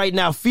 Boosie's right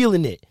now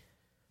feeling it.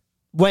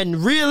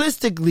 When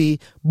realistically,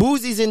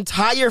 Boosie's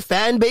entire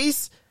fan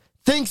base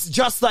thinks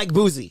just like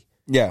Boosie.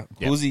 Yeah,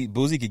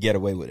 Boosie could get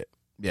away with it.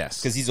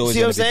 Yes. Because he's always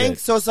See what I'm saying? good.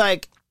 So it's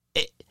like,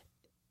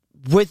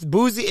 with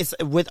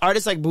Boosie, with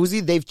artists like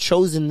Boosie, they've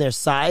chosen their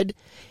side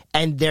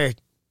and they're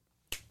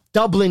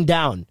doubling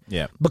down.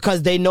 Yeah.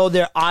 Because they know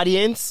their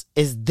audience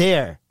is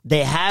there.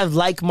 They have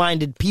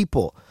like-minded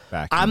people.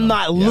 I'm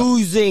not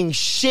losing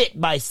shit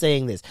by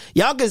saying this.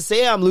 Y'all can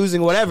say I'm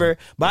losing whatever,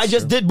 but I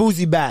just did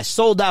Boosie Bash.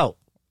 Sold out.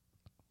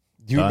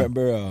 Do you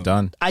remember?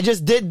 Done. I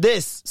just did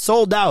this.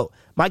 Sold out.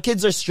 My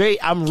kids are straight.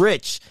 I'm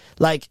rich.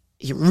 Like,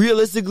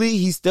 realistically,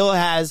 he still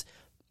has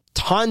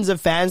tons of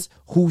fans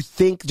who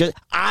think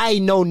I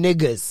know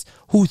niggas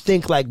who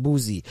think like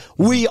Boosie.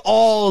 We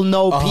all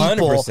know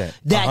people 100%.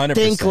 that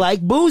think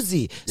like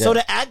Boosie. Yeah. So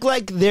to act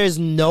like there's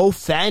no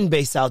fan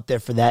base out there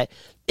for that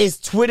is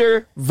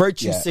Twitter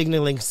virtue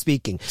signaling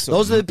speaking. So,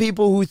 those are the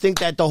people who think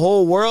that the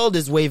whole world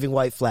is waving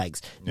white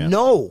flags. Yeah.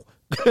 No.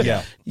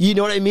 Yeah. You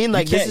know what I mean?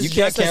 Like, this is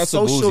just a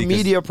social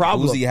media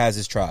problem. Boosie has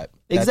his tribe.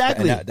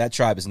 Exactly. That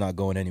tribe is not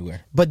going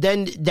anywhere. But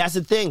then that's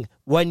the thing.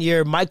 When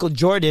you're Michael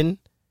Jordan,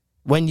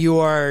 when you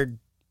are,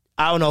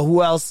 I don't know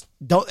who else,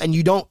 and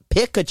you don't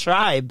pick a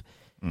tribe,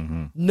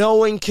 no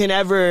one can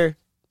ever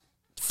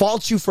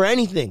fault you for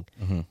anything.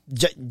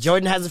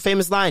 Jordan has a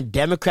famous line,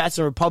 Democrats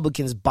and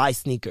Republicans buy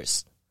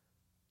sneakers.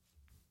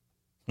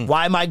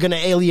 Why am I going to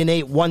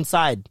alienate one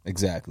side?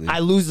 Exactly. I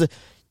lose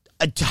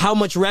how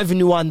much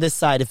revenue on this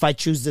side if I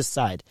choose this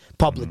side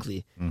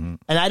publicly. And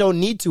I don't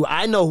need to.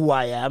 I know who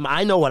I am.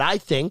 I know what I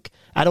think.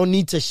 I don't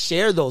need to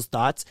share those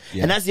thoughts.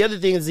 Yeah. And that's the other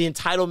thing is the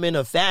entitlement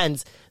of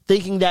fans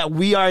thinking that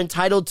we are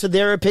entitled to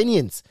their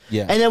opinions.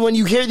 Yeah. And then when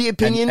you hear the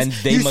opinions, and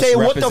they you must say,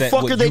 what the represent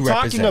fuck what are they you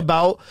talking represent.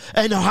 about?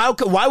 And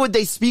why would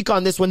they speak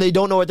on this when they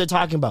don't know what they're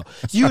talking about?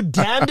 So you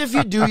damned if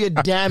you do, you're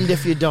damned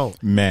if you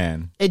don't.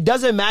 Man. It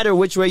doesn't matter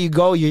which way you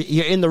go,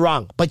 you're in the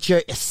wrong. But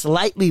you're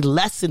slightly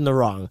less in the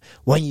wrong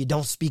when you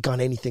don't speak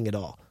on anything at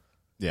all.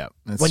 Yeah.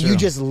 When you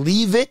just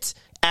leave it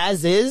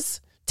as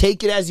is,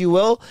 take it as you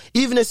will,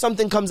 even if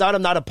something comes out,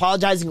 I'm not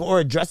apologizing or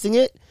addressing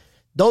it,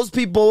 those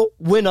people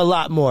win a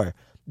lot more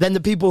than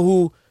the people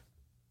who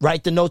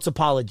write the notes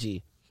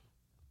apology,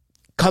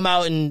 come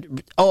out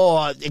and,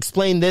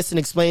 explain this and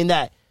explain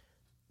that.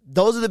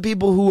 Those are the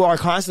people who are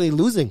constantly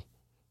losing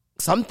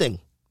something,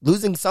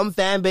 losing some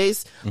fan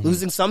base,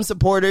 losing some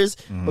supporters,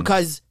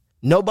 because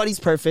nobody's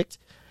perfect.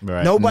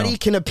 Right. Nobody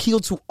can appeal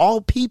to all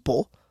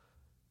people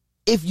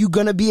if you're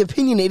going to be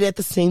opinionated at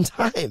the same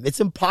time. It's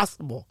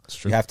impossible.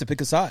 You have to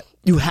pick a side.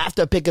 You have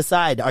to pick a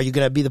side. Are you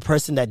going to be the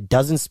person that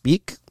doesn't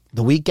speak?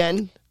 The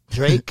Weeknd?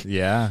 Drake?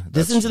 Yeah.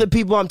 Listen to the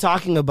people I'm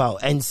talking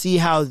about and see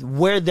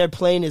where their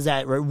plane is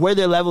at, where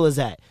their level is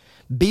at.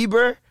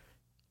 Bieber,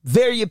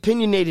 very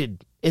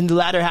opinionated in the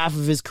latter half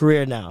of his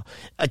career now.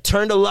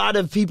 Turned a lot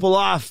of people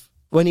off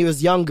when he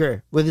was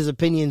younger with his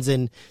opinions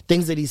and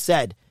things that he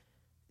said.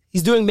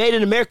 He's doing Made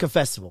in America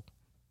Festival.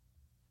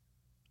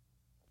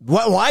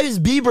 Why is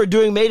Bieber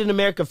doing Made in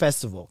America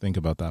Festival? Think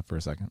about that for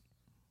a second.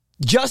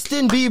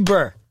 Justin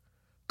Bieber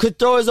could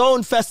throw his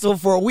own festival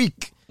for a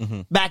week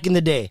back in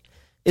the day.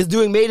 Is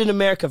doing Made in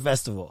America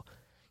Festival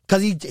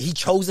because he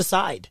chose a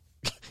side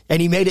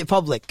and he made it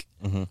public.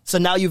 So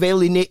now you've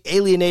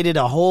alienated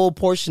a whole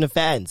portion of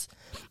fans.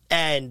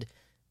 And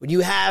when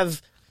you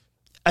have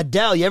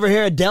Adele, you ever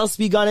hear Adele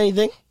speak on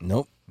anything?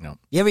 Nope.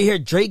 You ever hear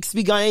Drake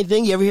speak on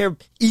anything? You ever hear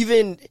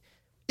even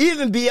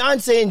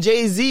Beyonce and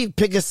Jay-Z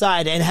pick a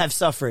side and have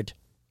suffered?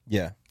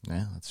 Yeah.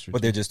 Yeah, that's true.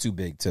 But they're just too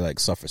big to like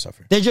suffer.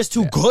 They're just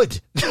too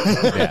good.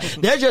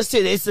 They're just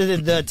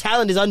the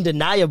talent is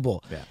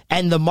undeniable,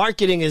 and the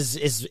marketing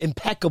is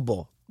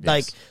impeccable. Yes.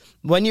 Like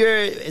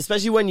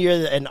especially when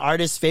you're an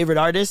artist's favorite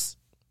artist,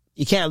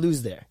 you can't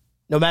lose there,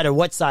 no matter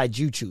what side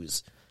you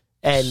choose.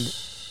 And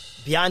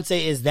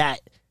Beyonce is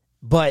that,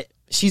 but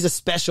she's a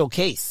special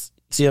case.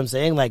 See what I'm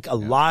saying? Like a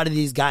lot of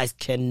these guys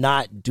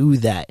cannot do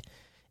that,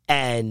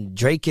 and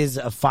Drake is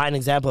a fine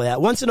example of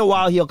that. Once in a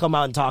while, he'll come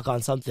out and talk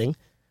on something.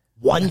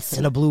 Once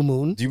in a blue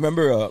moon. Do you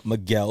remember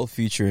Miguel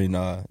featuring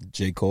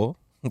J. Cole?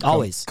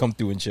 Always. Come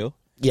through and chill.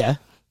 Yeah.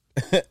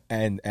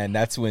 and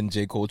that's when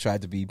J. Cole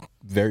tried to be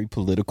very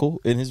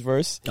political in his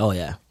verse. Oh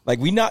yeah, like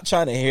we not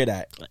trying to hear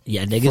that.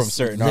 Yeah, niggas from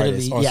certain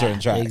artists on certain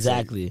tracks.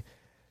 Exactly.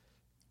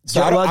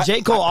 So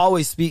J. Cole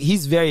always speaks.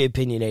 He's very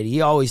opinionated.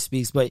 He always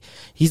speaks, but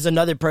he's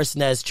another person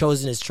that has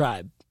chosen his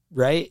tribe,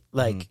 right?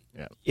 Like,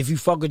 if you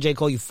fuck with J.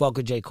 Cole, you fuck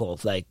with J. Cole.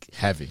 Like,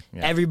 heavy.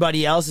 Yeah.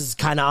 Everybody else is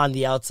kind of on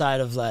the outside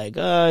of like,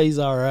 he's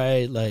all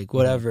right, like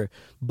whatever.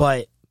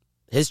 But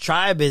his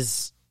tribe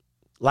is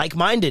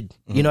like-minded.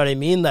 You know what I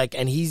mean? Like,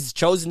 and he's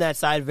chosen that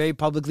side very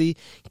publicly.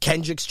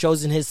 Kendrick's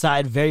chosen his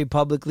side very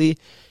publicly.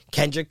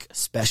 Kendrick,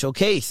 special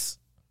case.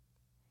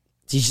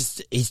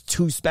 He's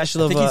too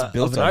special of an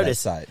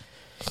artist. That side.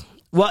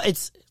 Well,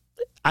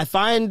 I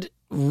find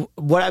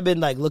what I've been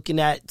like looking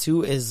at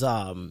too is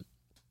the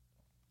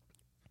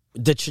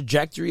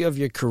trajectory of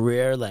your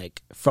career,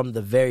 like from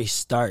the very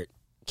start,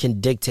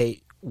 can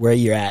dictate where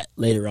you're at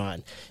later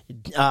on.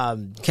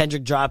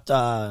 Kendrick dropped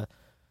a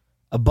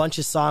bunch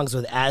of songs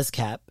with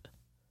ASCAP.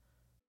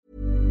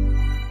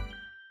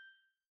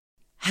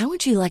 How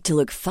would you like to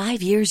look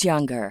 5 years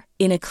younger?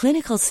 In a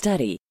clinical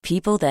study,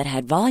 people that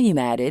had volume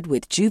added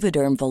with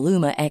Juvederm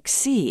Voluma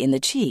XC in the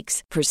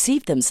cheeks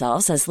perceived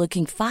themselves as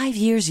looking 5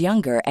 years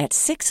younger at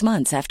 6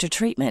 months after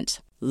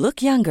treatment.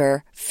 Look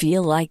younger,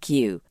 feel like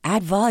you.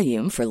 Add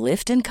volume for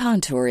lift and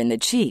contour in the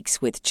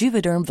cheeks with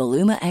Juvederm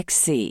Voluma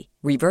XC.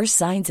 Reverse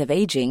signs of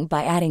aging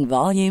by adding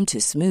volume to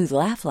smooth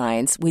laugh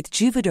lines with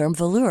Juvederm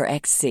Volure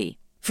XC.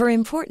 For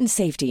important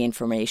safety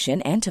information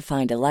and to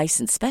find a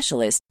licensed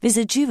specialist,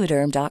 visit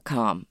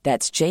Juvederm.com.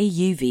 That's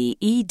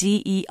JUVEDERM.com.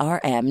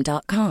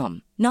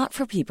 Not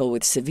for people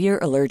with severe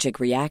allergic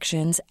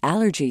reactions,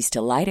 allergies to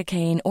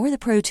lidocaine, or the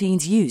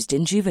proteins used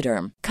in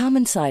Juvederm.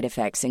 Common side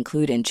effects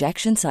include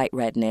injection site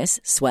redness,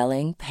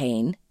 swelling,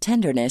 pain,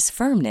 tenderness,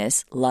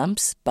 firmness,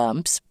 lumps,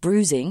 bumps,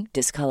 bruising,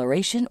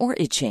 discoloration, or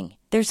itching.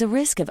 There's a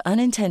risk of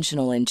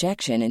unintentional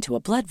injection into a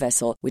blood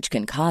vessel, which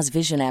can cause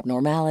vision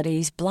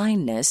abnormalities,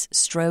 blindness,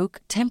 stroke,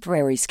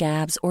 temporary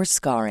scabs, or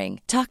scarring.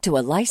 Talk to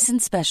a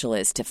licensed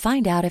specialist to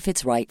find out if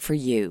it's right for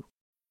you.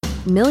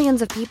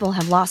 Millions of people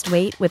have lost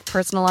weight with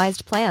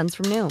personalized plans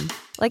from Noom.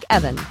 Like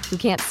Evan, who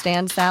can't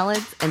stand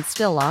salads and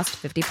still lost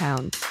 50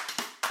 pounds.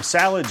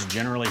 Salads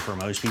generally for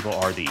most people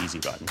are the easy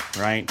button,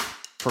 right?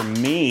 For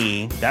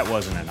me, that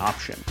wasn't an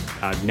option.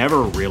 I never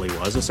really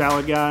was a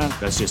salad guy.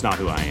 That's just not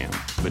who I am.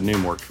 But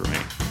Noom worked for me.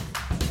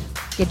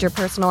 Get your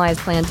personalized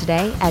plan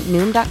today at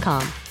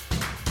Noom.com.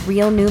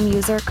 Real Noom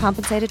user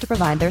compensated to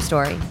provide their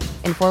story.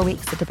 In 4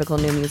 weeks, the typical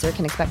Noom user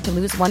can expect to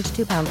lose 1 to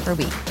 2 pounds per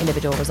week.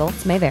 Individual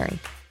results may vary.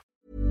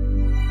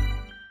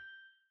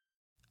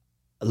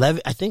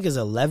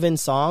 11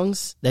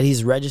 songs that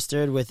he's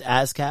registered with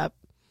ASCAP,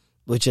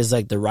 which is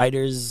like the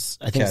Writers,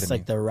 I think it's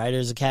like the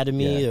Writers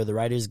Academy or the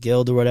Writers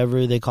Guild or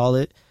whatever they call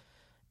it.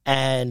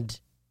 And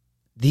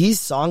these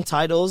song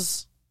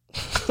titles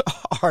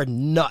are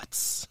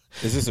nuts.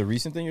 Is this a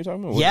recent thing you're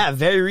talking about? Yeah,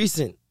 very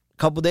recent. A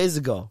couple days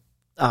ago,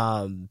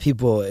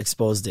 people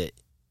exposed it.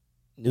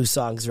 New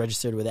songs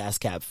registered with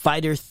ASCAP.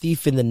 Fighter,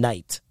 Thief in the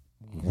Night.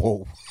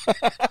 Whoa.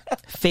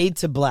 Fade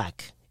to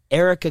Black.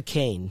 Erica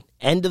Kane.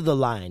 End of the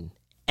Line.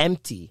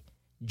 Empty.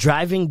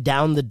 Driving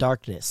Down the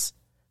Darkness.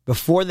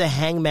 Before the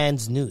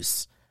Hangman's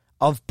Noose.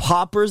 Of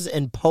Paupers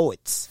and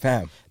Poets.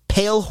 Fam.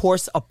 Pale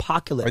Horse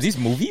Apocalypse. Are these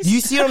movies? You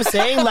see what I'm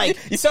saying? Like,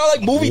 you sound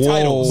like movie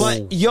titles.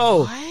 But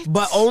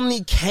but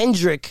only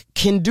Kendrick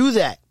can do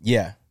that.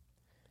 Yeah.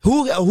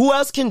 Who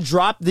else can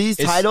drop these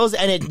titles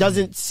and it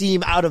doesn't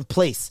seem out of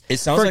place? It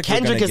sounds for like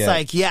Kendrick. It's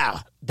like,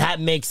 yeah,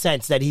 that makes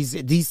sense. That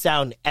these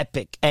sound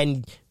epic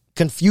and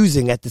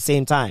confusing at the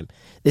same time.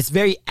 It's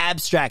very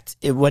abstract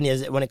when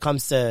it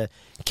comes to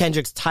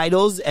Kendrick's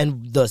titles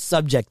and the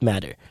subject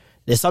matter.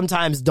 They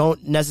sometimes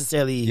don't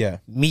necessarily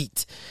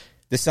meet.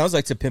 This sounds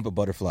like To Pimp a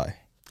Butterfly.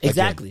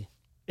 Exactly.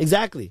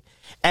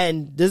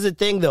 And there's a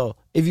thing, though.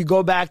 If you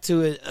go back to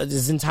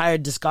his entire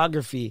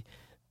discography,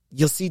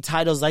 you'll see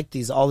titles like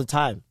these all the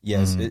time.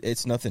 Yes,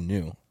 it's nothing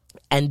new.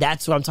 And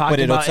that's what I'm talking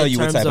about. But it'll tell you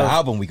what type of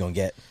album we're going to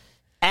get.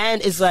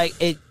 And it's like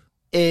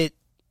it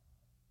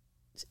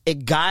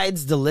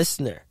guides the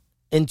listener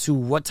into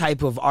what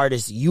type of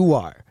artist you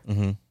are.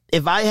 Mm-hmm.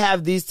 If I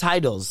have these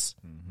titles,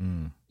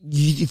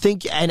 you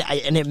think, and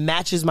it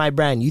matches my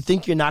brand, you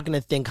think you're not going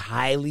to think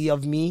highly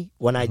of me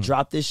when I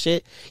drop this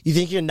shit? You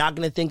think you're not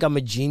going to think I'm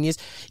a genius?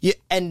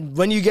 And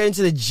when you get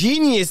into the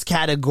genius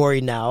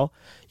category now,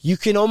 you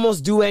can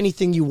almost do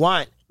anything you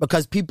want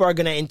because people are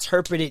going to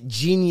interpret it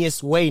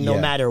genius way no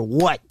matter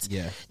what.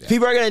 Yeah.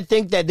 People are going to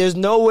think that there's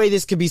no way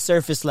this could be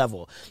surface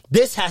level.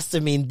 This has to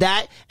mean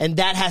that, and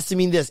that has to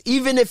mean this,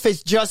 even if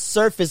it's just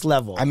surface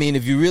level. I mean,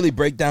 if you really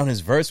break down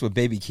his verse with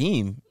Baby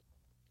Keem,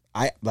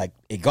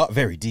 it got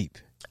very deep.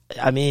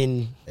 I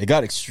mean, it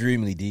got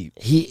extremely deep.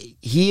 He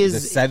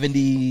is the 70s.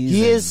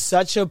 He is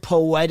such a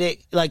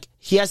poetic,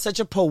 he has such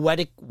a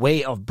poetic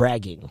way of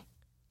bragging.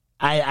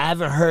 I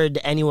haven't heard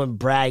anyone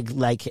brag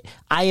like,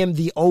 I am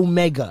the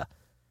Omega.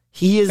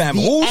 He is the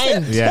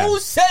end. Who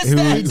says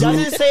that? He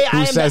doesn't say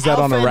I am says the that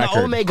Alpha on a and the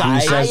record? Omega. Who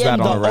says I am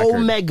that on a the record?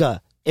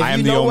 Omega. If I am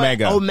you the know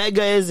Omega. what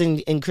Omega is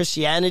in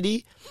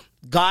Christianity,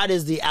 God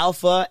is the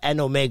Alpha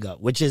and Omega,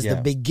 which is the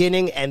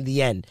beginning and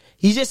the end.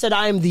 He just said,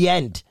 I am the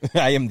end.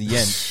 I am the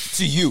end.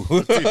 To you.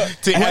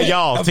 to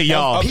y'all.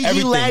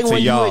 P.G. Lang,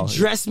 when you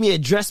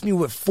address me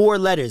with 4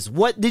 letters.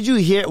 What did you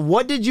hear?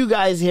 What did you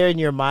guys hear in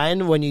your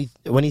mind when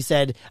he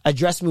said,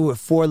 address me with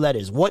 4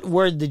 letters? What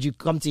word did you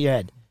come to your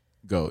head?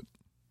 Goat.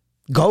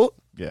 Goat?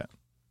 Yeah.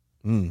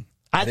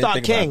 I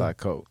thought King. I thought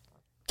Goat.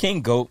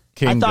 King Goat.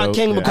 I thought Goat,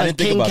 King yeah. because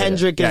King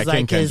Kendrick is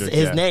like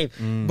his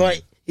name.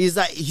 But he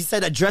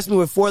said, address me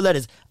with 4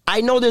 letters. I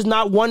know there's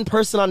not one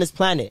person on this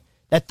planet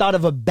that thought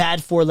of a bad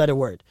 4-letter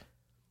word.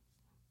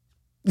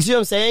 You see what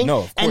I'm saying? No,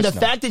 of course and the not.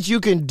 fact that you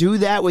can do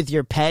that with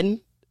your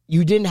pen,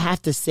 you didn't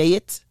have to say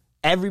it.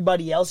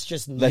 Everybody else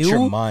just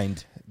knew.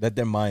 Let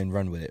their mind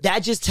run with it.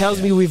 That just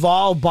tells me we've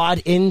all bought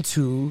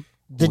into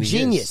the Who he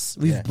genius. is.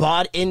 We've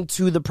bought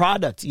into the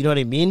product. You know what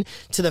I mean?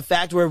 To the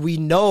fact where we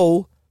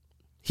know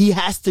he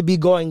has to be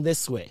going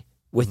this way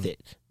with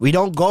it. We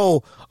don't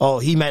go, oh,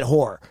 he meant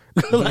whore.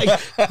 Like,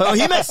 oh,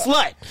 he meant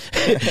slut.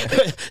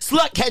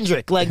 Slut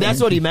Kendrick. Like, that's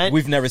what he meant.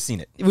 We've never seen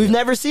it. We've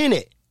never seen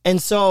it. And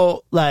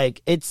so,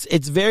 like,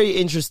 it's very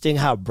interesting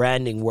how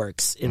branding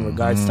works in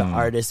regards to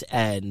artists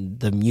and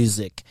the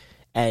music,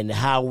 and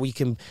how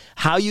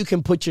you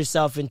can put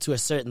yourself into a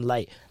certain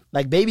light.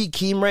 Like Baby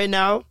Keem right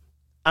now,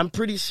 I'm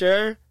pretty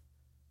sure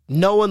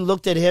no one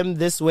looked at him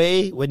this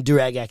way when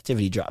Durag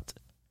Activity dropped.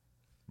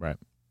 Right.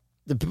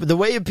 The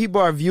way people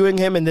are viewing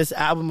him in this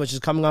album, which is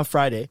coming on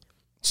Friday.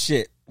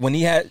 Shit. When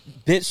he had,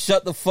 bitch,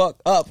 shut the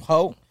fuck up,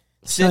 ho.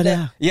 Shut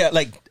up. Yeah,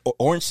 like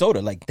Orange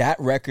Soda. Like, that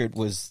record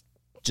was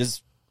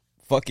just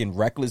fucking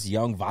reckless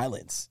young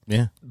violence.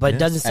 Yeah. But it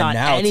doesn't sound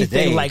anything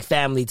today, like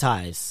Family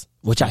Ties,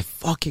 which I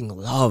fucking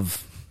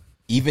love.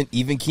 Even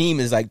Keem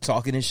is like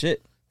talking his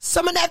shit.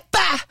 Some of that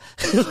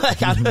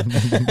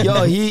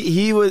yo,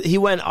 he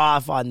went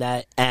off on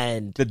that,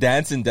 and the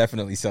dancing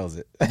definitely sells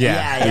it.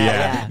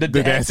 Yeah. The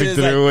dancing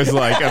through was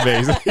like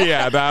amazing.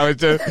 Yeah, that was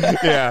just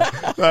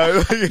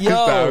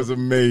that was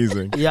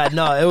amazing. Yeah,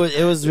 no,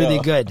 it was really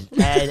good.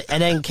 And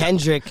then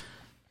Kendrick,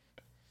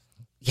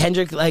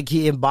 like,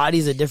 he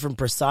embodies a different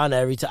persona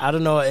every time. I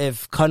don't know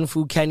if Kung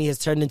Fu Kenny has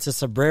turned into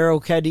Sombrero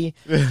Kenny.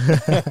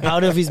 I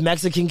don't know if he's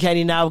Mexican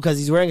Kenny now because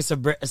he's wearing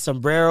a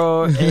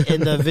sombrero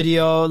in the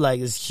video, like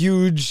this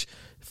huge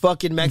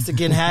fucking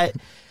Mexican hat.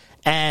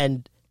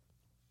 And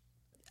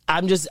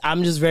I'm just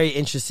very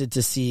interested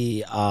to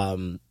see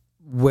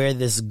where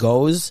this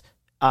goes.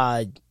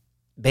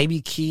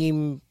 Baby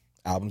Keem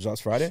album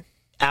drops Friday.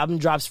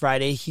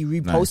 He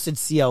reposted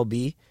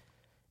CLB,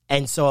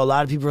 and so a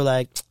lot of people are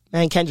like,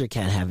 man, Kendrick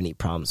can't have any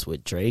problems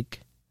with Drake,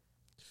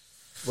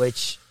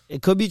 which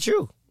it could be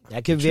true.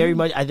 That could very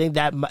much. I think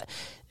that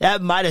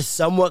might have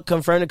somewhat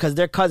confirmed it because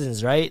they're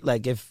cousins, right?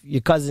 Like, if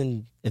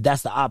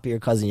that's the op of your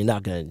cousin, you're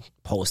not gonna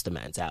post a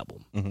man's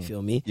album. You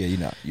feel me? Yeah, you're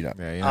not. Yeah,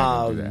 you're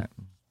not gonna do that.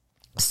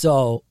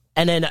 So,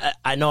 and then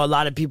I know a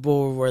lot of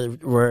people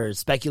were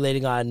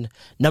speculating on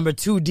number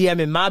 2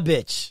 DMing my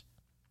bitch.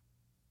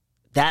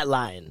 That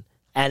line,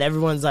 and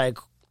everyone's like,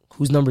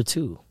 "Who's number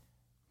 2?"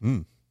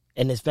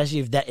 And especially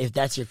if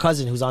that's your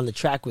cousin who's on the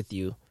track with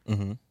you,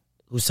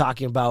 who's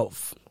talking about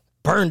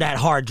burn that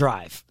hard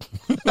drive.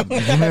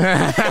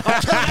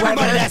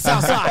 Everybody that's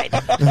outside.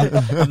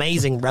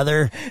 Amazing,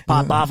 brother.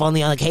 Pop off on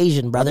the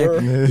occasion,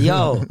 brother.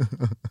 Yo,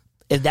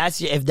 if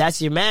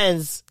that's your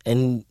man's,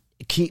 and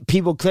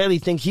people clearly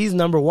think he's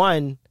number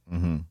 1.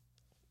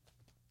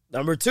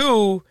 Number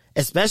 2,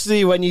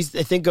 especially when you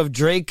think of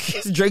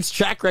Drake's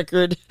track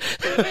record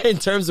in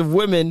terms of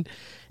women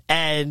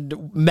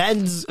and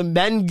men's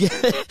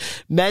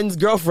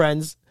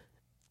girlfriends,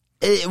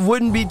 it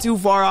wouldn't be too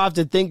far off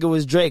to think it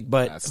was Drake,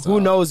 but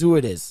who knows who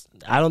it is.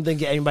 I don't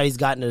think anybody's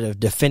gotten a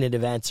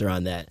definitive answer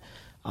on that.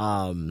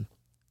 And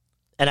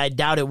I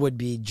doubt it would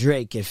be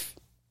Drake if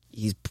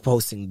he's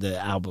posting the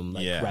album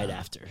right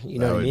after. You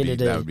know what I mean?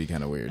 That would be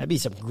kind of weird. That'd be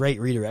some great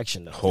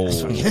redirection, though.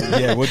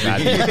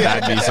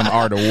 That'd be some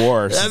Art of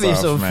War. That'd be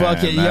some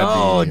fucking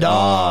dog.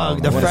 I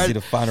want to see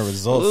the final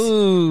results.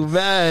 Ooh,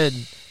 man.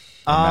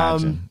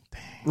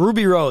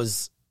 Ruby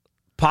Rose,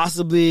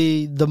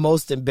 possibly the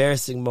most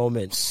embarrassing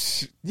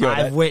moment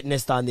I've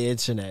witnessed on the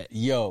internet.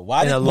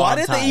 Why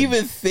did they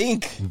even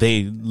think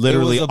they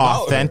literally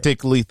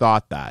authentically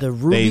thought that? The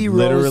Ruby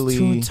Rose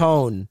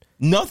two-tone.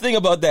 Nothing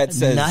about that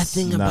says.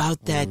 Nothing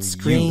about that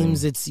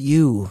screams it's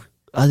you.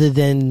 Other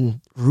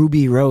than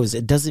Ruby Rose,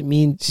 it doesn't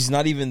mean she's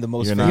not even the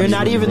most. You're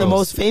not even the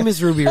most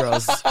famous Ruby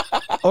Rose.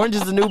 Orange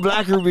is the New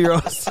Black Ruby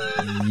Rose.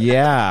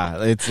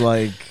 Yeah, it's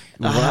like.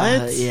 What?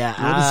 What is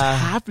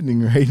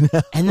happening right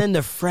now? And then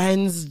the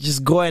friends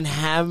just going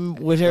ham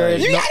with her.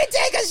 You gotta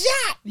take a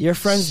shot. Your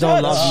friends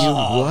don't love you.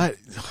 What?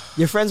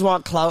 Your friends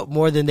want clout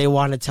more than they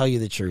want to tell you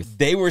the truth.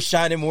 They were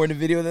shining more in the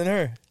video than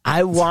her.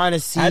 I want to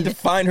see. I had to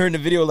find her in the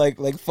video.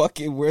 Like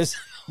fucking where's?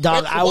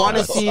 Dog, I want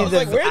to see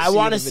I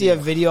want to see a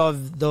video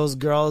of those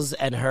girls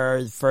and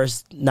her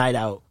first night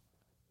out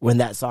when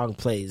that song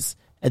plays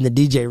and the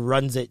DJ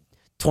runs it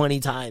 20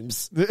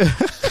 times,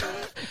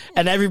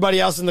 and everybody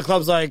else in the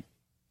club's like.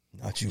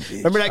 Not you, bitch.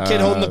 Remember that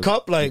kid holding the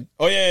cup? Like,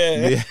 oh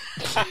yeah.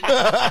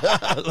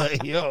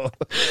 like, yo.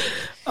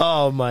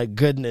 Oh my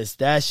goodness.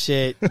 That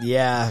shit,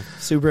 yeah.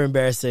 Super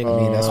embarrassing. I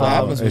mean, that's what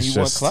happens when you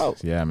want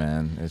clout. Yeah,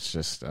 man. It's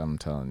just, I'm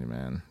telling you,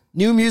 man.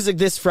 New music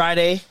this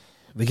Friday.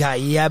 We got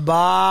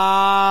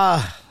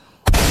Yebba.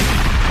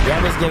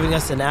 Yebba's giving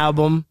us an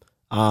album.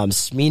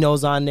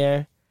 Smino's on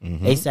there.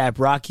 ASAP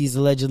Rocky's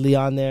allegedly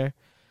on there.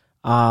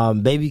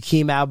 Baby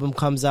Keem album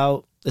comes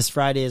out this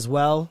Friday as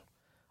well.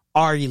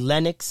 Ari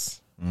Lennox.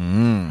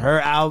 Her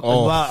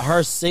album,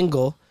 her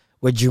single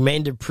with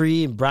Jermaine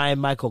Dupri and Brian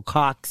Michael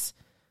Cox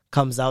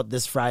comes out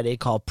this Friday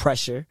called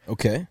Pressure.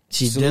 Okay.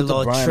 She did a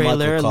little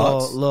trailer, a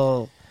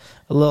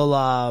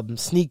little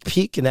sneak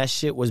peek, and that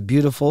shit was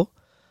beautiful.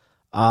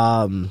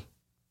 Next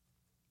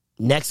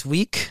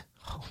week,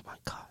 oh my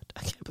God,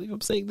 I can't believe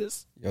I'm saying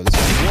this. Yo, this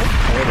is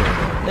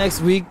Next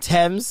week,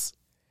 Thames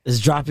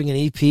is dropping an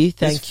EP.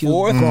 Thank you,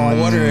 fourth God.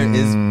 quarter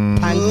is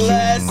Thank you,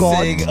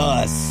 blessing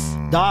God. us.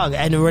 Dog,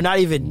 and we're not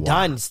even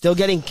done. Still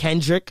getting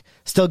Kendrick,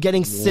 still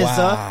getting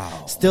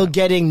SZA, still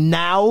getting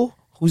Now,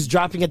 who's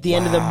dropping at the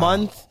end of the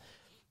month.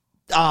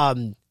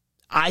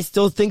 I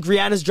still think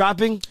Rihanna's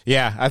dropping.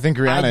 Yeah, I think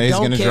Rihanna is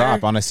going to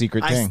drop on a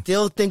secret thing. I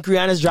still think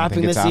Rihanna's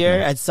dropping this year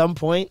at some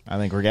point. I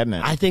think we're getting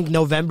it. I think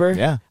November.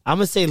 Yeah. I'm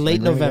going to say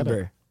late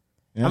November.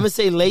 Yeah. I'm going to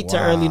say late to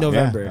early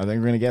November. Yeah, I think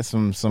we're going to get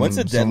some When's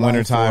the deadline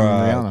wintertime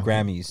Rihanna.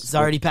 Grammys? It's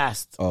already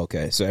passed. Oh,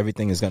 okay, so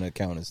everything is going to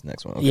count as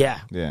next one. Okay. Yeah.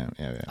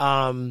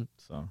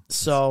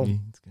 So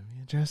it's going to be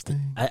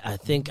interesting. I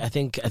think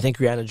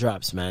Rihanna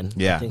drops, man.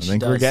 Yeah, I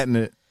think we're getting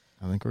it.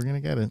 I think we're going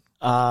to get it.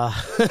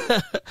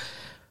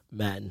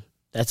 Man,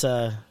 that's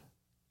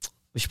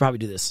we should probably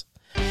do this.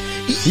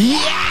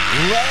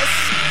 Yeah!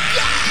 Let's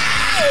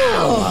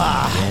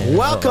go!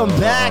 Welcome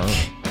back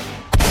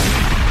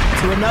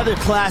to another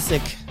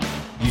classic.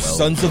 You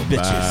sons of bitches.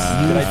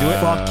 Did I do it?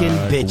 Fucking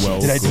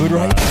bitches. Did I do it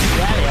right?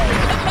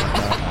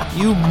 Yeah.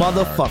 You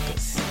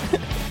motherfuckers.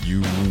 You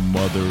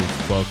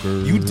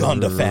motherfuckers. You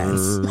Donda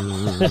fans.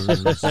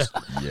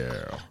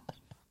 Yeah.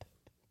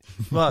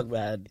 Fuck,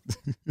 man.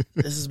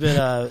 This has been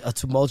a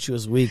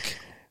tumultuous week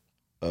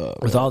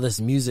with all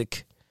this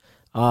music.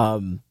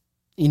 You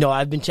know,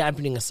 I've been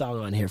championing a song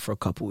on here for a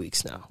couple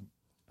weeks now.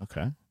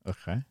 Okay.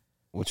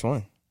 Which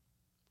one?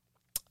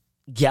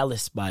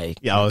 Gallus by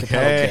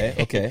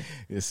Okay.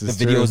 This is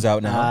the video's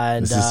out now.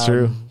 And, this is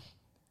true.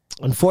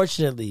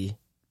 Unfortunately,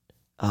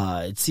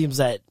 it seems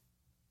that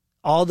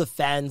all the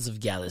fans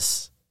of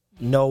Gallus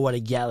know what a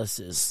Gallus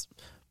is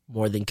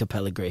more than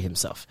Capella Gray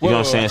himself. You know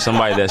what I'm saying?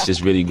 Somebody that's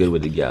just really good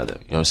with it together. You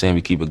know what I'm saying?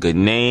 We keep a good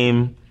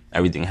name,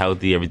 everything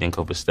healthy, everything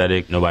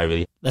copacetic. Nobody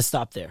really... Let's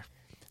stop there.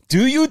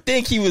 Do you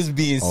think he was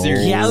being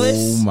serious?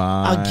 Gallus,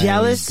 my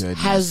Gallus goodness.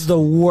 has the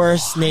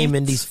worst name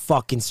in these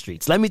fucking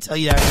streets. Let me tell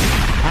you that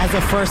as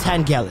a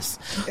first-hand Gallus.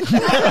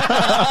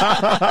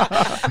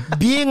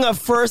 Being a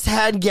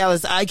first-hand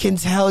Gallus, I can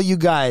tell you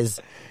guys,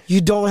 you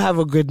don't have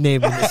a good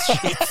name in the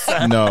streets.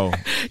 No.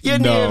 Your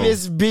name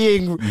is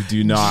being You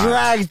do not.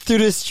 dragged through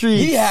the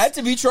streets. He had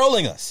to be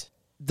trolling us.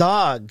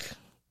 Dog,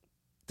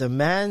 the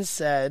man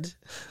said...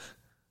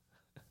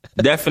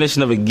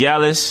 Definition of a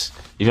gallus,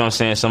 you know what I'm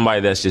saying?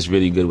 Somebody that's just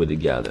really good with it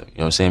together. You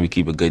know what I'm saying? We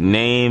keep a good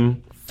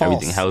name,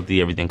 everything healthy,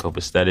 everything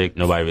copacetic.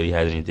 Nobody really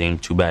has anything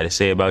too bad to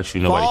say about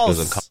you. Nobody feels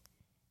uncomfortable.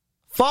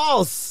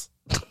 False.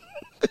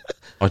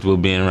 Comfortable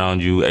being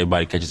around you.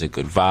 Everybody catches a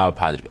good vibe,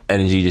 positive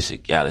energy. Just a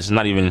gallus. It's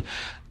not even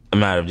a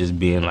matter of just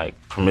being like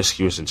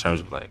promiscuous in terms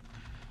of like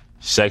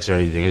sex or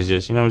anything. It's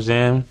just, you know what I'm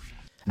saying?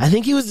 I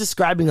think he was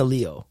describing a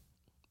Leo.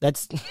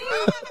 That's...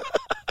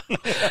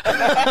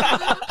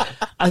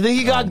 I think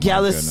he got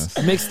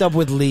Gallus mixed up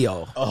with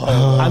Leo.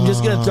 I'm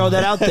just going to throw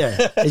that out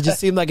there. It just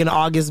seemed like an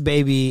August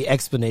baby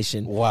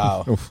explanation.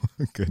 Wow. Oh,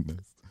 my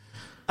goodness.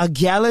 A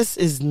Gallus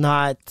is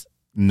not...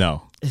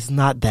 No. It's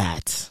not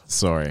that.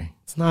 Sorry.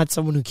 It's not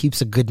someone who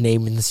keeps a good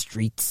name in the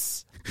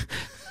streets.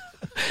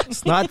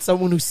 It's not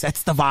someone who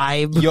sets the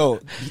vibe. Yo.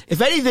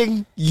 If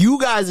anything,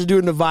 you guys are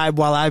doing the vibe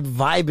while I'm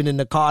vibing in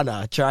the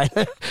corner, trying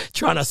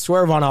to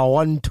swerve on a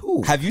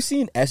 1-2. Have you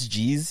seen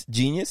SG's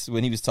Genius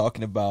when he was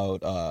talking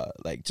about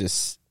like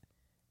just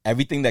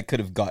everything that could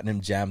have gotten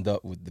him jammed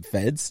up with the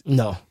feds?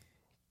 No.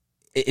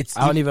 I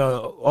don't even...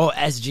 Oh,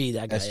 SG,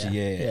 that guy.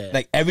 SG, yeah.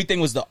 Like everything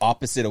was the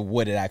opposite of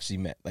what it actually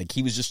meant. Like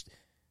he was just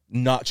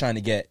not trying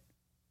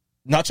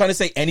to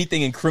say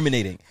anything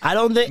incriminating. I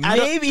don't think...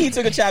 Maybe he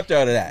took a chapter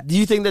out of that. Do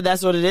you think that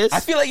that's what it is? I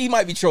feel like he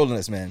might be trolling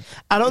us, man.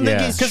 I don't think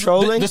he's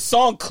trolling. The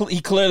song, he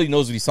clearly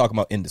knows what he's talking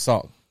about in the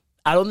song.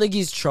 I don't think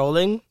he's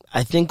trolling.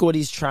 I think what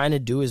he's trying to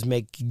do is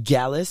make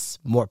Gallus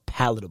more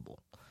palatable.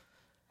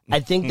 I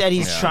think that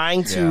he's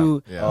trying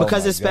to...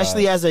 Because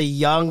especially as a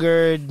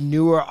younger,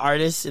 newer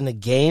artist in the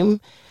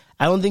game,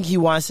 I don't think he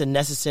wants to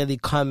necessarily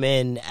come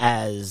in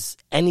as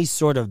any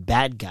sort of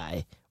bad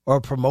guy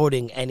or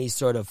promoting any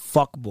sort of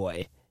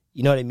fuckboy.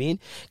 You know what I mean?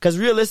 Because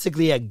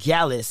realistically, a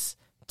Gallus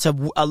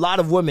to a lot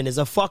of women is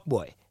a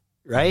fuckboy,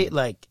 right?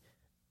 Like,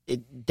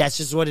 that's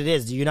just what it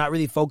is. You're not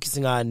really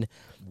focusing on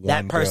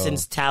that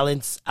person's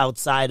talents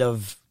outside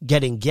of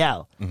getting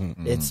gal.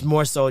 It's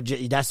more so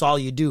that's all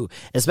you do.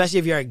 Especially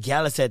if you're a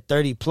gallus at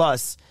 30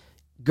 plus,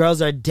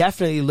 girls are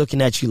definitely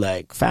looking at you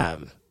like,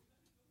 fam,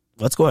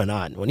 what's going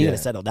on? When are you going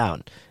to settle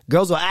down?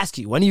 Girls will ask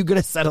you, when are you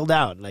going to settle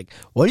down? Like,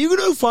 when are you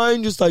going to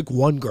find just like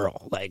one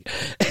girl? Like,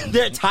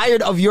 they're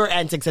tired of your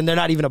antics and they're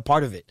not even a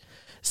part of it.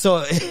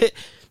 So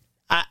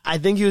I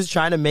think he was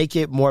trying to make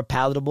it more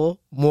palatable,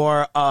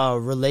 more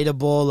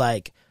relatable.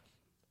 Like,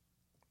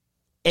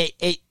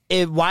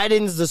 it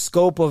widens the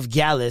scope of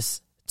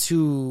Gallus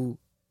to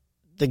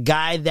the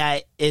guy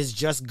that is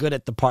just good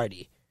at the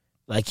party.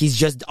 Like, he's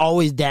just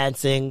always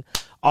dancing,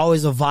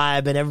 always a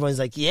vibe, and everyone's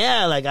like,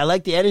 yeah, like, I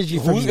like the energy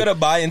from Who's you. going to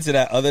buy into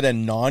that other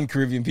than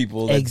non-Caribbean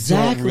people that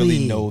don't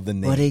really know the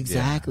name? But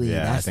exactly.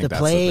 Yeah, that's I the think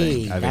play. that's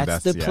the thing. I think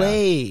That's the that's-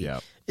 play. yeah.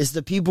 It's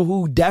the people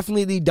who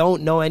definitely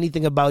don't know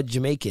anything about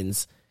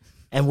Jamaicans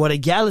and what a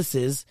Gallus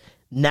is.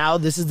 Now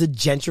this is the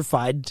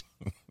gentrified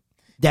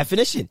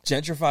definition.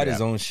 Gentrified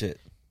his own shit.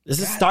 This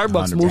is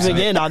Starbucks 100%. moving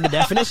in on the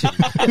definition.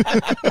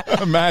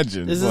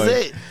 Imagine. This like,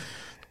 is it.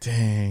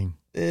 Dang.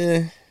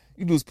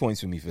 You lose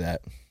points with me for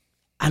that.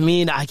 I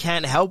mean, I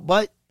can't help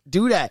but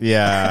do that.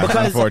 Yeah,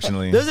 because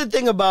unfortunately. there's a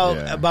thing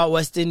about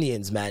West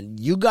Indians, man.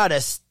 You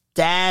gotta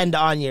stand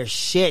on your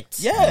shit.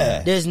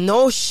 Yeah. There's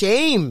no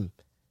shame.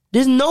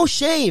 There's no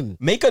shame.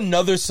 Make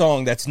another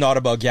song that's not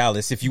about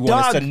Gallus if you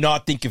want us to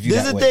not think of you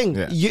This that is the way. thing.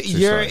 Yeah,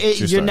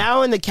 You're story.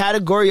 now in the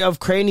category of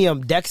Cranium,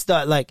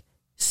 Dexter. Like,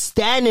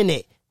 stand in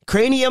it.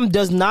 Cranium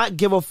does not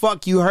give a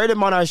fuck. You heard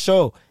him on our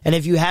show. And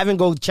if you haven't,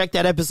 go check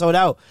that episode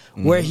out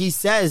where he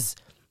says,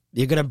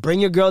 you're going to bring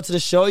your girl to the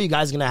show. You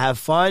guys are going to have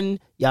fun,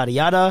 yada,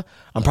 yada.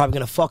 I'm probably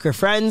going to fuck her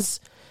friends.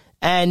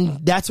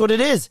 And that's what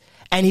it is.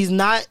 And he's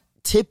not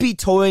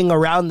tippy-toeing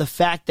around the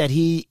fact that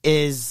he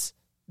is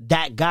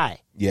that guy.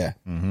 Yeah.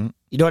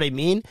 You know what I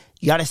mean?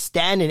 You got to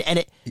stand in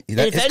it.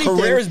 And His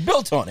career is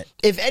built on it.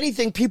 If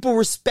anything, people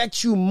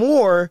respect you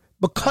more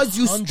because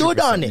you stood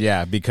on it.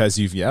 Yeah, because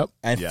you've,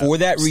 And for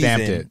that Stamped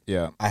reason, it.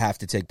 Yeah. I have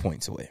to take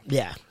points away.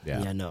 Yeah,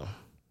 no.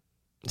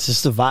 It's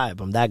just a vibe.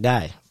 I'm that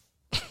guy.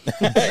 You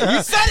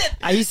said it.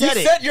 He said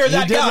You it. said you're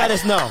that He did guy. let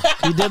us know.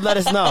 He did let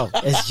us know.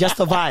 It's just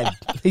a vibe.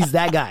 He's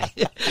that guy.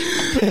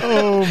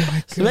 Oh,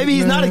 my So maybe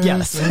he's not a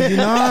guest. Maybe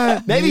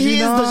not. Maybe he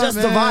is not, just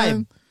the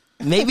man. vibe.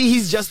 Maybe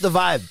he's just the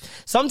vibe.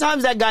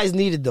 Sometimes that guy's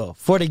needed, though,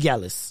 for the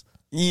gallus.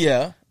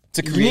 Yeah.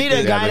 To You create need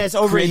a guy that's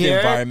over create the here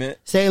environment.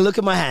 saying, look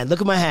at my hand,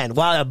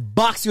 while I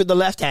box you with the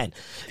left hand.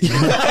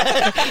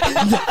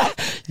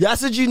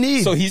 That's what you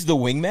need. So he's the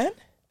wingman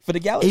for the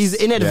Gallus? He's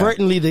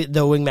inadvertently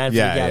the wingman for the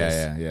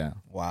gallus. Yeah.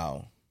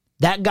 Wow.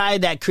 That guy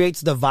that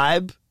creates the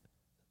vibe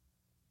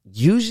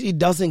usually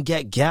doesn't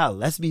get gal.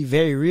 Let's be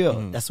very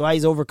real. That's why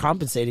he's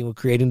overcompensating with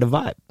creating the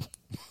vibe.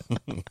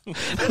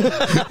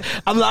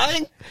 I'm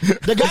lying?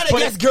 The guy that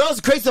gets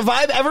girls creates the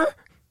vibe ever?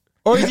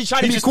 Or is he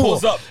trying to be just cool?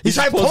 pulls up. He's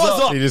trying to pull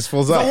us up. He just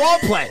pulls It's up. a wall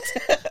plant.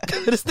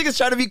 This nigga's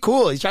trying to be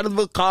cool. He's trying to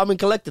look calm and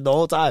collected the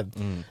whole time.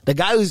 The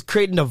guy who's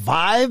creating the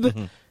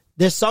vibe,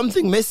 there's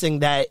something missing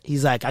that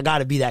he's like, I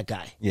gotta be that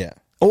guy. Yeah.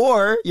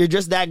 Or you're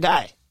just that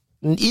guy.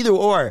 And either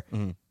or,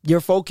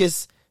 your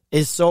focus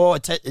is so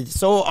on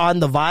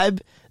the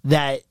vibe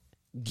that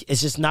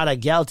it's just not a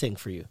gal thing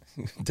for you.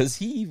 Does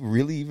he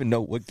really even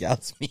know what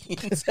Gallus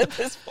means at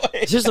this point?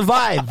 It's just a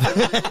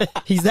vibe.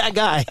 He's that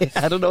guy.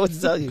 I don't know what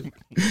to tell you.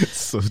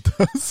 So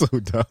dumb. So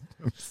dumb.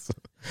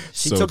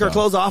 She took her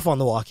clothes off on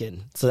the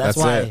walk-in. So that's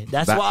why. it.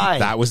 That's That- why.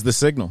 That was the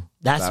signal.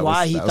 That's That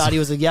why was- he that thought was- he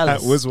was a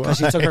gallus. That was Because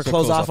she took her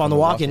clothes off on the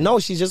walk-in. No,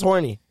 she's just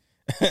horny.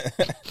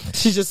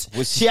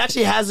 She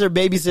actually has her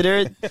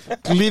babysitter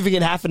leaving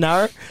in half an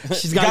hour.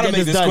 She's got to Gotta get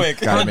make this this done. quick.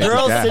 Her Gotta make it-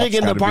 girl's yeah, sitting it's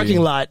in the gotta parking be-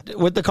 lot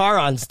with the car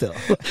on still.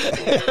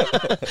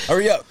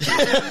 Hurry up.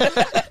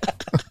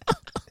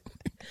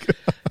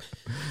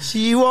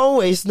 She won't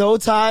waste no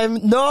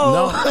time.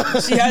 No.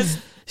 She has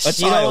a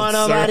She don't child, want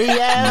sir. nobody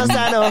else,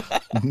 I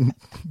know.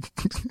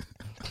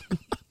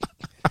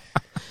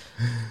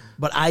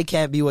 But I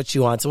can't be what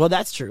you want. So, well,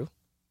 that's true.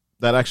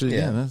 That actually,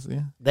 Yeah. that's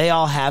They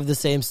all have the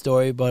same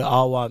story, but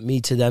all want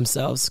me to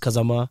themselves because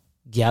I'm a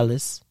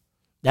gallus.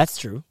 That's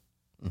true.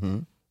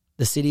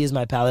 The city is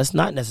my palace.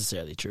 Not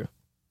necessarily true.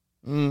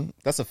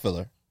 That's a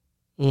filler.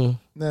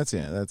 That's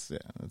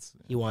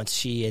He wants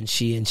she and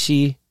she and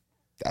she.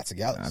 That's a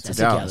Gallus. That's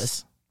a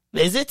gallus.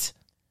 Is it?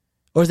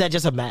 Or is that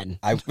just a man?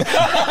 Is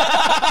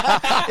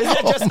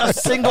that just a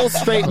single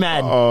straight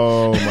man?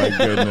 Oh my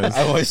goodness.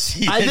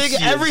 I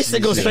think every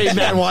single straight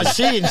man wants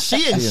she and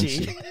she and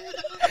she.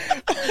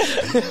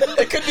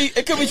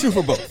 It could be true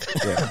for both.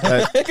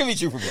 It could be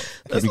true for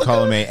both. Could be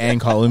column A and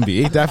column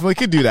B. Definitely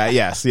could do that.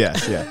 Yes.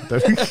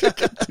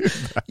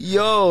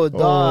 Yo,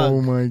 dog.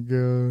 Oh my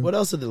god. What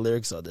else are the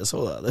lyrics on this?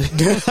 Hold on.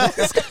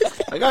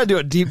 I gotta do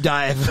a deep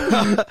dive.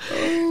 I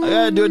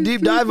gotta do a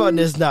deep dive on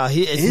this now.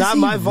 It's not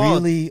my fault.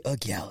 Really a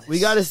Gallus? We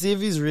gotta see if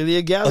he's really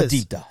a gallus. A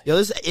deep dive. Yo,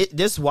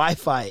 this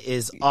Wi-Fi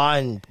is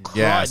on.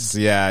 Yes. crud.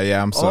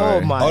 Yeah. I'm sorry.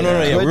 Oh my. Oh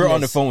no, yeah. We were on the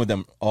goodness. phone with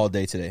them all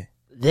day today.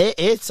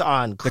 It's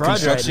on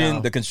crud right now.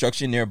 The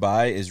construction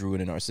nearby is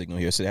ruining our signal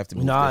here, so they have to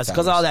move. No, it's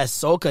because of all that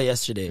soca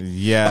yesterday.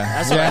 Yeah.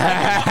 That's what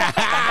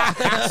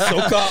happened.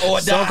 Soca or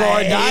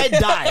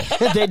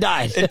die. They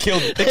died. It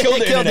killed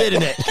the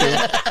internet.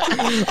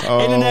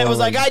 Internet was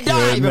like, I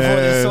died before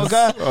this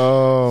soca.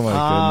 Oh,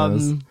 my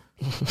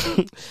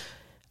goodness.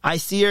 I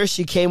see her.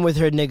 She came with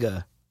her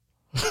nigga.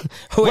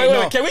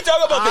 Wait. Can we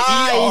talk about the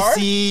I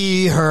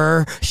see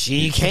her.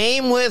 She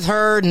came with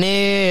her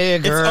nigger.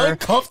 It's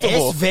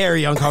uncomfortable. It's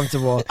very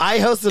uncomfortable. I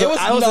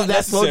hosted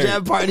that slow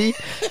jam party,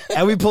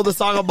 and we pulled the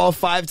song about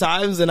 5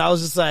 times, and I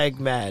was just like,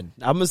 man,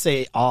 I'm gonna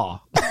say aw.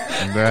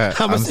 I'm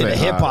gonna say the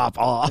hip hop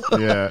aw.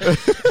 Yeah.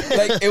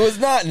 Like, it was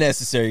not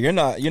necessary. You're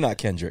not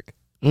Kendrick.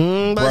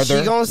 But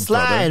she gonna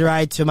slide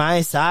right to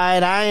my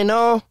side. I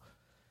know.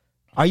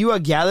 Are you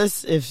a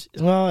Gallus?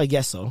 Well, I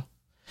guess so.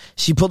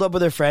 She pulled up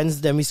with her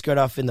friends, then we skirt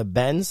off in the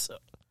Benz,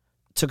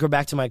 took her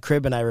back to my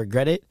crib, and I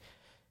regret it.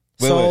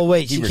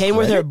 Wait, she came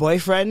with her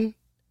boyfriend,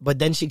 but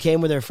then she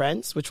came with her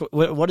friends?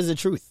 What is the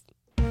truth?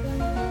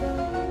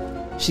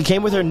 She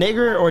came with her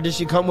nigger, or did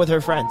she come with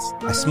her friends?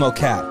 I smell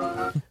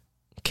cap.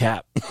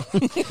 Cap.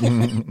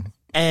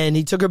 And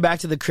he took her back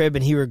to the crib,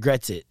 and he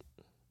regrets it.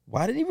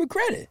 Why did he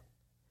regret it?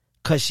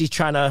 Because she's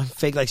trying to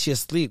fake like she's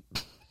asleep.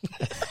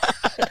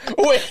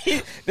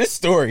 Wait, this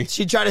story.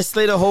 She tried to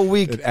slay the whole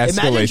week. It escalates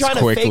Imagine trying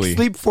quickly. to fake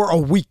sleep for a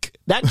week.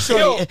 That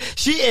shorty,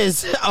 she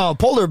is a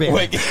polar bear.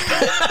 Wait, she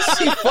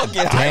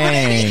fucking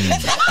Dang.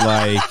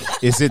 Like,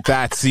 is it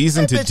that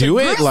season to do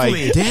it?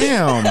 Like,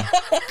 damn.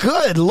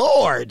 Good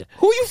Lord.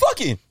 Who are you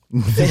fucking?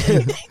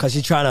 Because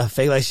she's trying to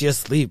fake like she's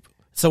asleep.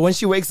 So when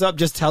she wakes up,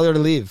 just tell her to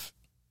leave.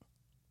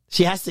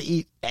 She has to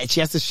eat. She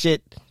has to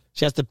shit.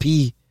 She has to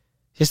pee.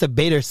 She has to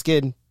bathe her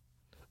skin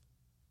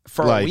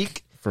for a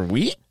week. For a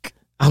week?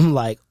 I'm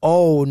like,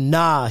 oh,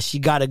 nah, she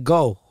gotta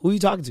go. Who are you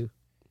talking to?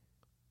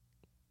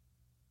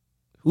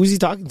 Who's he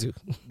talking to?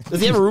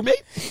 Does he have a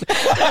roommate?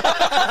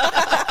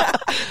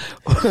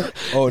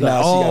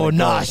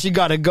 She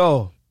gotta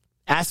go.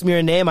 Ask me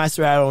her name. I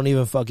swear I don't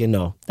even fucking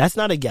know. That's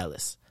not a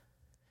Gallus.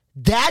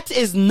 That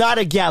is not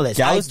a Gallus.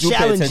 Gallus do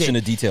pay attention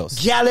to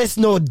details. Gallus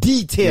no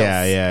details.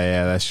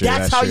 Yeah. That's true.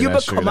 That's how you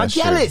become a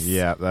Gallus.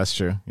 Yeah, that's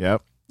true.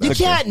 Yep. You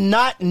can't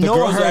not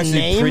know her actually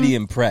name. Pretty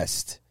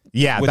impressed.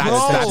 Yeah,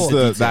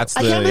 that's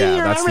the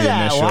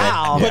initial.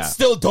 Wow. But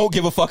still don't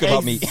give a fuck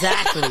about me.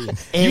 Exactly.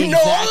 You know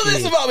all of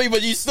this about me,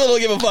 but you still don't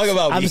give a fuck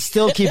about me. I'm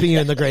still keeping you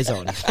in the gray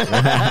zone.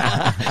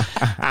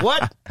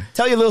 What?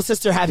 Tell your little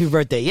sister happy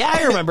birthday. Yeah,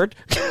 I remembered.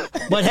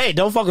 But hey,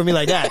 don't fuck with me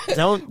like that.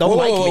 Don't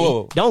like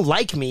me. Don't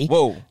like me.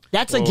 Whoa.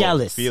 That's a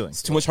Gallus.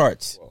 It's too much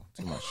hearts. Whoa,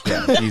 too much.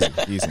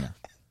 Yeah, easy now.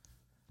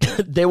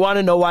 They want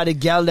to know why the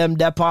gal them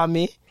dep on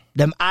me.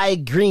 Them eye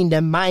green,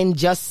 them mind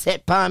just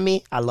set on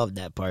me. I love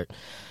that part.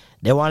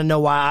 They want to know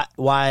why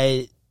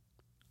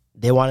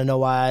they want to know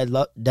why I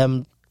love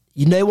them.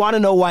 They want to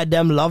know why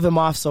them love him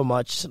off so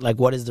much. Like,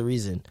 what is the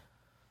reason?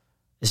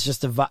 It's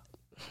just a vibe.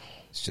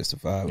 It's just a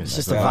vibe. It's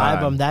just a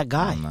vibe. I'm that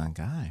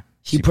guy.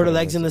 She put her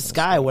legs in the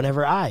sky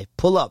whenever I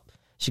pull up.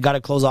 She got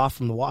her clothes off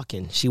from the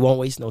walk-in. She won't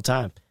waste no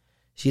time.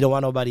 She don't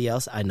want nobody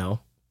else. I know.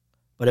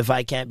 But if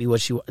I can't be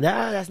what she wants,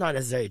 that's not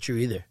necessarily true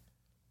either.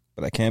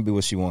 But I can't be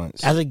what she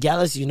wants. As a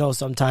Gallus,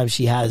 sometimes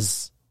she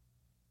has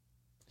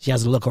a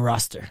look of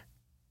roster.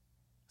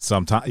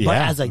 Sometimes, yeah. But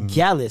as a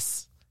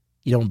Gallus,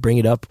 you don't bring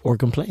it up or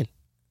complain.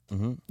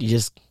 Mm-hmm. You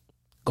just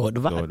go with the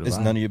vibe. It's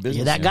none of your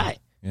business. You're that guy.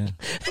 Yeah.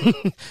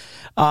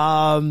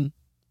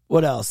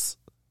 What else?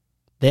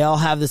 They all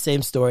have the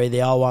same story.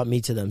 They all want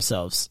me to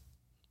themselves.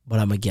 But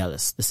I'm a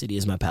Gallus. The city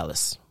is my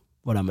palace.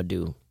 What I'm going to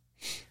do?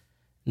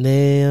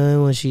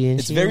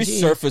 It's very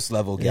surface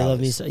level Gallus. Love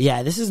me so.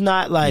 Yeah, this is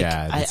not like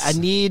I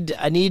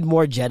need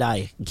more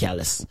Jedi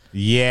Gallus.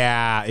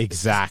 Yeah,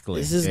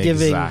 exactly. This is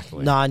giving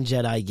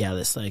non-Jedi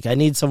Gallus. Like, I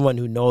need someone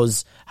who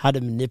knows how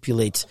to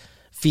manipulate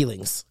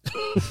feelings.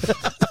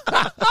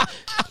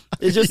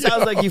 It just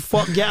sounds like you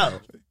fuck gal.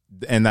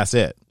 And that's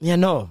it. Yeah,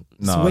 no.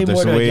 No,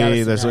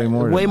 there's way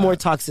more. Way more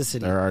toxicity.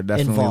 There are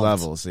definitely involved.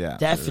 levels. Yeah,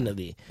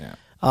 definitely. Yeah.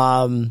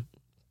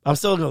 I'm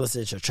still gonna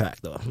listen to your track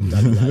though.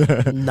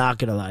 I'm not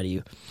gonna lie to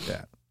you.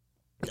 Yeah.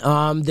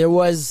 There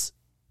was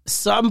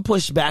some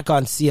pushback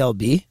on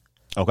CLB.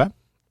 Okay.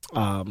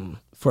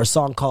 For a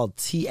song called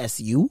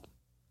TSU.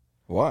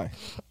 Why?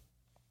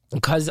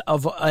 Because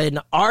of an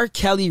R.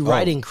 Kelly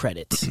writing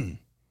credit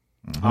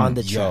on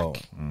the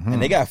track.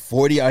 And they got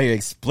 40 out here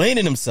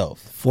explaining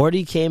himself.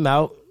 40 came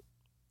out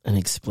and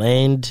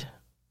explained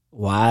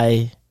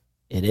why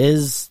it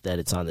is that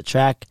it's on the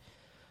track.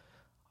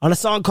 On a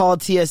song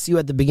called TSU,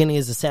 at the beginning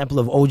is a sample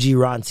of OG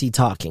Ron C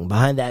talking.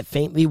 Behind that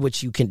faintly,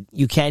 which you can't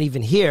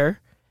even hear,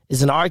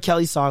 is an R.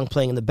 Kelly song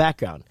playing in the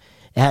background.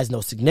 It has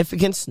no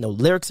significance, no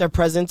lyrics are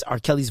present, R.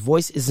 Kelly's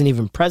voice isn't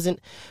even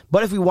present,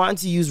 but if we wanted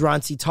to use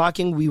Ron C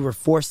talking, we were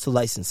forced to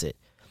license it.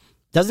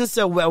 Doesn't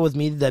sit well with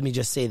me, let me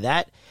just say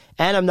that,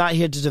 and I'm not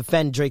here to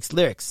defend Drake's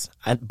lyrics,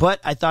 but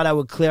I thought I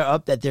would clear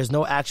up that there's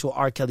no actual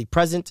R. Kelly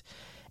present,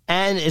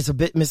 And it's a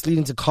bit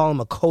misleading to call him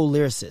a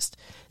co-lyricist.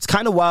 It's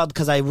kind of wild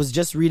because I was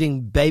just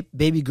reading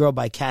Baby Girl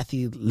by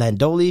Kathy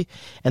Landoli,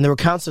 and the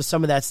recounts of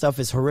some of that stuff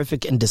is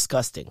horrific and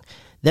disgusting.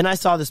 Then I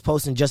saw this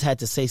post and just had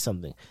to say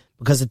something,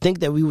 because to think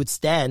that we would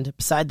stand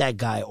beside that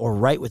guy or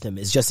write with him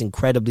is just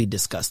incredibly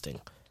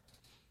disgusting.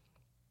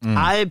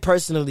 I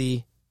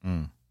personally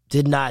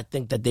did not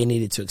think that they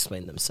needed to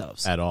explain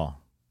themselves. At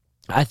all.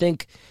 I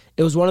think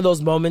it was one of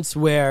those moments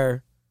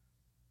where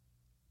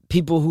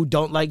people who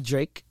don't like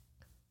Drake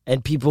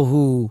and people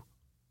who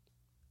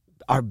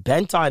are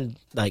bent on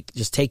like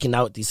just taking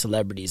out these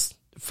celebrities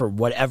for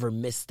whatever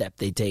misstep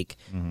they take,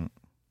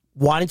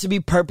 wanted to be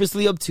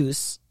purposely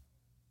obtuse,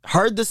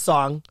 heard the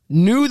song,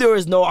 knew there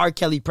was no R.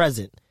 Kelly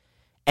present,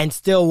 and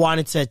still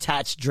wanted to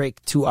attach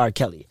Drake to R.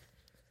 Kelly.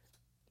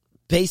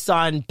 Based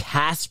on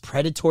past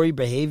predatory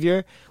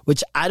behavior,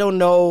 which I don't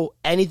know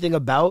anything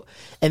about,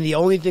 and the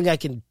only thing I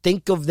can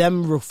think of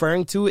them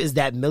referring to is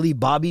that Millie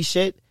Bobby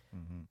shit,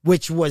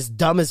 which was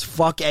dumb as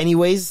fuck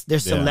anyways. They're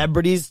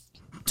celebrities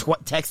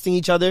texting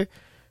each other.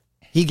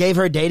 He gave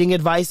her dating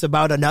advice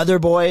about another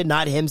boy,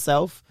 not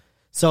himself.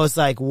 So it's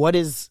like,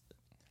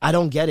 I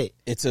don't get it.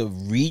 It's a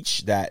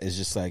reach that is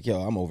just like, yo,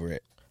 I'm over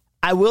it.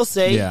 I will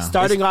say,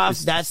 starting off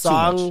that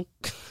song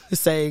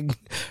saying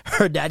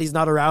her daddy's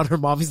not around, her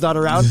mommy's not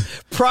around,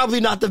 probably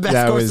not the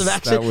best course of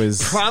action.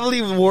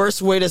 Probably the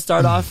worst way to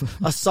start off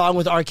a song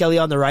with R. Kelly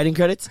on the writing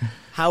credits.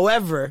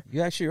 However,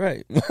 you're actually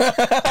right.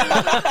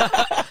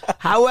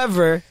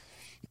 However,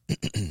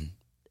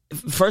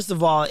 first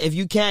of all, if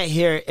you can't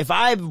hear, if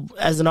I,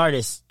 as an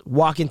artist,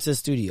 walk into the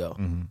studio,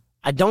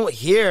 I don't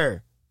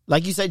hear,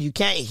 like you said, you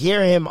can't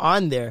hear him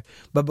on there,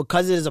 but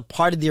because it is a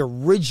part of the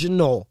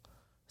original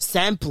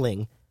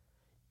sampling,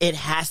 it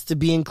has to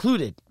be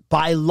included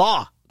by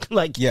law.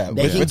 Like,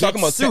 we're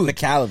talking about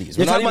technicalities.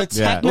 We're talking about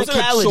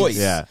technicalities.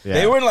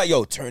 They weren't like,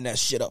 yo, turn that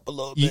shit up a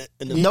little bit.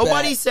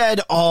 Nobody said,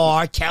 oh,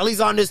 R. Kelly's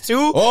on this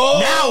too?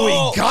 Now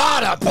we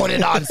gotta put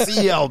it on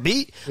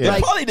CLB.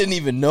 They probably didn't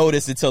even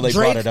notice until they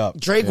brought it up.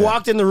 Drake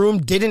walked in the room,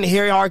 didn't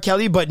hear R.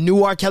 Kelly, but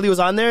knew R. Kelly was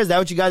on there? Is that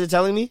what you guys are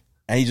telling me?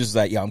 And he just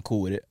like, yeah, I'm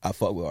cool with it. I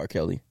fuck with R.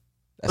 Kelly.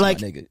 That's like,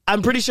 my nigga.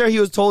 I'm pretty sure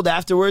he was told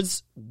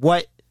afterwards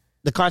what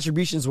the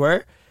contributions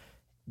were.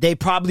 They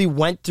probably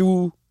went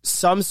through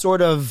some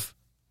sort of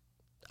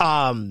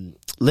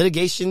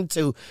litigation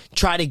to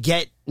try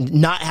to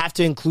not have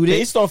to include it.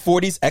 Based on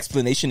 40's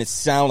explanation, it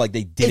sounds like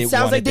they didn't want it there. It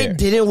sounds like they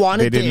didn't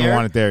want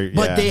it there,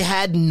 but they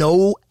had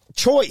no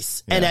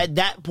choice. And at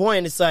that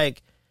point, it's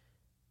like,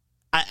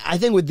 I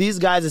think with these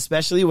guys,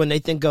 especially when they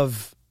think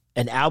of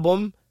an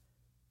album,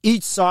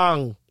 each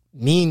song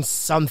means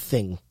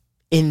something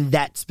in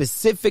that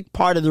specific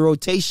part of the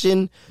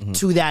rotation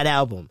to that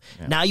album.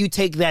 Now you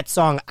take that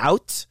song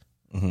out,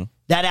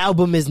 that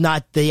album is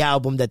not the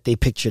album that they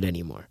pictured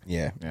anymore.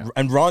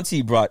 And Ron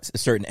T brought a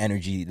certain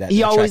energy that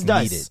he always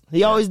does. Needed.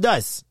 He always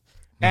does.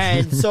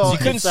 And so you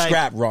couldn't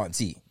scrap Ron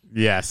T.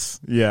 Yes.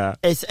 Yeah.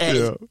 I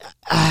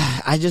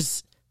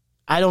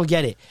don't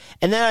get it.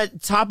 And then on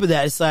top of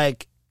that, it's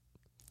like,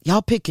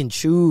 y'all pick and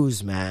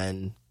choose,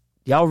 man.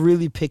 Y'all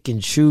really pick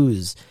and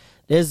choose.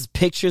 There's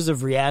pictures of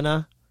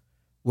Rihanna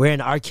wearing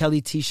an R.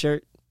 Kelly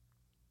t-shirt.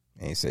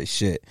 Ain't say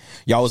shit.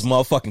 Y'all was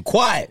motherfucking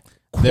quiet.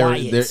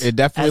 It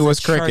definitely was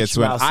crickets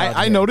when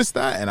I noticed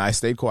that, and I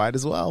stayed quiet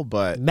as well.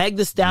 But Meg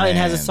Thee Stallion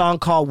has a song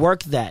called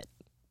 "Work That."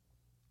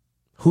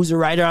 Who's a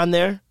writer on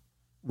there?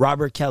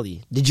 Robert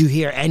Kelly. Did you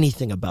hear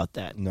anything about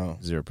that? No,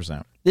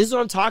 0%. This is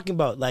what I'm talking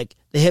about, like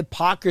the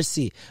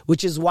hypocrisy,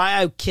 which is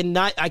why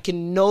I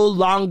can no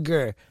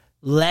longer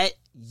let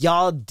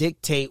y'all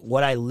dictate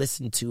what I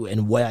listen to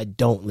and what I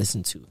don't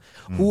listen to.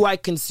 Who I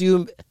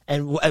consume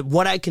and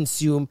what I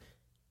consume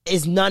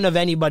is none of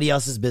anybody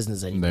else's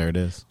business anymore. There it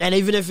is. And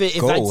even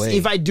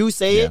if I do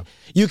say it,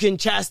 you can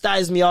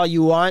chastise me all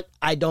you want.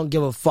 I don't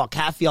give a fuck.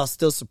 Half of y'all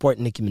still support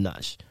Nicki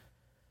Minaj.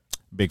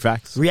 Big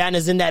facts.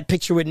 Rihanna's in that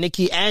picture with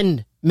Nicki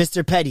and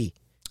Mr. Petty.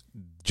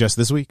 Just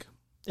this week.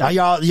 Are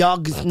y'all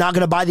not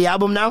gonna buy the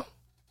album now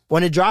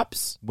when it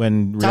drops?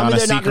 When Rihanna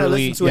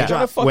secretly,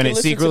 when it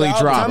secretly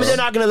drops. Tell me they're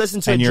not gonna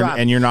listen to it drop.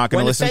 And you're not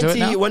gonna listen to it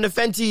now? When the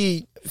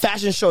Fenty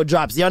fashion show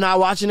drops, y'all not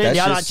watching it?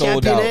 Y'all not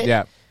championing it?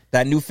 Yeah.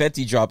 That new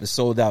Fenty drop is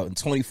sold out in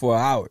 24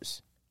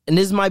 hours. And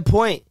this is my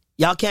point.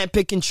 Y'all can't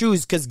pick and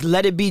choose because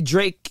let it be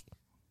Drake.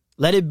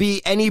 Let it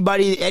be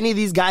anybody, any of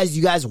these guys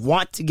you guys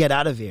want to get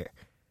out of here.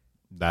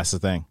 That's the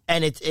thing.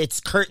 And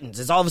it's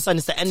curtains. It's all of a sudden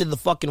it's the end of the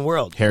fucking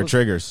world. Hair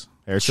triggers.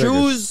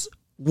 Choose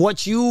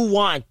what you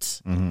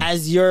want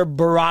as your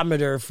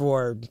barometer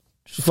for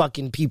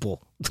fucking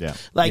people. Yeah.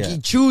 You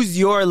choose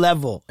your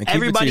level.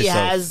 Everybody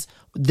has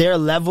their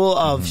level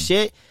of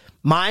shit.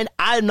 Mine,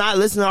 I'm not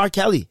listening to R.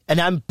 Kelly,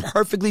 and I'm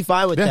perfectly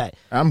fine with that.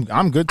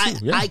 I'm good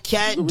too. I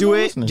can't do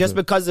it just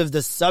because of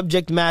the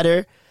subject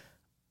matter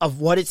of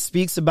what it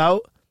speaks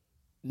about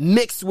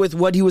mixed with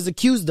what he was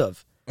accused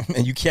of.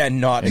 And you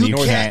cannot You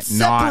can't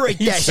separate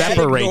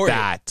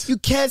that. It. You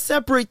can't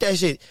separate that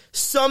shit.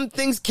 Some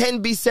things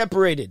can be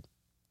separated.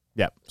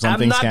 Yeah,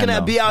 I'm not going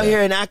to be out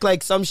here and act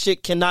like some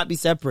shit cannot be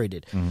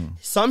separated.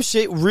 Some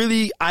shit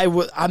really,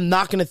 I'm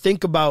not going to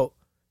think about,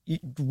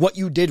 what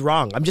you did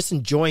wrong. I'm just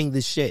enjoying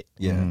this shit.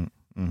 Yeah.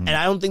 And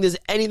I don't think there's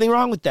anything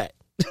wrong with that.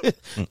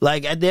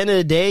 Like, at the end of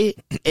the day,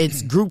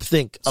 it's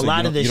groupthink. So a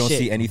lot of this shit. You don't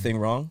see anything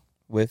wrong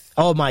with?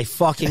 Oh, my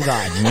fucking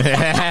God. That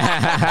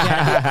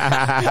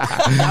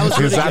was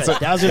really good.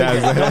 That was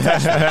really good. Don't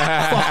touch me.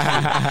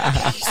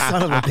 Fuck you,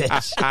 son of a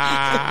bitch.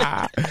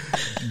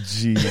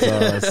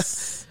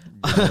 Jesus.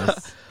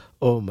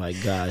 Oh, my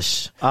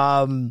gosh.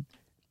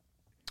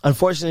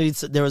 Unfortunately,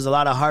 there was a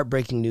lot of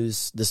heartbreaking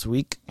news this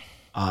week.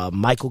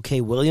 Michael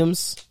K.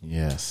 Williams.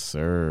 Yes,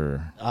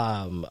 sir.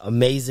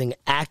 Amazing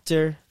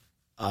actor,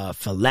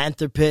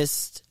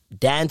 philanthropist,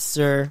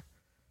 dancer,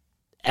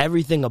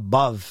 everything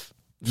above,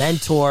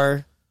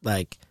 mentor.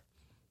 Like,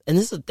 and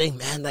this is the thing,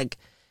 man. Like,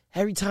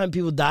 every time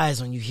people die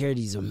is when you hear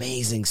these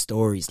amazing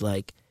stories.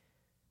 Like,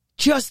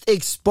 just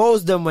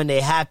expose them when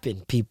they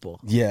happen, people.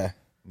 Yeah.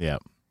 Yeah.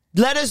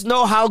 Let us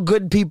know how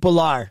good people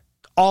are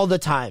all the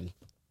time.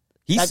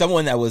 He's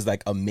someone that was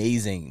like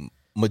amazing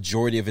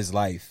majority of his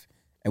life.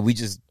 And we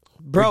just,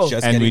 bro, we're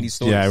just getting these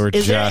stories. Yeah,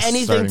 is there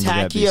anything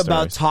tacky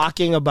about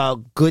talking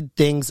about good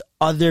things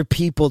other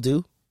people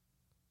do?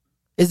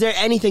 Is there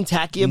anything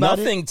tacky about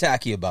it? Nothing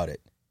tacky about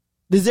it.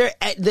 Is there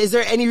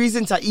any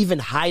reason to even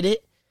hide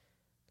it?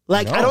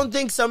 Like, No. I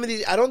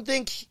don't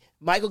think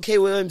Michael K.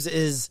 Williams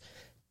is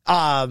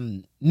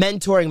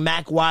mentoring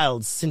Mac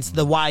Wild since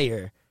The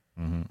Wire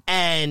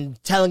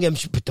and telling him,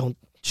 but don't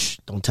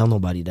tell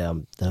nobody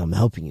that I'm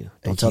helping you.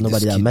 Don't tell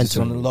nobody that I'm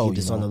mentoring you. Keep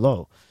this on the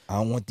low. I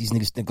don't want these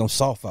niggas to think I'm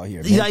soft out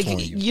here. Like,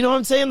 you know what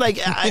I'm saying? Like,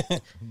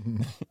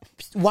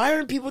 why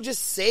aren't people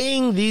just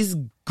saying these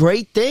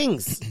great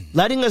things,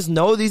 letting us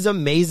know these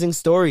amazing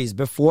stories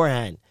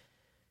beforehand?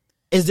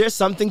 Is there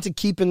something to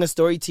keeping a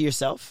story to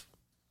yourself?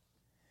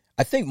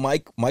 I think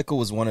Michael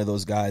was one of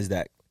those guys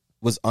that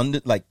was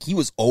he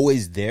was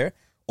always there,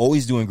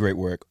 always doing great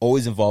work,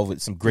 always involved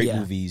with some great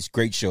movies,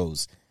 great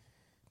shows.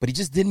 But he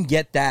just didn't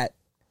get that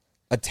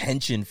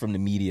attention from the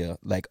media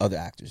like other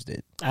actors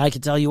did. I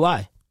can tell you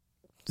why.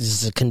 This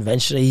is a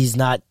convention. He's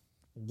not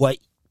what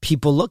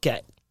people look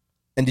at.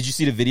 And did you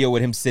see the video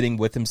with him sitting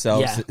with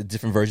himself,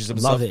 different versions of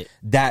himself? Love it.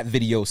 That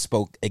video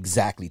spoke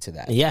exactly to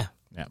that. Yeah.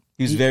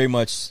 He was very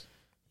much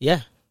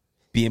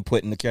being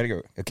put in the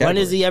category. When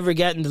is he ever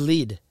getting the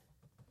lead?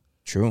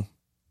 True.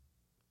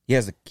 He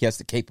has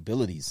the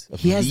capabilities of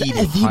he has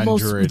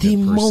the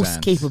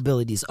most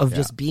capabilities of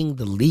just being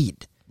the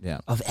lead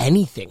of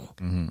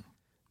anything.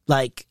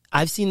 Like,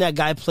 I've seen that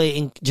guy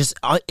play just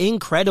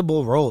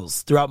incredible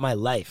roles throughout my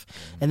life.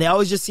 And they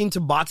always just seem to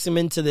box him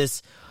into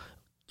this,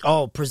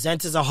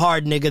 present as a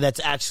hard nigga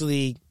that's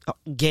actually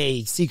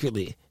gay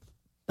secretly.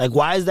 Like,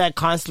 why is that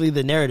constantly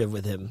the narrative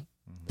with him?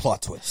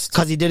 Plot twist.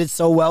 Because he did it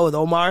so well with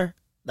Omar.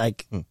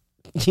 Like, you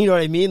know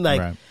what I mean?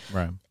 Like,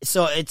 right.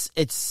 So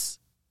it's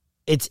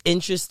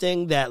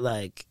interesting that,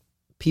 like,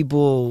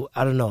 people,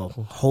 I don't know,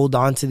 hold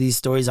on to these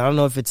stories. I don't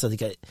know if it's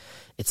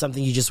it's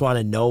something you just want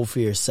to know for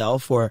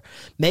yourself, or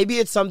maybe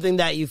it's something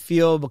that you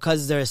feel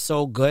because they're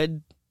so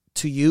good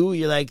to you.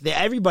 You're like,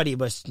 everybody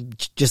must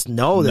just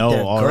know that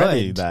they're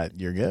already good. that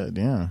you're good.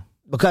 Yeah.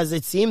 Because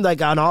it seemed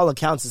like on all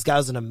accounts, this guy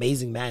was an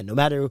amazing man. No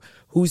matter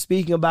who's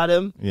speaking about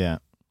him. Yeah.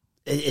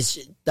 It's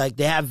like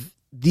they have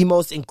the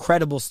most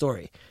incredible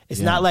story.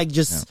 It's not like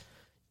just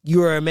you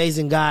were an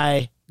amazing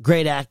guy,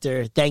 great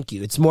actor, thank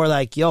you. It's more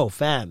like, yo,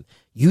 fam,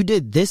 you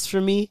did this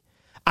for me.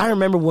 I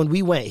remember when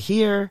we went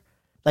here.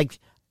 Like,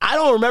 I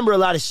don't remember a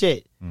lot of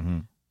shit.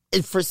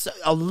 For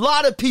a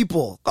lot of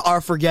people are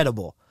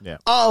forgettable. Yeah.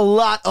 A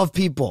lot of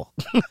people.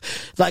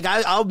 Like,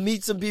 I'll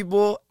meet some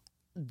people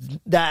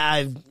that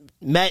I've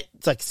met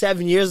like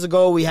 7 years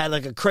ago. We had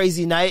like a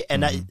crazy night,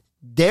 and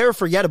they're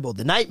forgettable.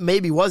 The night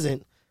maybe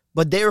wasn't,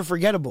 but they were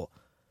forgettable.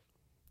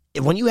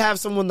 When you have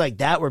someone like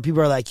that where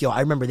people are like, yo,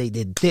 I remember they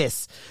did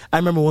this. I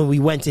remember when we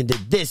went and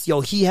did this. Yo,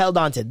 he held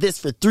on to this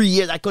for 3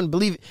 years. I couldn't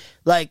believe it.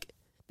 Like,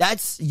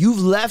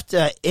 you've left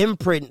an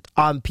imprint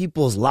on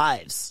people's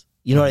lives.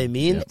 You know what I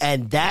mean? Yep.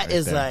 And that right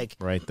is there. Like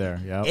right there.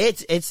 Yeah,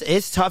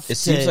 it's tough. It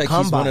seems like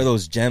he's one of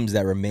those gems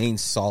that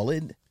remains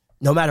solid,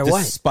 no matter what,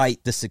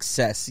 despite the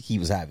success he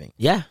was having.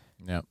 Yeah.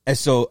 And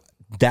so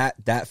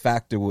that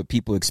factor with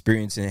people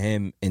experiencing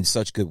him in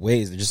such good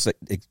ways, they're just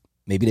like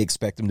maybe they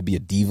expect him to be a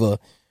diva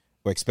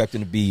or expect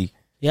him to be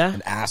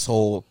an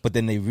asshole, but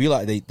then they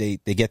realize they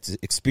get to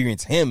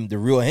experience him, the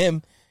real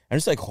him. And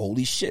it's like,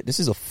 holy shit, this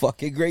is a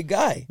fucking great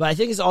guy. But I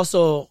think it's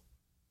also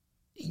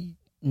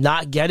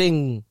not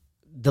getting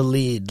the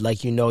lead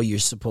like you're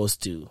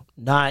supposed to.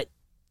 Not,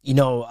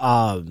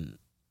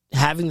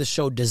 having the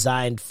show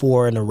designed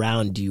for and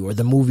around you, or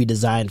the movie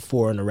designed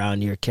for and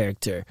around your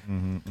character.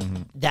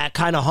 That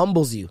kind of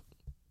humbles you.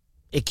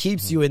 It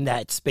keeps you in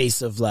that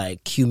space of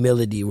like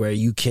humility where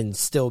you can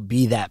still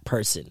be that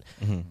person.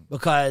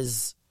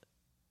 Because,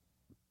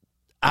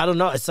 I don't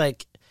know, it's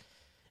like,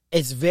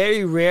 it's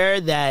very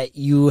rare that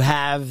you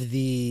have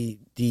the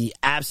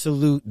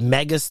absolute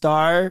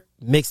megastar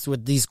mixed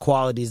with these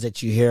qualities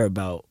that you hear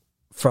about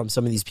from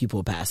some of these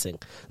people passing.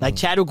 Like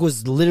Chadwick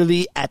was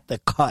literally at the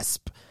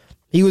cusp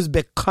He was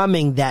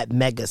becoming that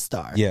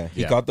megastar. Yeah,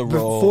 he got the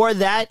role. Before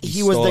that,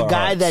 he was stole the our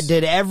guy hearts. that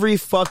did every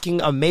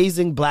fucking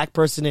amazing black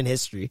person in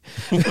history.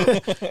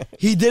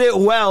 He did it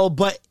well,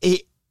 but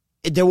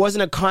there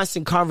wasn't a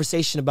constant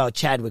conversation about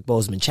Chadwick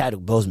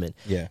Boseman.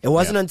 Yeah. It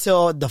wasn't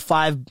until the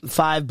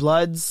Five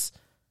Bloods,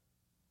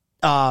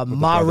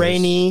 Ma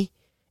Rainey,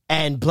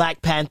 and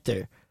Black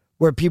Panther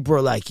where people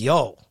were like,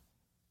 yo,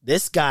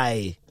 this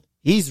guy,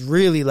 he's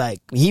really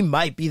like, he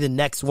might be the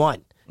next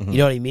one. You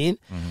know what I mean?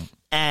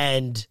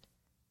 And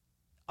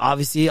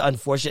obviously,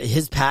 unfortunately,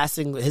 his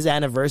passing, his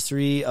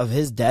anniversary of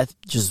his death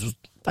just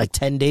like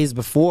 10 days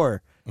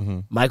before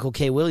Michael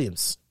K.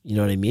 Williams. You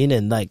know what I mean?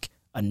 And like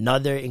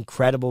another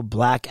incredible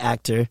black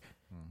actor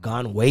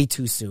gone way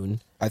too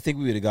soon. I think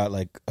we would have got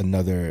like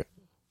another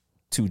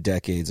 2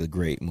 decades of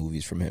great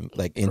movies from him,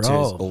 like into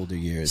Bro, his older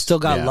years. Still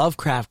got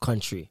Lovecraft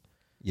Country.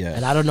 Yeah.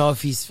 And I don't know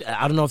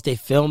if they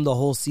filmed the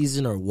whole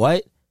season or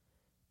what.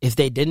 If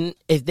they didn't,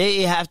 if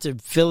they have to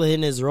fill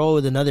in his role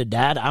with another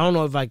dad, I don't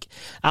know if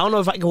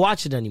I can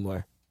watch it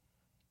anymore.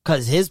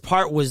 Cause his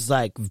part was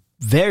like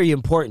very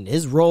important.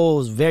 His role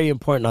was very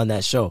important on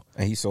that show.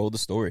 And he sold the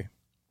story.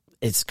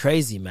 It's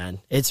crazy, man.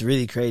 It's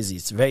really crazy.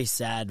 It's very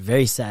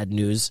sad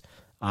news.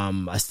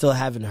 I still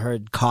haven't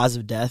heard cause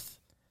of death.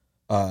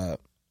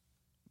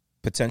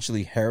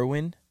 Potentially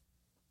heroin.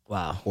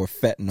 Wow. Or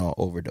fentanyl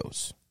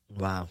overdose.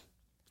 Wow.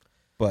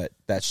 But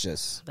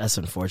that's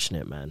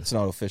unfortunate, man. It's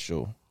not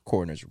official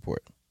coroner's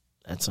report.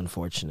 That's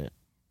unfortunate.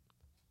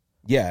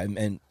 Yeah,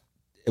 and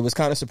it was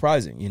kind of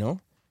surprising, you know?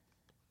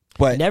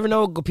 But you never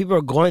know what people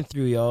are going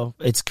through, yo.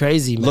 It's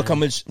crazy, man. Look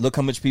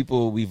how much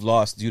people we've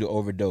lost due to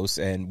overdose,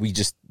 and we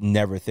just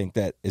never think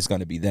that it's going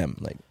to be them.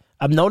 Like,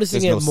 I'm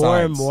noticing there's it no more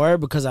signs. and more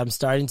because I'm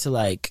starting to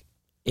like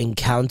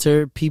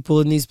encounter people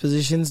in these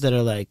positions that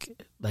are like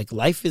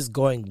life is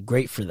going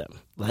great for them.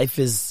 Life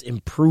is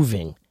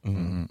improving,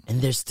 and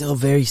they're still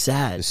very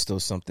sad. There's still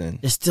something.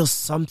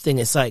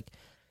 It's like,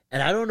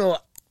 and I don't know.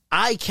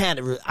 I can't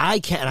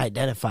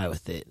identify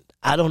with it.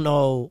 I don't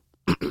know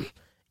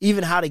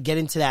even how to get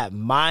into that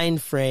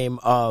mind frame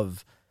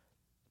of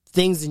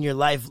things in your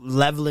life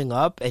leveling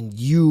up and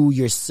you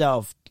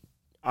yourself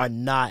are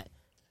not.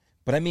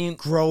 But I mean,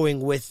 growing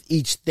with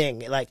each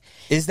thing. Like,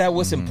 is that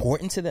what's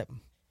important to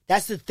them?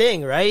 That's the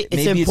thing, right?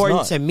 It's Maybe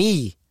important it's to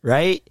me,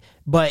 right?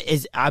 But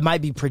I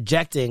might be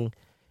projecting,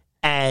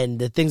 and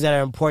the things that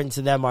are important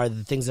to them are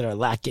the things that are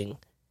lacking.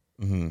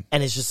 And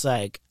it's just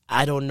like,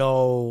 I don't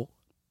know.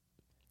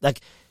 Like,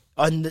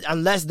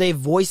 unless they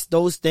voice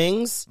those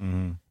things,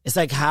 it's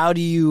like, how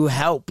do you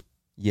help?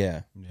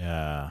 Yeah.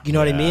 You know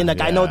what I mean?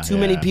 Like, I know too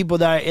many people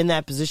that are in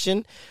that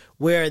position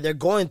where they're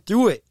going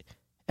through it.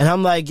 And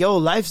I'm like, yo,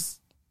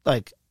 life's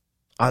like,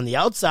 on the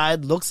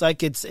outside, looks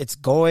like it's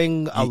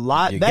going a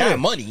lot better. You got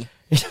money.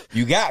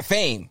 You got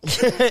fame.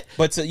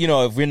 But,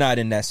 if we're not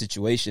in that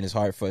situation, it's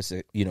hard for us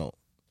to,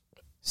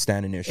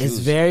 stand in their shoes. It's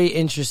very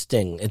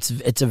interesting.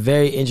 It's a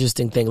very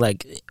interesting thing.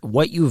 Like,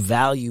 what you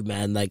value,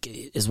 man, like,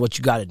 is what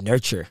you got to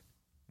nurture.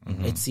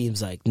 It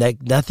seems like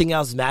nothing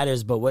else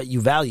matters but what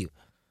you value.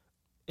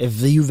 If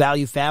you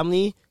value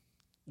family,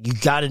 you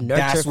got to nurture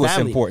family. That's what's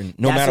important.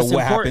 No matter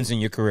what happens in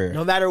your career.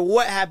 No matter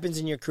what happens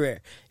in your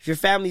career. If your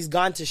family's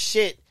gone to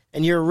shit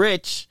and you're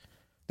rich,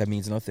 that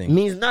means nothing. It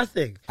means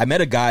nothing. I met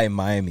a guy in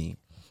Miami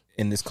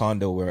in this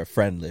condo where a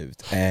friend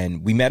lived,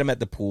 and we met him at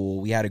the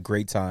pool. We had a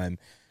great time.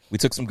 We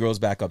took some girls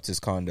back up to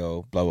his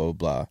condo, blah, blah,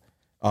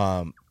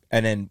 blah.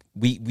 And then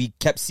we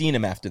kept seeing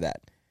him after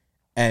that.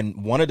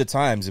 And one of the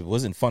times, it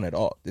wasn't fun at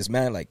all. This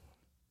man, like,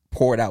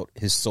 poured out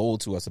his soul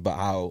to us about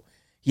how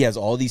he has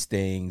all these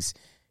things.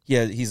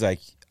 He's like,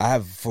 I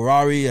have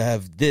Ferrari, I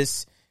have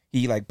this.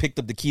 He, like, picked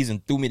up the keys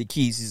and threw me the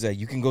keys. He's like,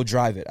 you can go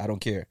drive it. I don't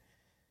care.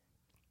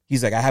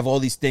 He's like, I have all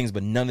these things,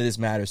 but none of this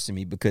matters to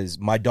me because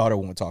my daughter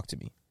won't talk to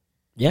me.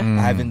 Yeah.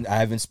 I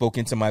haven't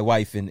spoken to my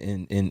wife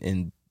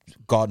in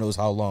God knows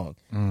how long.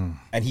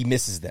 And he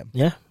misses them.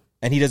 Yeah.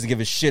 And he doesn't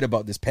give a shit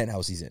about this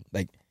penthouse he's in.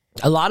 Like,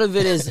 a lot of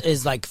it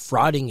is like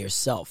frauding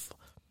yourself.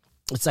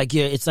 It's like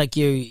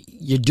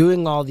you're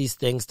doing all these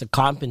things to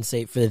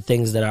compensate for the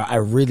things that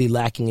are really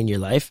lacking in your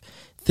life,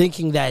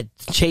 thinking that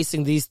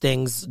chasing these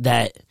things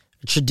that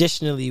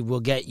traditionally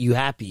will get you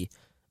happy,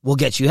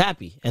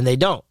 and they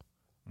don't,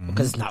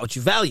 because it's not what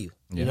you value.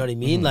 You know what I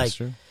mean? Like,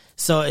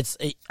 so it's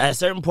at a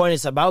certain point,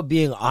 it's about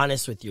being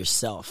honest with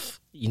yourself.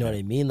 You know what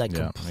I mean? Like,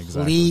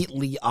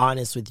 completely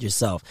honest with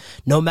yourself,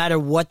 no matter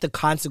what the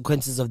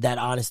consequences of that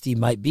honesty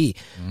might be.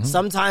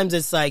 Sometimes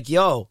it's like,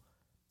 yo,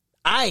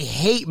 I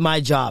hate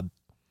my job,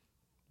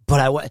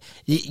 but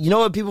you know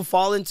what people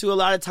fall into a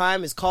lot of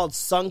time? It's called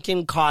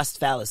sunken cost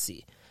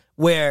fallacy,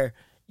 where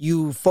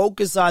you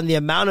focus on the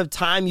amount of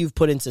time you've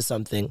put into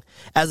something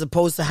as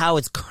opposed to how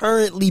it's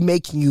currently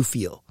making you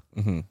feel.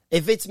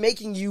 If it's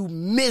making you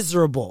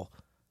miserable,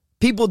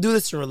 people do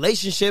this in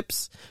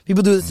relationships.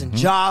 People do this in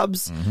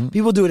jobs.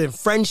 People do it in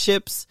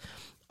friendships.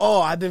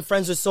 Oh, I've been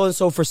friends with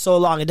so-and-so for so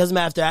long. It doesn't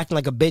matter if they're acting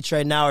like a bitch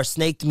right now or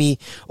snaked me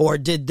or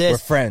did this. We're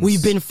friends.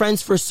 We've been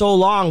friends for so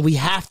long. We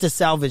have to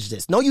salvage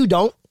this. No, you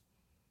don't.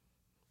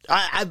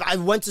 I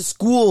went to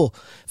school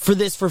for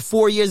this for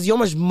 4 years. You know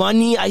how much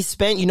money I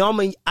spent? You know how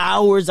many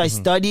hours I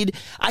studied?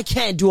 I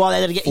can't do all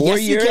that again. 4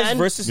 years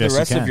versus the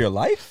rest of your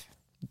life?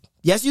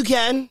 Yes, you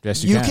can.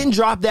 Yes, you can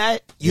drop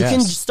that. You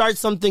can start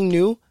something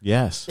new.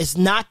 Yes. It's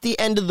not the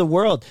end of the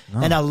world.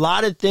 No. And a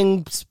lot of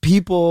things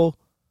people,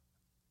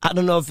 I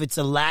don't know if it's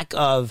a lack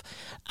of,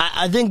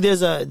 I think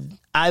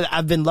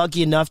I've been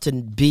lucky enough to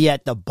be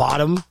at the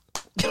bottom,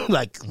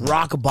 like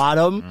rock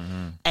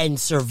bottom, and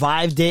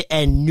survived it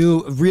and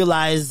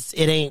realized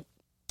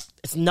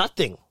it's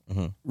nothing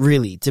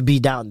really to be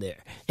down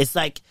there. It's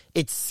like,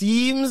 it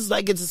seems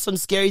like it's some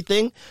scary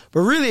thing,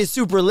 but really it's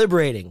super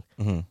liberating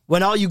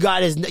when all you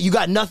got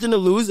nothing to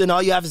lose and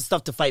all you have is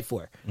stuff to fight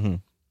for.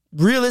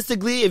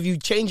 Realistically, if you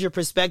change your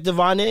perspective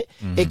on it,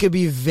 it could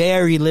be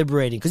very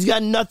liberating because you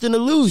got nothing to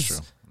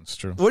lose. It's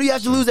true. What do you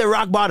have to lose at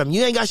rock bottom?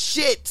 You ain't got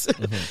shit.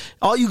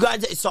 All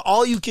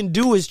you can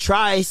do is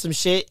try some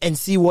shit and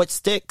see what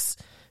sticks.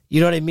 You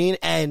know what I mean?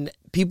 And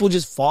people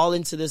just fall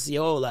into this,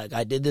 like,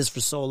 I did this for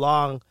so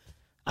long,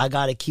 I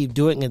got to keep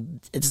doing it.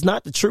 It's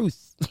not the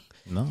truth.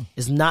 No.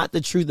 It's not the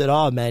truth at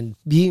all, man.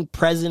 Being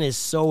present is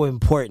so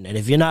important. And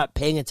if you're not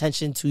paying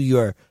attention to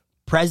your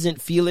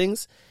present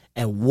feelings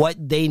and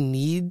what they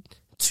need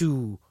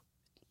to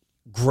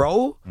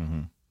grow,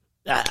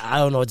 I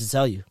don't know what to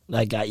tell you.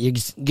 Like, you're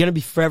going to be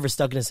forever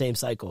stuck in the same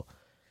cycle.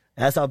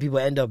 That's how people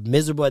end up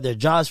miserable at their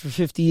jobs for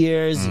 50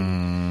 years,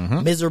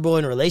 miserable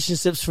in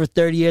relationships for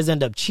 30 years,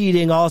 end up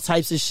cheating, all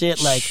types of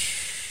shit. Like,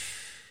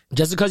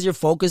 just because you're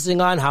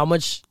focusing on how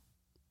much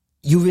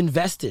you've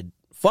invested,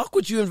 fuck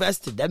what you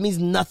invested. That means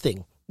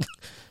nothing.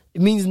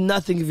 It means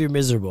nothing if you're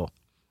miserable.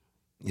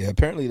 Yeah,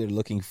 apparently they're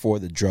looking for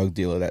the drug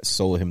dealer that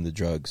sold him the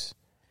drugs.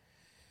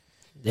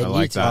 They I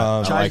like that.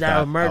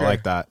 I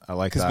like that.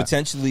 Because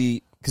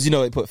potentially, because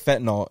they put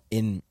fentanyl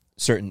in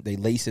they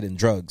lace it in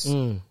drugs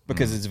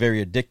because it's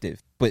very addictive.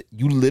 But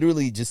you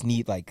literally just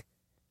need like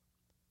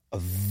a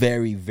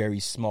very, very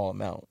small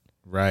amount.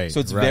 Right. So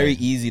it's very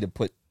easy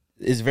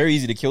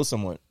to kill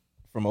someone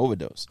from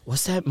overdose.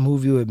 What's that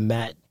movie with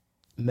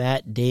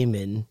Matt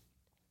Damon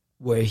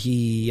where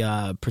he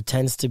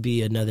pretends to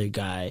be another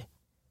guy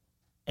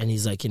and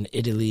he's like in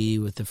Italy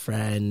with a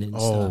friend and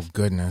stuff. Oh,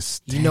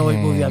 goodness. You know what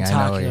movie I'm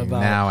talking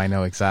about. Now I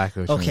know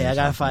exactly what I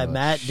gotta find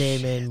Matt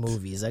Damon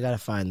movies. I gotta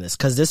find this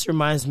because this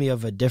reminds me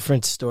of a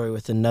different story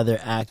with another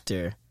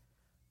actor.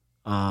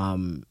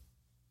 Talented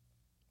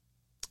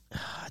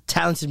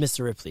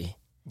Mr. Ripley.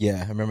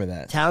 Yeah, I remember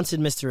that.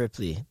 Talented Mr.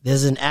 Ripley.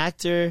 There's an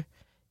actor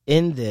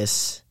in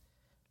this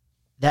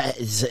that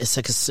it's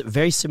like a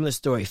very similar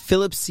story.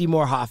 Philip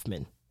Seymour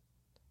Hoffman.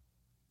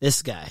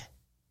 This guy.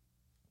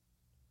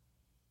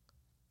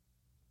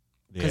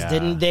 Because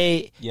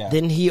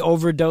didn't he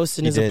overdose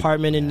in his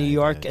apartment in New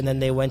York, and then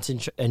they went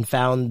and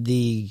found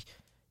the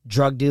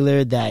drug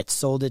dealer that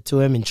sold it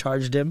to him and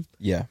charged him?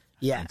 Yeah.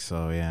 Yeah. I think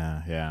so,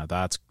 yeah.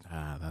 That's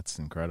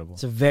incredible.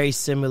 It's a very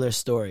similar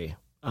story.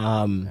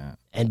 And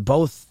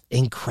both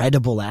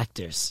incredible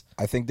actors.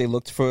 I think they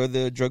looked for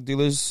the drug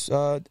dealers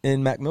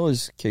in Mac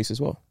Miller's case as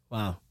well.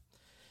 Wow.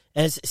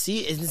 And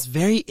it's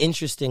very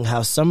interesting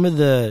how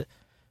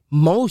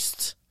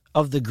most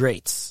of the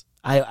greats,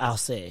 I'll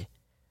say,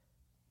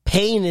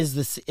 pain is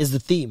the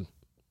theme.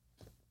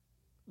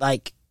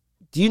 Like,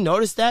 do you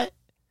notice that?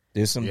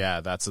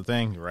 Yeah, that's the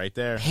thing right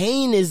there.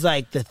 Pain is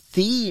like the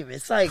theme.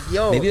 It's like,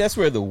 maybe that's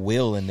where the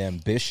will and the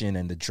ambition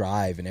and the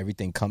drive and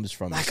everything comes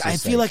from. Like, I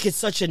feel like it's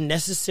such a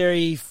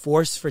necessary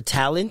force for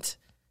talent.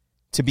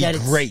 To be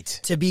great.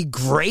 To be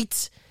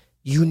great,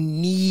 you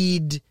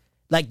need,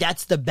 like,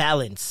 that's the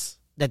balance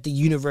that the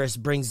universe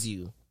brings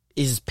you,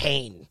 is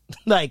pain.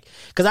 Like,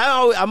 because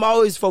I'm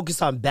always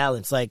focused on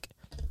balance. Like,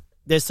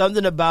 there's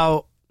something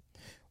about...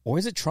 Or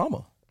is it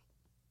trauma?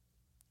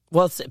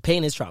 Well,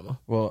 pain is trauma.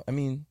 Well, I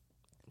mean...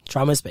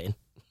 Trauma is pain.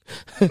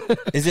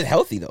 Is it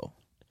healthy, though?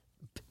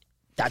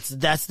 That's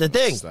the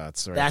thing.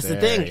 That's the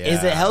thing. Yeah.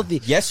 Is it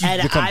healthy? Yes,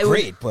 you become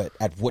great, but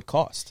at what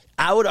cost?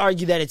 I would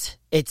argue that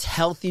it's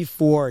healthy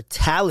for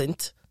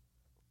talent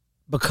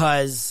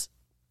because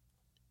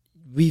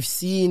we've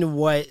seen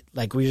what,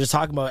 like we were just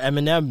talking about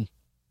Eminem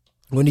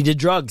when he did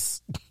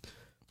drugs.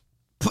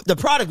 The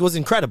product was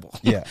incredible.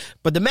 Yeah.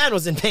 But the man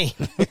was in pain.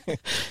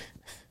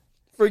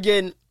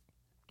 Friggin',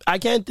 I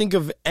can't think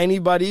of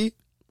anybody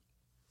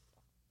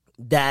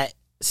that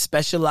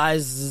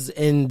specializes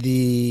in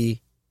the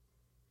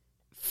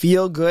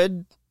feel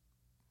good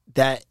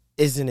that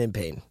isn't in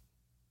pain.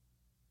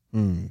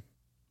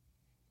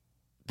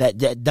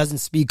 That doesn't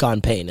speak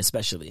on pain,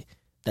 especially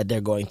that they're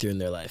going through in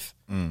their life.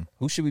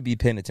 Who should we be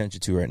paying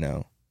attention to right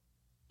now?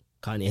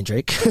 Kanye and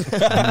Drake.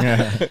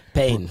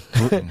 Pain.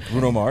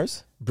 Bruno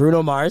Mars?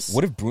 Bruno Mars.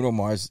 What if Bruno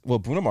Mars... Well,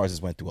 Bruno Mars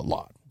has went through a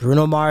lot.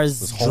 Bruno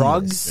Mars,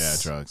 drugs. Yeah,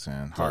 drugs,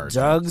 man. Hard.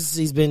 Drugs.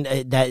 He's been...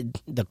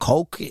 the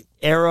coke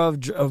era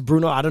of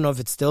Bruno, I don't know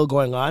if it's still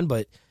going on,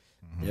 but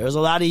there's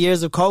a lot of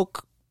years of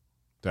coke.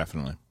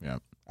 Definitely, yeah.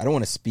 I don't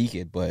want to speak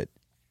it, but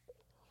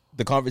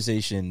the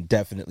conversation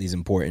definitely is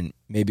important.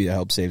 Maybe to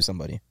help save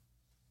somebody.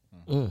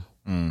 This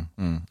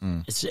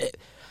is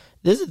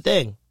the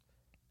thing.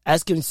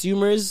 As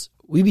consumers,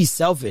 we be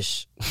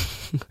selfish.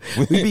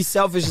 We be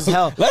selfish as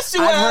hell. Let's see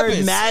what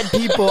happens.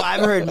 I've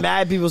heard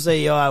mad people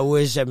say, yo, I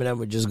wish Eminem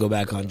would just go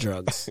back on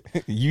drugs.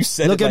 You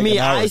said Look it at like me.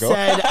 an hour I ago.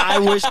 said, I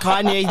wish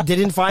Kanye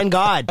didn't find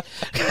God.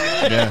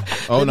 Yeah.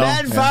 Oh, the no.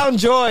 man Yeah. found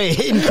joy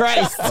in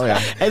Christ. Oh,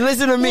 yeah. And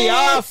listen to me.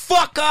 Oh,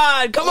 fuck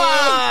God. Come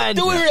on.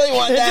 Do we really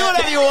want that? Do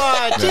whatever you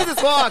want.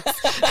 Jesus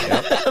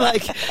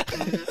walks.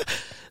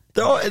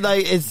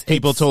 It's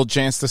People told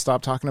Chance to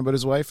stop talking about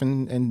his wife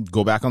and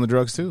go back on the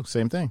drugs too.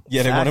 Same thing.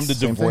 Yeah, they want him to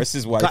Same divorce thing.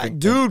 his wife. God,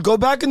 dude, go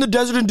back in the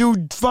desert and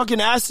do fucking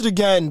acid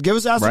again. Give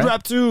us acid Right?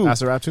 rap too.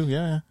 Acid rap too.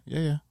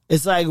 Yeah.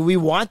 It's like we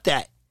want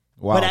that.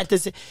 Wow. But at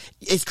this,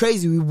 it's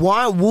crazy. We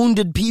want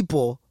wounded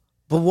people,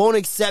 but won't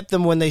accept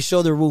them when they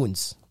show their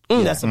wounds.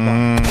 That's a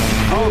problem.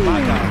 Oh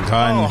my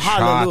God. Oh,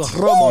 hallelujah.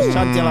 Romo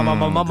Shantila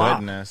Mama Mama.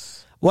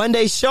 Goodness. When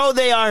they show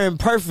they are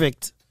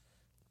imperfect,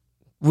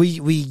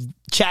 we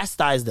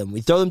chastise them. We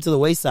throw them to the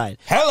wayside.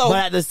 Hello.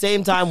 But at the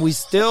same time, we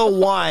still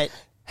want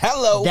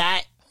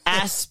that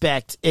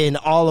aspect in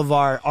all of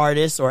our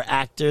artists or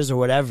actors or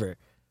whatever.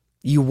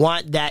 You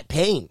want that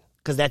pain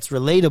because that's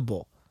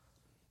relatable.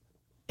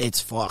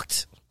 It's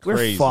fucked.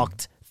 Crazy. We're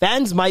fucked.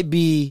 Fans might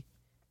be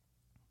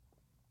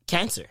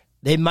cancer.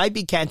 They might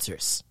be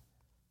cancerous.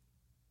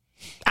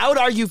 I would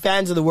argue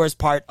fans are the worst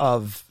part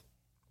of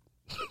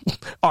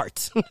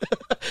art.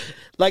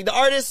 Like, the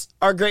artists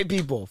are great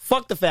people.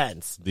 Fuck the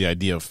fans. The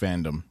idea of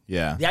fandom.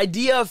 Yeah. The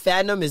idea of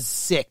fandom is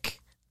sick.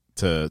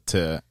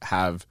 To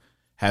have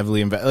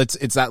heavily invest.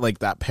 It's that like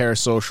that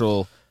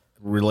parasocial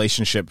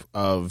relationship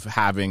of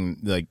having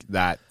like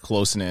that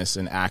closeness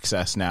and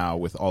access now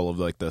with all of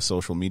like the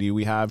social media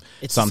we have.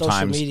 It's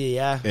sometimes social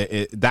media,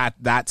 yeah.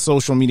 that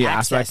social media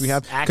Access, aspect we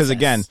have because access.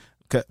 again.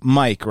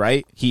 Mike,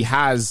 right? He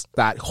has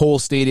that whole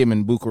stadium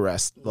in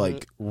Bucharest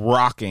like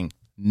rocking.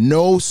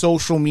 No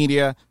social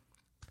media.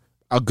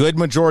 A good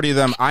majority of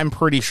them, I'm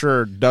pretty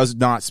sure, does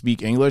not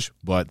speak English,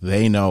 but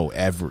they know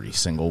every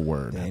single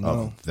word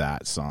of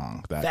that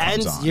song that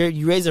Fans, comes on.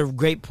 you raise a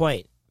great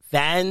point.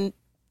 Fan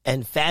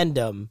and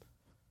fandom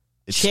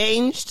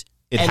changed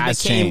it and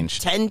has became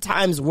changed. 10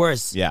 times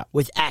worse Yeah.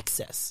 with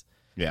access.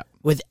 Yeah.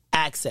 With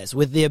access,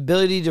 with the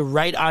ability to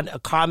write on a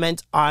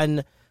comment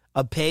on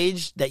a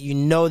page that you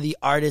know the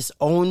artist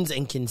owns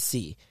and can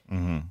see.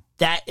 Mm-hmm.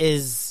 That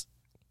is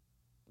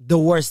the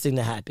worst thing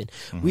to happen.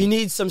 We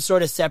need some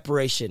sort of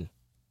separation.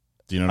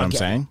 Do you know what I'm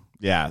saying?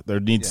 Yeah, there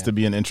needs to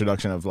be an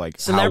introduction of like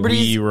how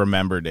Celebrities- we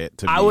remembered it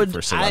to be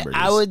for celebrities.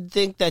 I would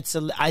think that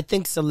I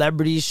think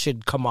celebrities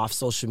should come off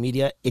social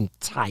media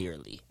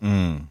entirely.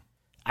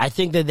 I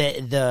think that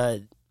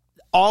the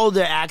all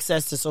their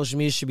access to social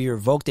media should be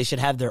revoked. They should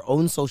have their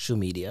own social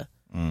media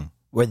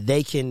where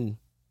they can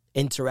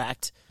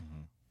interact.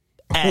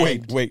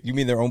 And- Wait, you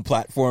mean their own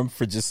platform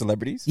for just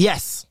celebrities?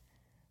 Yes.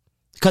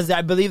 Because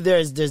I believe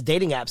there's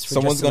dating apps for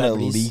Someone's just gonna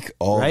celebrities, leak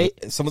all. right?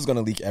 Someone's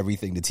gonna leak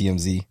everything to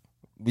TMZ.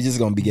 We just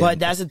gonna be getting. But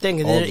that's the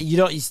thing. all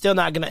You're still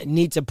not gonna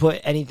need to put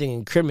anything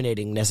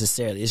incriminating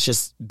necessarily. It's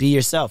just be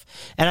yourself.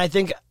 And I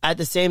think at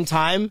the same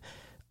time,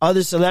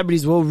 other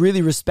celebrities will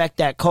really respect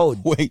that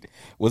code. Wait,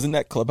 wasn't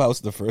that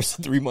Clubhouse the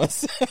first 3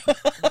 months?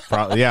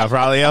 Probably. Yeah,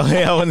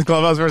 when the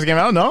Clubhouse first came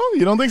out. No,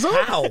 you don't think so?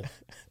 How?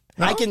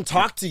 I can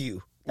talk to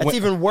you. That's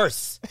even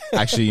worse.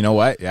 Actually, you know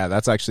what? Yeah,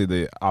 that's actually the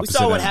We opposite.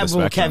 saw what end of the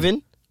happened with spectrum.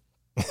 Kevin.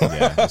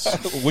 Yeah,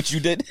 What you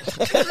did?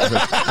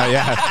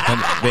 yeah.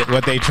 And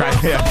what they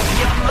tried. Yeah.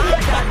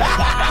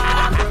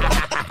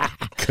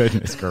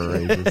 Goodness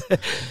gracious.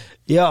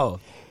 Yo.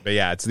 But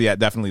yeah, it's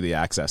definitely the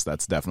access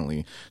that's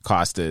definitely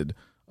costed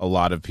a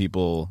lot of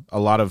people, a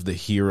lot of the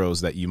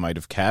heroes that you might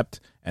have kept,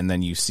 and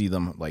then you see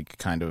them like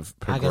kind of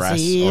progress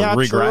or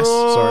regress.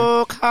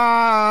 Sorry.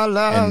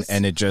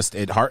 And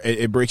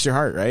it breaks your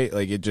heart, right?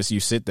 Like it just, you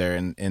sit there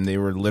and they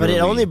were literally. But it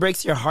only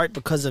breaks your heart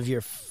because of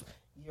your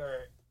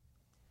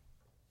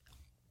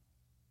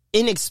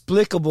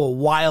inexplicable,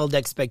 wild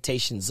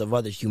expectations of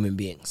other human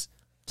beings.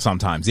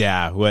 Sometimes,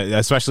 yeah,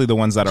 especially the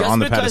ones that are on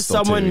the pedestal. Just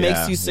because someone too.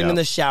 makes you sing in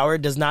the shower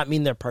does not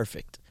mean they're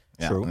perfect.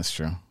 Yeah, that's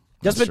true.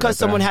 Just because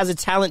someone has a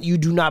talent you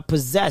do not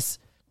possess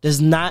does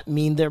not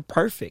mean they're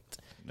perfect.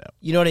 No.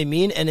 You know what I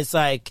mean? And it's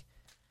like,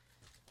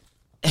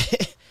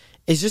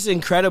 it's just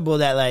incredible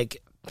that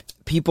like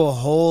people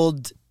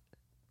hold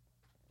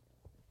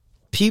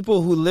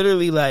people who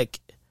literally like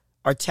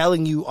are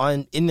telling you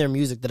in their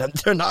music that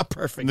they're not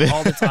perfect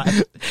all the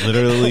time.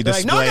 Literally like,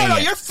 displaying no,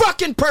 you're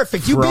fucking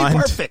perfect. You be front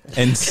perfect.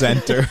 and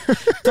center.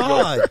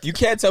 Dog, you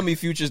can't tell me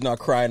Future's not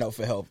crying out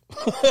for help.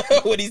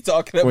 What he's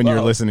talking about When you're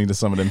listening to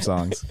some of them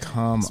songs.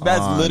 Come Spaz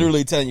on.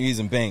 literally telling you he's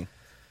in pain.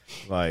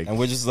 Like, and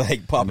we're just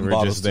like popping we're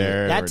bottles just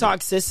there. That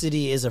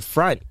toxicity is a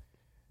front.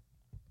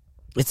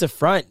 It's a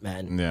front,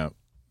 man. Yeah,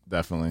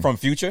 definitely. From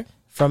Future?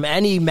 From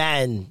any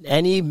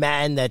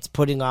man that's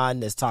putting on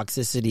this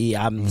toxicity,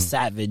 I'm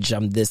savage,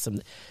 I'm this,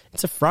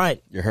 it's a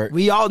front. You're hurt.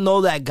 We all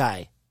know that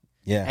guy.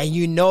 Yeah. And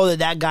you know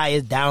that guy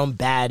is down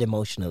bad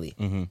emotionally.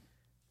 Mm-hmm.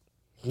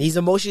 He's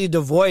emotionally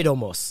devoid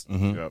almost.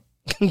 Mm-hmm.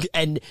 Yep.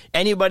 And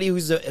anybody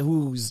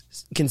who's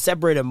can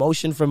separate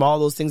emotion from all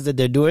those things that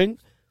they're doing,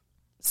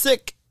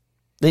 sick.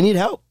 They need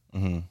help.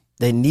 Mm-hmm.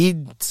 They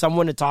need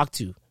someone to talk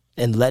to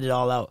and let it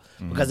all out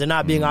because they're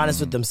not being honest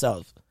with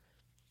themselves.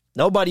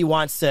 Nobody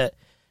wants to.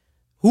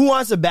 Who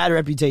wants a bad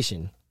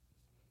reputation?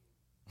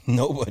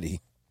 Nobody.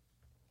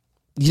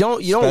 You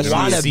don't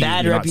want a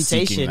bad you're not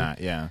reputation. seeking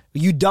that, yeah.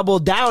 You double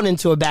down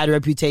into a bad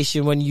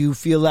reputation when you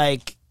feel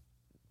like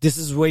this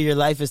is where your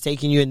life is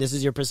taking you and this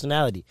is your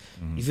personality.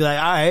 You feel like,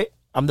 all right,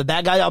 I'm the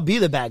bad guy. I'll be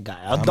the bad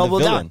guy. I'll double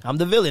down. I'm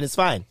the villain. It's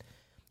fine.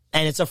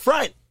 And it's a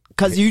front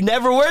because you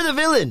never were the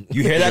villain.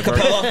 You hear that,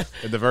 Capella?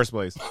 In the first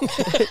place.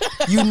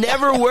 You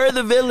never were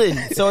the villain.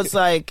 So it's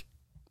like,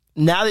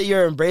 now that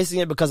you're embracing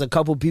it because a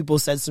couple people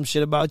said some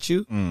shit about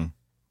you,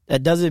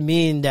 that doesn't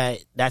mean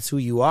that that's who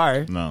you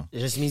are. No. It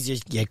just means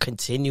you're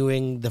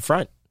continuing the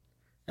front.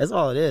 That's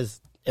all it is,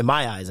 in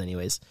my eyes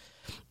anyways.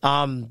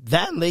 Van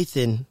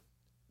Lathan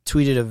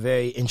tweeted a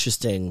very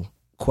interesting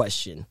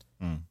question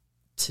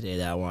today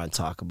that I want to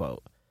talk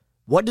about.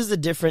 What is the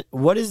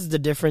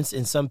difference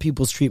in some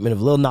people's treatment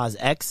of Lil Nas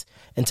X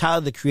and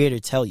Tyler, the Creator,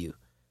 tell you?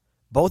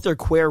 Both are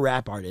queer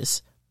rap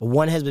artists, but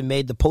one has been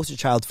made the poster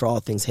child for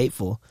all things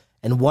hateful,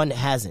 and one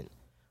hasn't.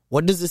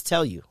 What does this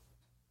tell you?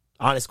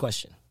 Honest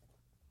question.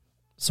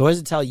 So what does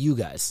it tell you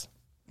guys?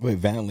 Wait,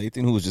 Van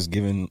Lathan, who was just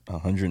given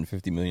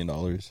 $150 million?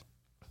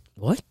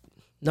 What?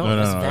 No,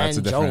 that's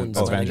Van Jones.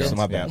 Oh, Van Jones.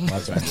 My bad.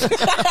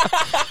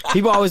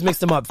 People always mix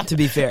them up, to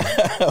be fair.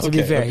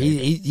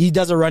 He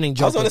does a running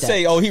joke with that. I was going to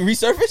say, he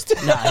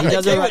resurfaced? Nah,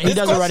 he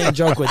does a running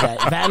joke with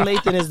that. Van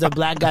Lathan is the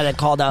black guy that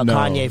called out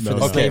Kanye for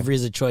the slavery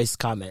is a choice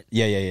comment.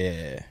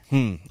 Yeah.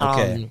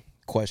 Okay.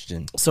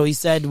 Question. So he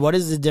said, what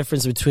is the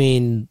difference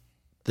between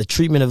the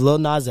treatment of Lil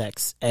Nas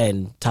X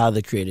and Tyler,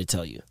 the Creator,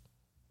 tell you?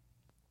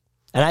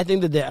 And I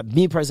think that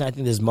me personally, I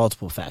think there's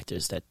multiple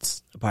factors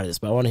that's a part of this,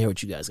 but I want to hear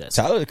what you guys got to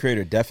say. Tyler, the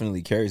Creator,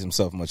 definitely carries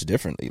himself much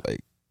differently. Like,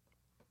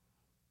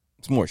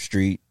 it's more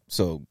street,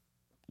 so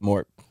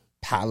more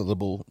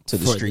palatable to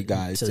the street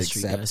guys to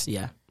accept.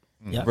 Yeah.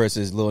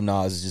 Versus Lil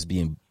Nas is just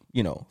being,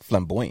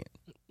 flamboyant.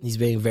 He's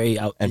being very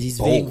out. He's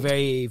bold. Being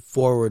very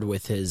forward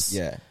with his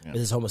with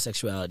his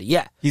homosexuality.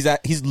 Yeah,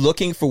 he's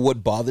looking for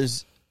what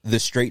bothers the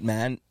straight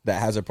man that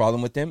has a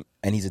problem with him,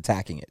 and he's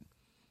attacking it.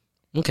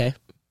 Okay.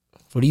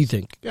 What do you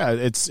think? Yeah,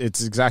 it's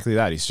exactly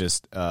that. He's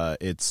just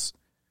it's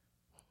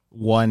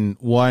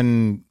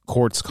one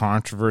courts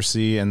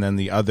controversy, and then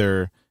the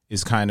other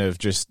is kind of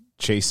just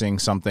chasing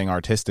something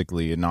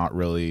artistically and not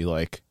really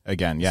like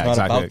exactly.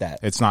 About that.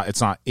 It's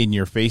not in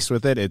your face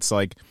with it. It's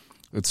like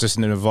it's just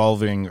an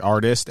evolving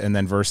artist, and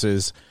then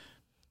versus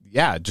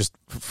just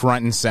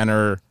front and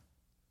center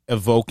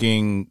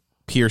evoking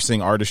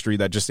piercing artistry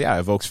that just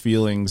evokes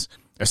feelings,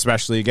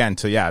 especially again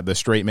to the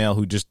straight male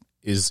who just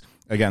is.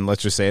 Again,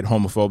 let's just say it,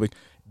 homophobic.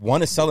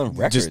 One is selling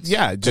records.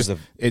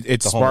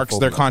 It sparks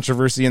their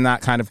controversy in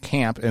that kind of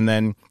camp, and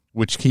then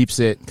which keeps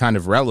it kind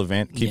of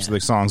relevant, keeps the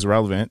songs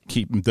relevant,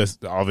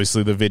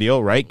 obviously the video,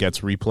 right,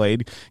 gets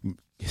replayed,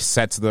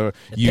 sets the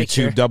YouTube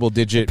picture,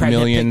 double-digit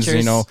millions,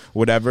 pictures.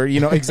 Whatever,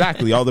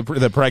 exactly, all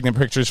the pregnant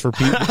pictures for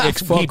people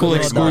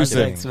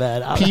exclusive.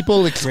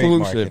 People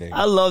exclusive.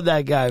 I love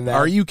that guy, man.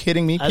 Are you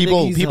kidding me?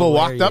 People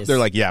walked up, they're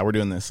like, yeah, we're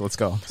doing this. Let's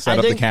go. Set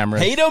up the camera.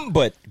 Hate him,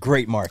 but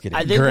great marketing.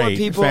 I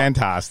think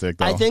fantastic,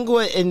 though. I think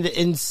what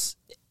in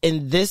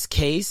this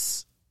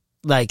case,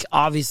 like,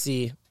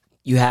 obviously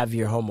you have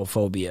your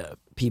homophobia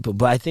people,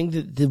 but I think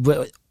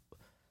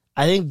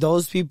I think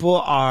those people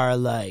are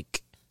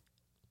like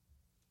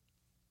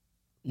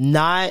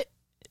not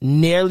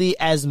nearly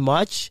as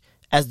much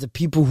as the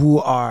people who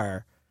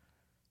are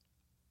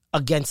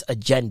against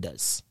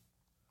agendas.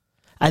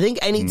 I think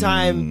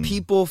anytime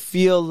people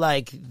feel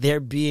like they're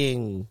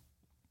being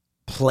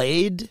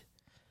played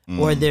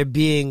or they're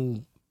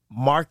being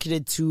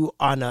marketed to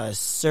on a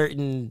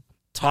certain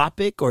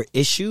topic or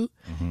issue,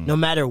 no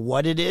matter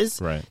what it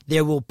is,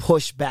 they will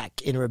push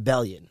back in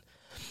rebellion.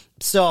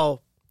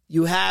 So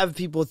you have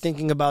people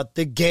thinking about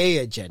the gay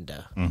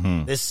agenda,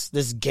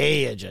 this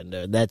gay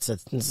agenda. That's a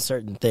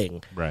certain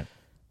thing, right?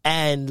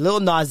 And Lil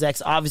Nas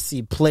X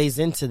obviously plays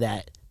into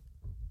that,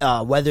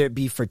 whether it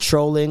be for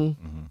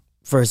trolling,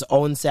 for his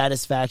own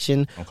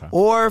satisfaction,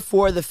 or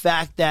for the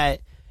fact that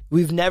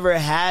we've never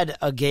had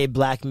a gay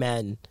black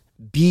man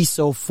be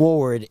so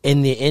forward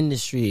in the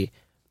industry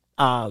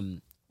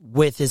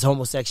with his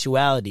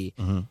homosexuality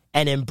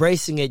and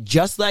embracing it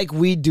just like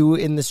we do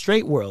in the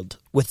straight world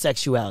with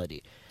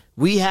sexuality.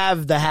 We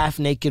have the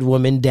half-naked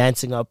woman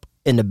dancing up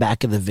in the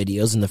back of the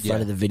videos, in the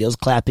front of the videos,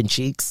 clapping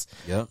cheeks,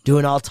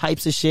 doing all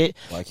types of shit.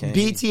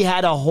 BT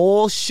had a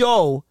whole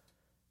show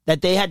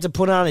that they had to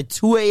put on at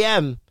 2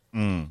 a.m.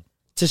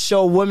 To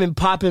show women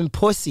popping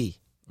pussy.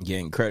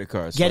 Getting credit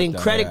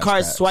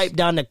cards swiped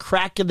down the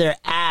crack of their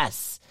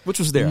ass. Which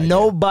was their idea.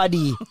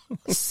 Nobody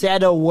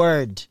said a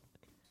word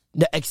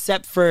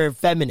except for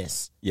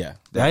feminists. Yeah.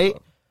 Right?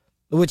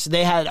 Which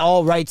they had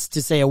all rights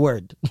to say a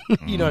word.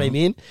 You know what I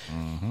mean?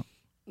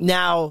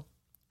 Now,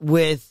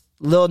 with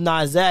Lil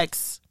Nas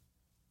X,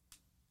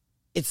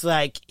 it's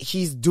like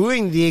he's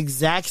doing the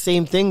exact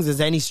same things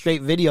as any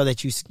straight video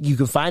that you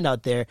can find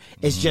out there.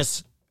 It's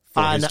just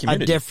on a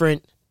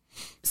different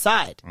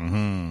side.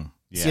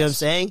 See what I'm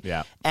saying?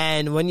 Yeah.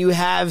 And when you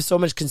have so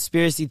much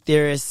conspiracy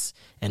theorists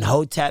and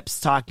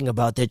hoteps talking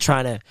about they're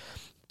trying to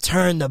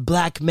turn the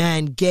black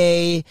man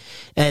gay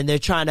and they're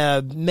trying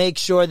to make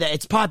sure that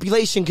it's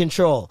population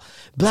control.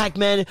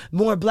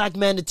 More black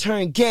men to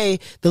turn gay,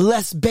 the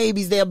less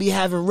babies they'll be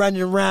having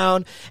running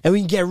around and we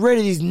can get rid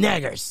of these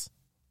niggers.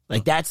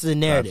 Like, that's the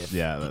narrative.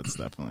 That's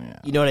definitely,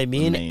 you know what I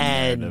mean?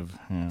 And narrative.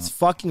 Yeah. It's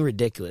fucking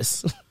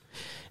ridiculous.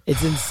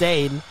 It's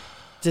insane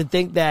to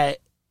think that,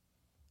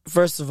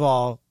 first of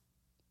all,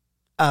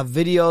 a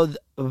video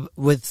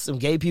with some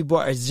gay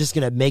people is just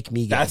gonna make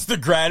me gay. That's the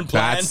grand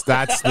plan.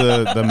 That's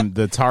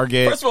the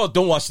target. First of all,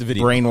 don't watch the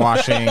video.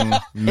 Brainwashing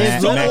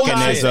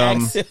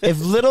mechanism.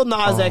 If Lil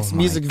Nas X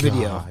music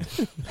video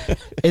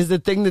is the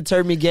thing that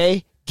turned me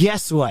gay,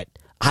 guess what?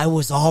 I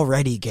was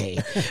already gay.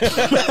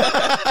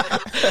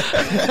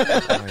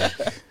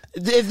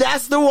 If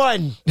that's the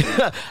one,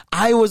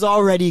 I was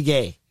already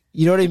gay.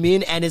 You know what I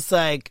mean? And it's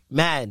like,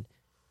 man,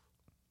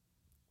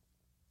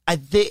 I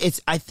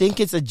think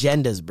it's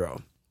agendas, bro.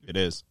 It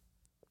is.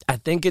 I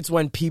think it's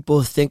when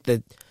people think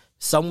that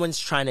someone's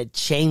trying to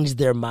change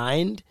their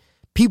mind.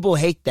 People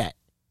hate that.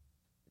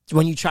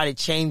 When you try to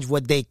change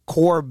what their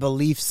core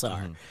beliefs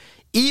are.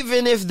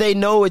 Even if they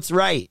know it's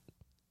right,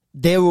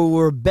 they will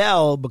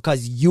rebel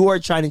because you are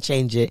trying to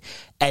change it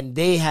and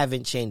they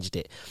haven't changed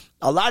it.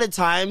 A lot of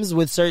times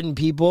with certain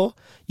people,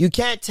 you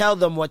can't tell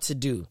them what to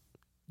do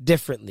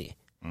differently.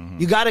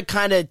 You got to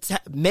kind of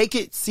make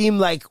it seem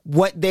like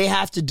what they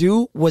have to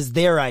do was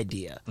their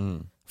idea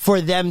for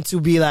them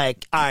to be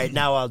like, all right,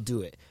 now I'll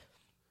do it.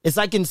 It's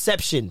like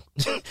Inception.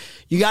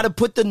 You got to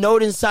put the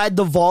note inside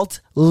the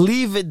vault,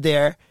 leave it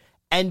there,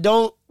 and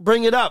don't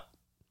bring it up.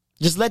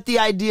 Just let the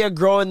idea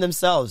grow in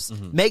themselves.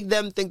 Make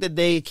them think that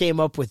they came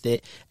up with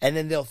it, and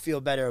then they'll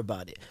feel better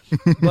about it.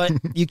 But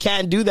you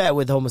can't do that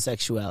with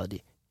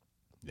homosexuality.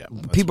 Yeah,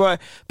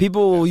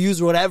 people will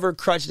use whatever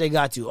crutch they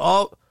got to.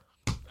 Oh,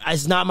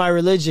 it's not my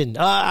religion.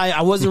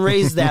 I wasn't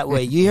raised that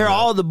way. You hear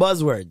all the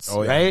buzzwords,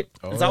 right?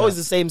 It's always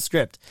the same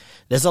script.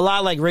 There's a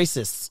lot like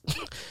racists.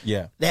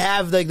 Yeah. They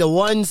have like the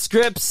one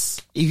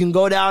scripts. You can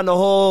go down the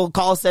whole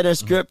call center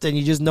script and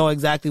you just know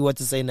exactly what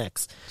to say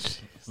next.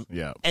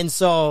 Yeah. And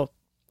so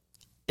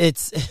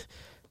it's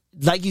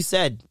like you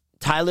said,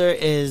 Tyler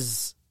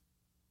is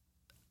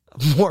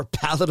more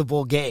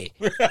palatable gay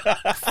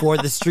for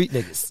the street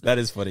niggas. That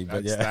is funny,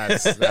 but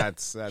that's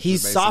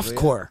he's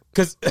softcore.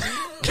 Because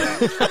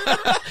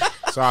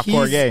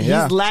softcore gay,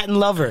 he's Latin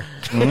lover.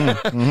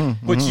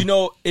 But you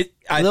know,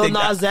 Lil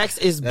Nas X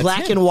is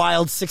Black and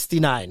Wild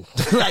 69.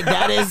 Like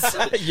that is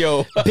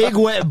big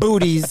wet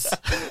booties,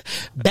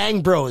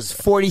 Bang Bros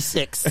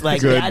 46.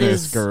 Like that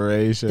is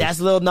gracious. That's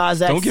Lil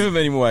Nas X. Don't give him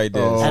any more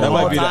ideas. That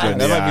might be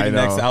the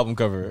next album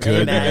cover.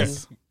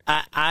 Goodness.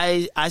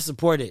 I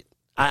support it.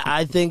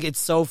 I think it's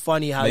so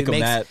funny how he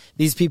makes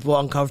these people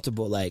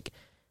uncomfortable. Like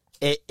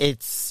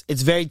it's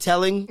very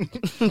telling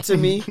to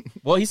me.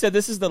 Well, he said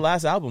this is the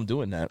last album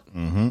doing that.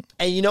 And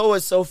you know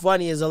what's so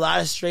funny is a lot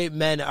of straight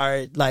men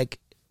are like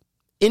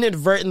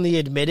inadvertently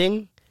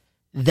admitting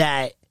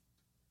that,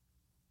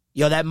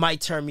 that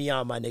might turn me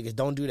on, my niggas.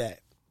 Don't do that.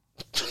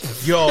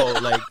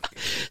 Like,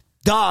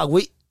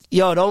 dog,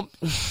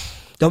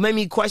 don't make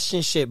me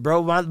question shit,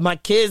 bro. My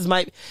kids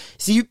might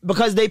see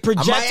because they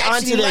project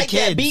onto their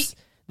kids.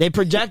 They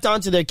project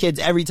onto their kids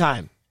every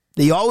time.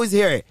 You always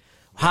hear it.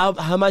 How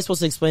am I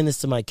supposed to explain this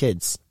to my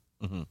kids?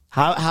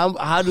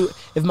 How do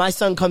if my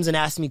son comes and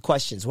asks me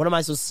questions, what am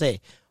I supposed to say?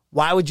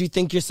 Why would you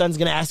think your son's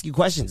gonna ask you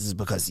questions? Is it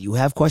because you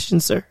have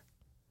questions, sir?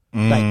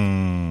 Like,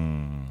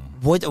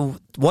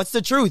 what's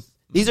the truth?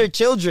 These are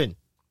children.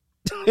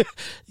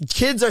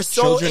 Kids are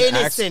so Children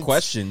innocent. ask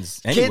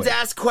questions. Anyway. Kids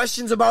ask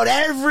questions about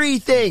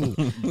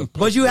everything.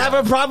 But you have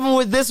a problem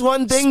with this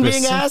one thing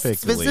being asked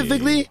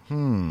specifically?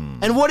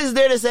 And what is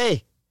there to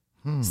say?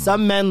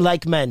 Some men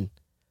like men.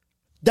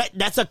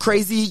 That's a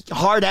crazy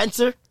hard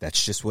answer.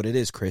 That's just what it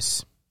is,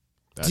 Chris.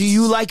 Do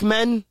you like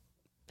men?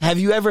 Have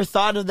you ever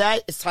thought of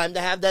that? It's time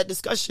to have that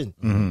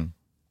discussion.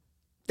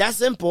 That's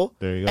simple.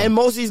 There you go. And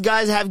most of these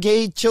guys have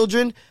gay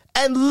children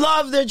and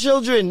love their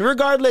children,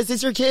 regardless.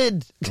 It's your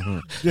kid.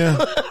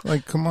 Yeah,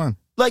 like come on.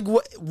 Like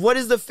what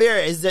is the fear?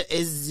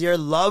 Is your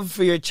love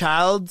for your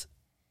child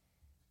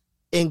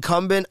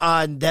incumbent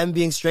on them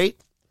being straight?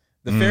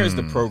 The fear is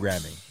the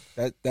programming.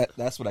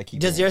 That's what I keep.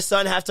 Does your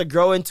son have to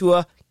grow into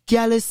a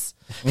gallus?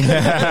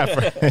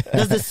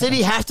 Does the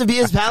city have to be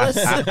his palace?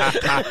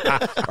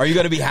 Are you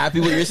going to be happy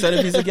with your son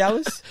if he's a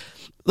gallus?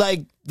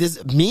 Like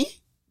me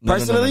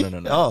personally?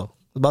 No. Oh,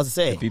 I was about to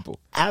say people.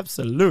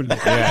 Absolutely.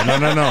 Yeah,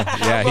 no.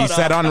 Yeah, he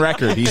said on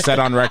record. He's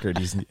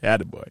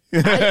attaboy.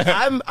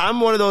 I'm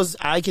one of those.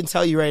 I can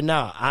tell you right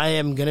now. I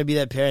am gonna be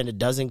that parent that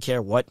doesn't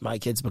care what my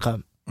kids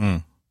become.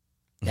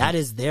 That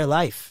is their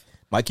life.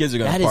 My kids are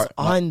gonna. That is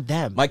on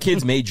them. My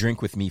kids may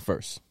drink with me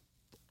first.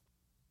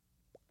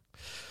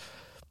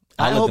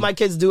 I hope my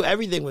kids do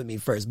everything with me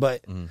first,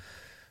 but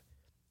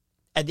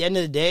at the end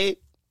of the day,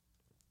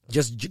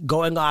 just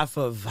going off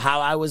of how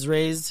I was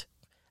raised,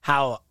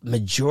 how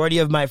majority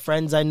of my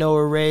friends I know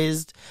were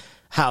raised,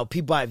 how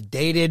people I've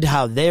dated,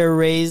 how they're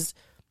raised,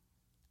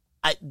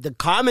 the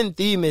common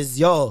theme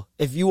is,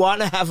 if you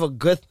want to have a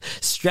good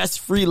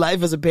stress-free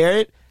life as a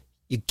parent,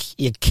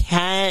 you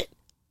can't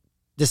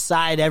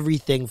decide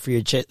everything for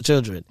your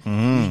children.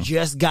 You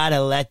just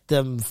gotta let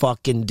them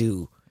fucking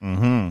do.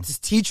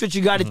 Just teach what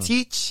you gotta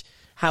teach,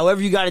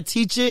 however you gotta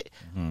teach it,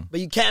 but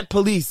you can't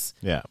police.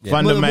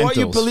 Fundamentals. The more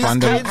you police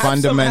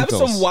fundamentals.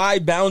 Have some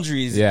wide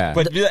boundaries.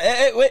 But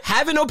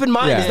have an open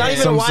mind. It's not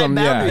even a wide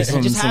boundaries.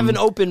 Just have an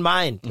open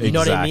mind. You know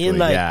what I mean?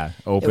 Like,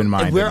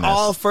 open-mindedness. We're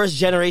all first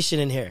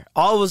generation in here.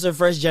 All of us are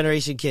first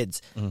generation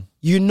kids.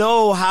 You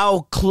know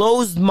how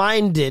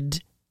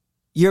closed-minded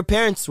your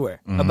parents were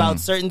about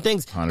certain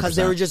things because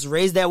they were just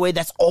raised that way.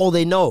 That's all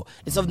they know.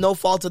 It's of no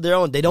fault of their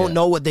own. They don't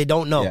know what they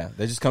don't know. Yeah,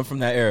 they just come from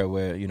that era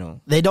where,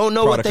 they don't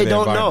know what they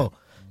don't know.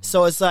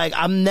 So it's like,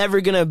 I'm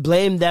never going to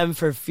blame them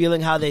for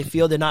feeling how they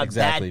feel. They're not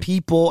bad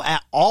people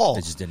at all.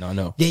 They just did not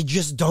know. They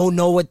just don't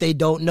know what they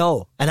don't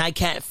know. And I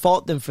can't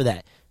fault them for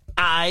that.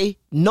 I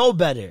know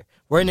better.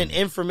 We're in an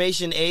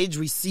information age.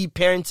 We see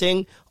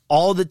parenting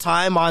all the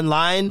time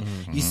online.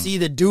 You see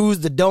the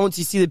do's, the don'ts.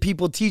 You see the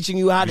people teaching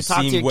you how to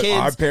talk to your what kids.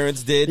 Our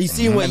parents did. You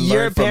see what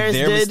your parents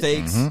did.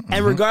 Mistakes.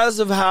 And regardless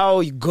of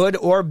how good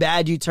or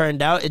bad you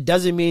turned out, it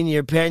doesn't mean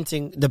the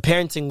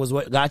parenting was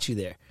what got you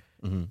there.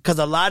 Because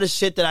a lot of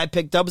shit that I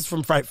picked up is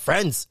from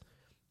friends.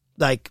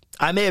 Like,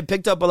 I may have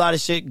picked up a lot of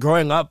shit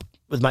growing up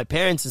with my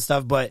parents and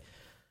stuff, but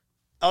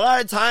a lot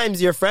of times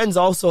your friends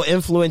also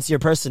influence your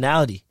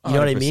personality. You know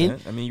what I mean?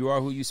 I mean, you are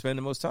who you spend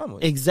the most time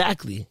with.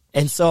 Exactly.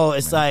 And so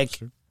it's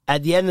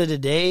at the end of the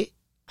day,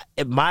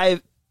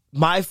 my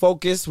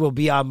focus will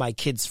be on my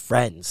kids'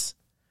 friends.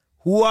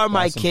 Who are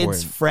my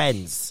kids'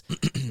 friends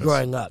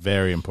growing up?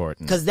 Very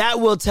important. Because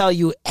that will tell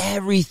you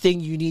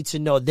everything you need to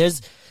know.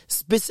 There's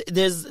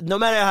no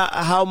matter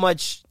how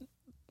much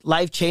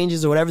life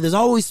changes or whatever, there's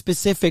always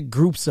specific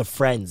groups of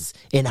friends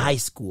in high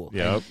school.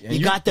 Yep.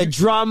 You got the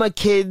drama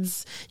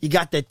kids, you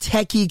got the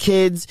techie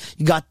kids,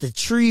 you got the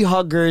tree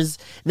huggers,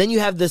 then you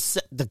have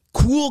the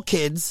cool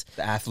kids,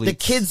 the athletes, the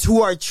kids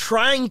who are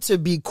trying to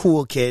be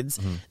cool kids,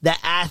 the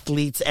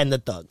athletes and the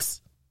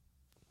thugs.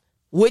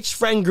 Which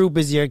friend group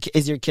is your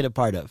kid a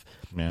part of?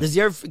 Yeah. Does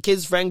your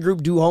kid's friend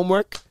group do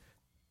homework?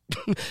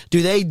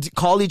 Do they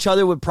call each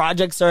other with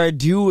projects that are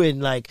due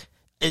and like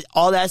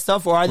all that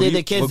stuff, or are they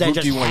the kids that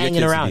are just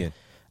hanging around?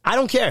 I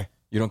don't care.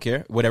 You don't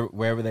care?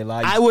 Wherever they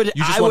lie? I would.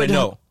 You just want to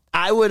know.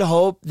 I would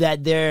hope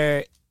that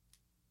they're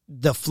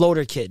the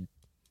floater kid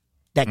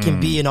that can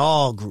be in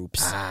all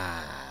groups.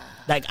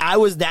 Like, I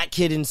was that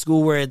kid in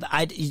school where it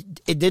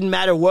didn't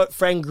matter what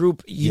friend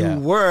group you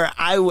were.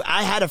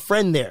 I had a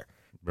friend there.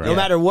 Right. No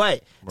matter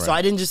what. Right. So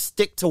I didn't just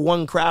stick to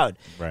one crowd.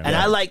 Right. And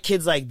I like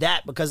kids like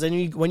that because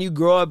then when you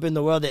grow up in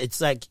the world,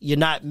 it's like you're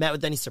not met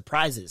with any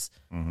surprises.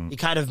 You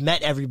kind of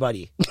met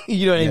everybody.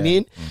 You know what I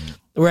mean?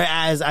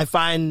 Whereas I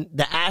find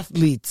the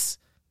athletes,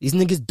 these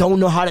niggas don't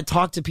know how to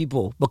talk to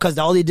people because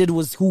all they did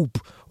was hoop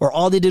or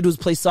all they did was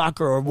play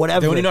soccer or whatever.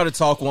 They only know how to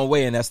talk one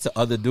way, and that's to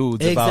other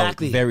dudes about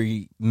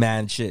very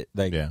man shit.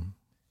 Like,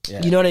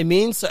 you know what I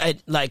mean? So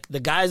like the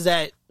guys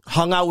that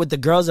hung out with the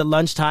girls at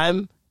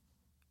lunchtime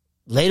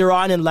later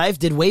on in life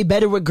did way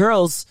better with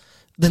girls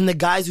than the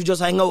guys who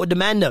just hang out with the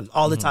man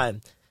all the time.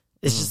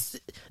 It's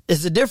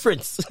it's a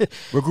difference.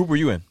 What group were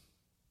you in?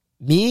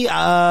 Me,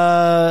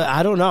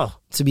 I don't know,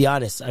 to be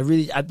honest. I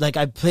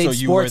played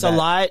sports a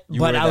lot,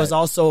 but I was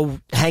also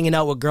hanging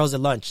out with girls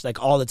at lunch,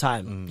 like all the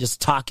time, just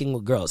talking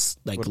with girls,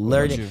 like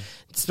learning,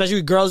 especially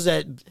with girls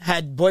that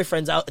had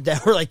boyfriends out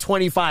that were like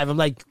 25. I'm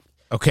like,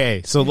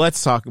 okay, so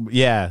let's talk.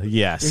 Yes.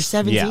 You're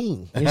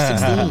 17. You're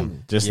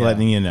 16. Just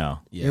letting you know.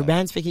 Your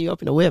man's picking you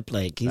up in a whip.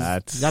 Like, he's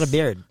got a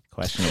beard.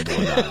 Questionable.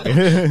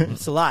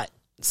 It's a lot.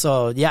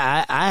 So,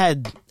 yeah, I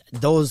had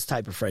those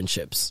type of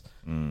friendships.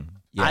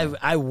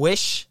 I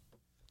wish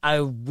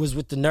I was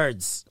with the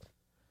nerds.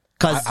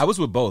 Cause I was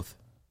with both.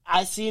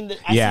 I seen the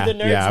nerds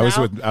now.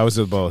 I was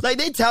with both. Like,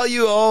 they tell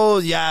you,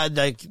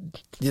 like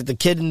the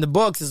kid in the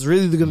books is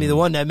really gonna be the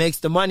one that makes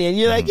the money, and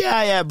you're like,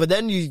 yeah, but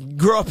then you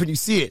grow up and you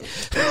see it.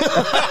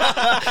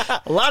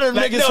 A lot of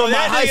niggas from my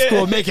high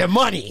school making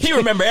money. He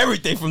remember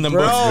everything from them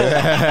books,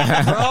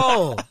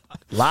 bro.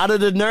 A lot of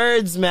the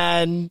nerds,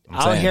 man,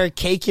 out here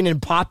caking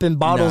and popping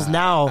bottles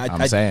now.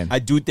 I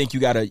do think you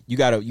gotta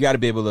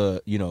be able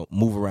to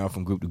move around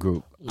from group to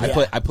group.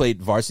 Yeah. I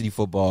played varsity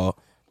football.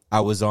 I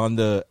was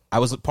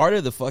a part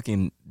of the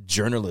fucking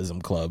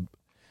journalism club.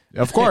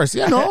 Of course,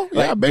 big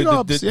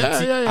ups.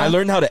 I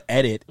learned how to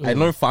edit. I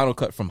learned Final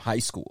Cut from high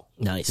school.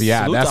 Nice.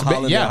 Yeah, that's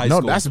big. Yeah,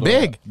 no, that's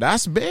big.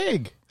 That's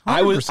big.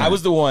 100%. I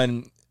was the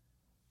one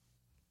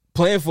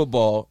playing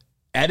football,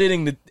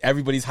 editing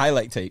everybody's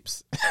highlight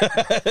tapes.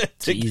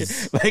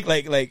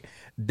 like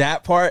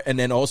that part, and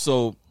then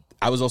also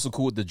I was also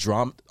cool with the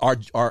drama. Our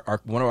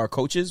one of our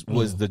coaches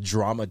was the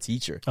drama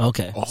teacher.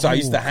 Okay, so I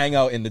used to hang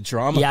out in the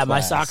drama. Yeah, class.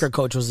 My soccer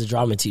coach was the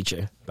drama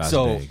teacher.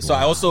 So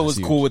I also was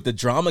cool with the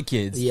drama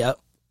kids. Yep.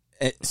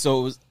 And so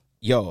it was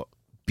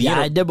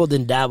I dibbled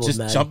and dabbled, just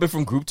man. Jumping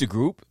from group to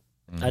group.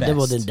 I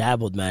dibbled and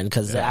dabbled, man,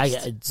 because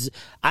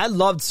I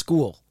loved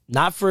school,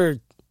 not for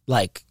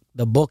like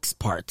the books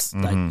parts,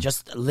 like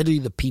just literally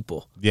the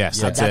people.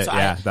 Yes, that's it.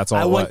 That's all.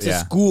 I went to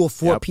school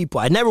for people.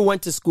 I never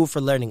went to school for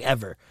learning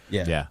ever.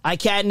 Yeah. I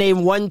can't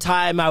name one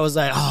time I was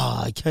like,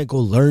 oh, I can't go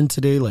learn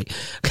today. Like,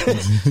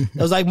 it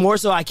was like more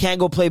so I can't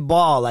go play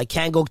ball. I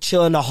can't go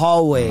chill in the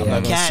hallway. I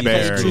can't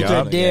play truth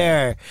or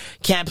dare.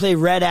 Can't play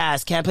red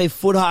ass. Can't play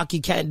foot hockey.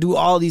 Can't do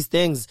all these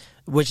things,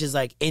 which is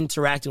like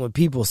interacting with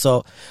people.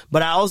 So,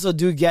 but I also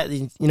do get,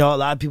 a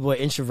lot of people are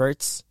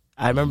introverts.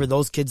 I remember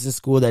those kids in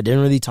school that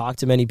didn't really talk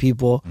to many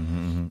people,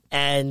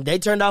 and they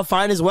turned out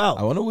fine as well.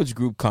 I wonder which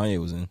group Kanye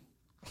was in.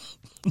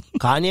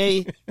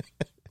 Kanye?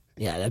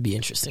 Yeah, that'd be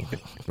interesting.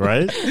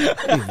 Right?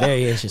 That'd be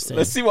very interesting.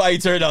 Let's see why he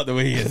turned out the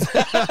way he is.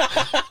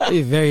 That'd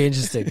be very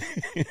interesting.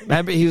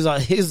 Remember, he was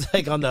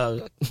like on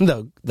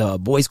the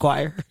boys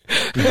choir.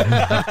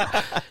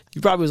 He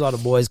probably was on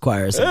the boys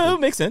choir or something.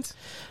 Makes sense.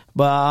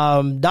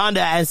 But Donda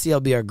and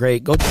CLB are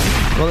great. Go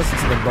listen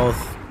to them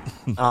both.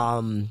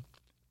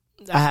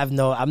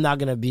 I'm not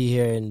gonna be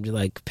here and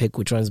like pick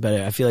which one's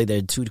better. I feel like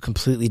they're two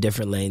completely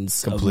different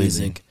lanes of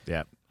music.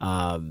 Yeah.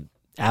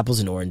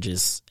 Apples and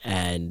oranges,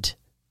 and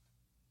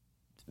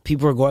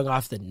people are going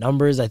off the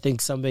numbers. I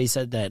think somebody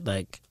said that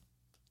like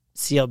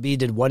CLB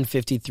did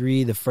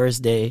 153 the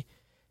first day.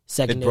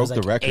 Second day was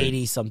like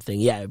 80 something.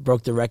 Yeah, it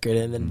broke the record,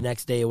 and then the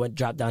next day it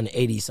dropped down to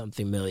 80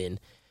 something million,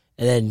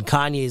 and then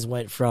Kanye's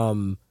went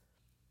from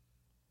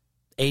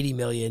 80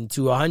 million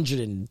to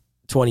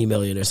 120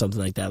 million or something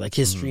like that. Like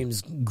his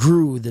streams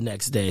grew the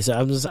next day. So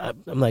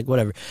I'm like,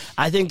 whatever.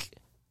 I think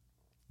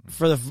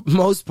for the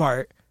most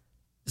part,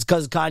 it's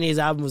because Kanye's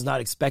album was not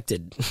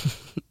expected.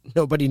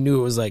 Nobody knew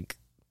it was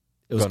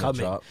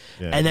coming.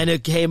 Yeah. And then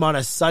it came on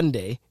a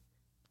Sunday.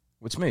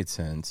 Which made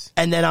sense.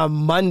 And then on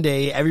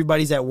Monday,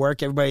 everybody's at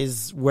work,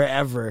 everybody's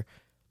wherever.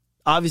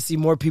 Obviously,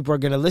 more people are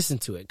going to listen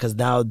to it because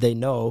now they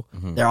know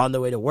they're on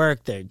their way to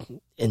work, they're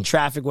in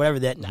traffic, whatever.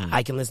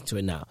 I can listen to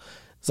it now.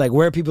 It's like,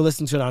 where are people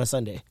listening to it on a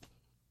Sunday?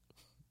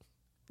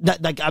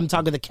 Not, like, I'm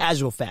talking the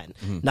casual fan,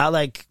 not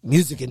like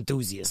music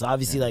enthusiasts.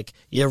 Obviously, like,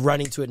 you're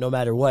running to it no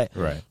matter what.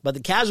 Right. But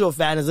the casual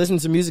fan is listening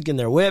to music in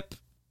their whip,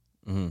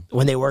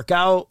 when they work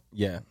out.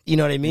 Yeah. You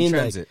know what I mean?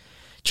 Transit.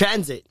 Like,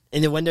 transit.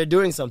 And then when they're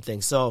doing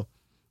something. So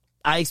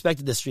I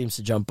expected the streams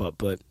to jump up,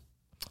 but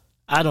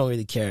I don't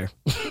really care.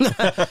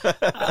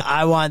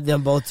 I want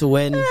them both to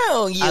win.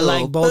 I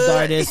like both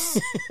artists.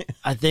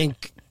 I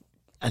think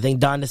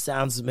Donda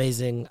sounds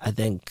amazing. I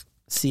think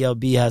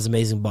CLB has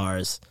amazing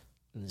bars.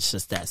 It's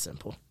just that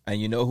simple. And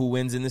you know who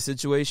wins in this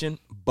situation?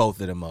 Both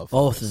of them motherfuckers.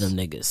 Both of them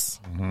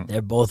niggas.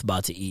 They're both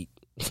about to eat.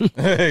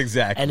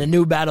 Exactly. And the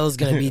new battle is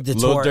going to be the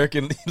tour.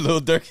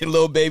 Lil Durk and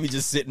Lil Baby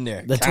just sitting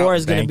there. The tour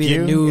is going to be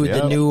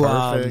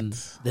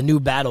the new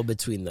battle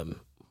between them.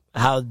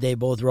 How they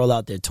both roll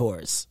out their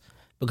tours.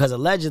 Because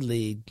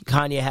allegedly,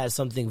 Kanye has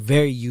something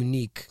very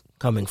unique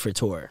coming for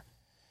tour.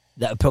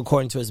 That,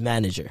 according to his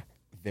manager.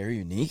 Very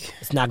unique?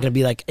 It's not going to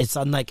be like, it's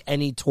unlike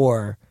any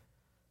tour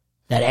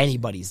that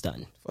anybody's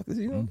done. What the fuck is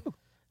he going to do?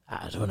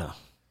 I don't know.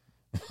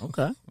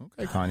 Okay,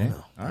 Kanye.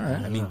 All right.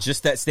 I mean,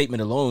 just that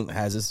statement alone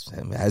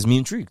has me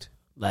intrigued.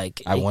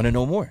 Like, I want to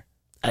know more.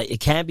 It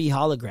can't be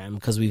hologram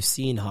because we've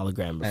seen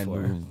hologram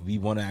before. And we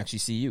want to actually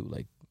see you.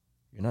 Like,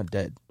 you're not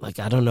dead. Like,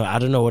 I don't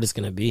know what it's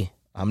going to be.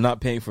 I'm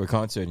not paying for a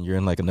concert and you're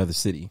in like another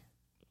city.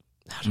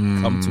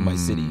 Come to my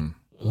city.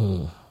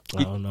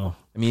 I don't know.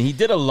 I mean, he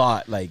did a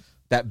lot. Like,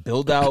 that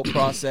build-out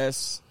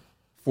process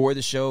for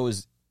the show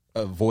is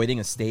avoiding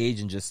a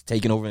stage and just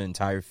taking over an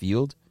entire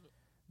field.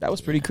 That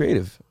was pretty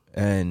creative.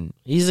 And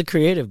he's a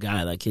creative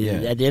guy. Like,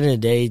 at the end of the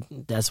day,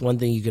 that's one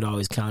thing you could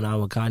always count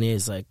on with Kanye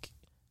is like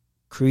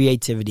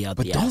creativity out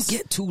there. But don't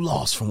get too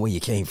lost from where you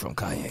came from,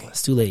 Kanye.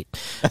 It's too late.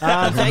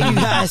 Thank you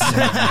guys.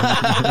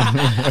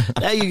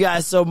 Thank you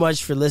guys so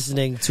much for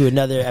listening to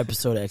another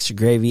episode of Extra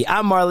Gravy.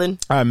 I'm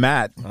Marlon. I'm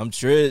Matt. I'm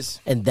Triz.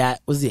 And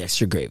that was the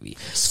Extra Gravy.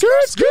 Skirt,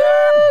 skirt.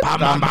 Bam,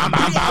 bam, bam,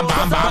 bam, bam,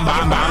 bam, bam,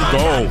 bam,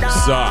 bam. Go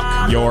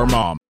suck your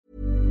mom.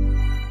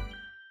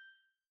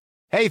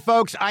 Hey,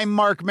 folks, I'm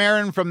Mark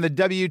Maron from the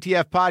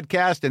WTF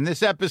Podcast, and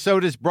this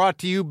episode is brought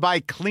to you by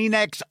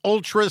Kleenex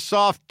Ultra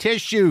Soft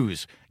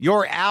Tissues,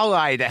 your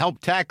ally to help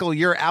tackle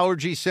your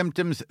allergy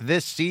symptoms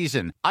this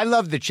season. I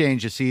love the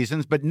change of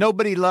seasons, but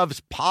nobody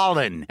loves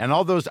pollen and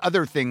all those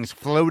other things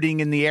floating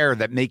in the air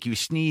that make you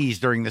sneeze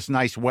during this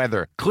nice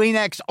weather.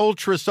 Kleenex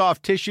Ultra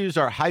Soft Tissues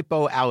are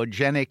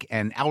hypoallergenic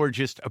and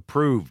allergist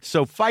approved,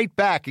 so fight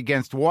back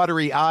against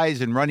watery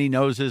eyes and runny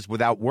noses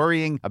without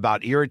worrying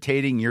about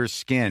irritating your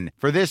skin.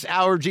 For this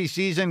allergy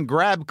season,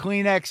 grab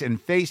Kleenex and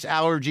face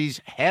allergies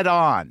head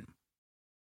on.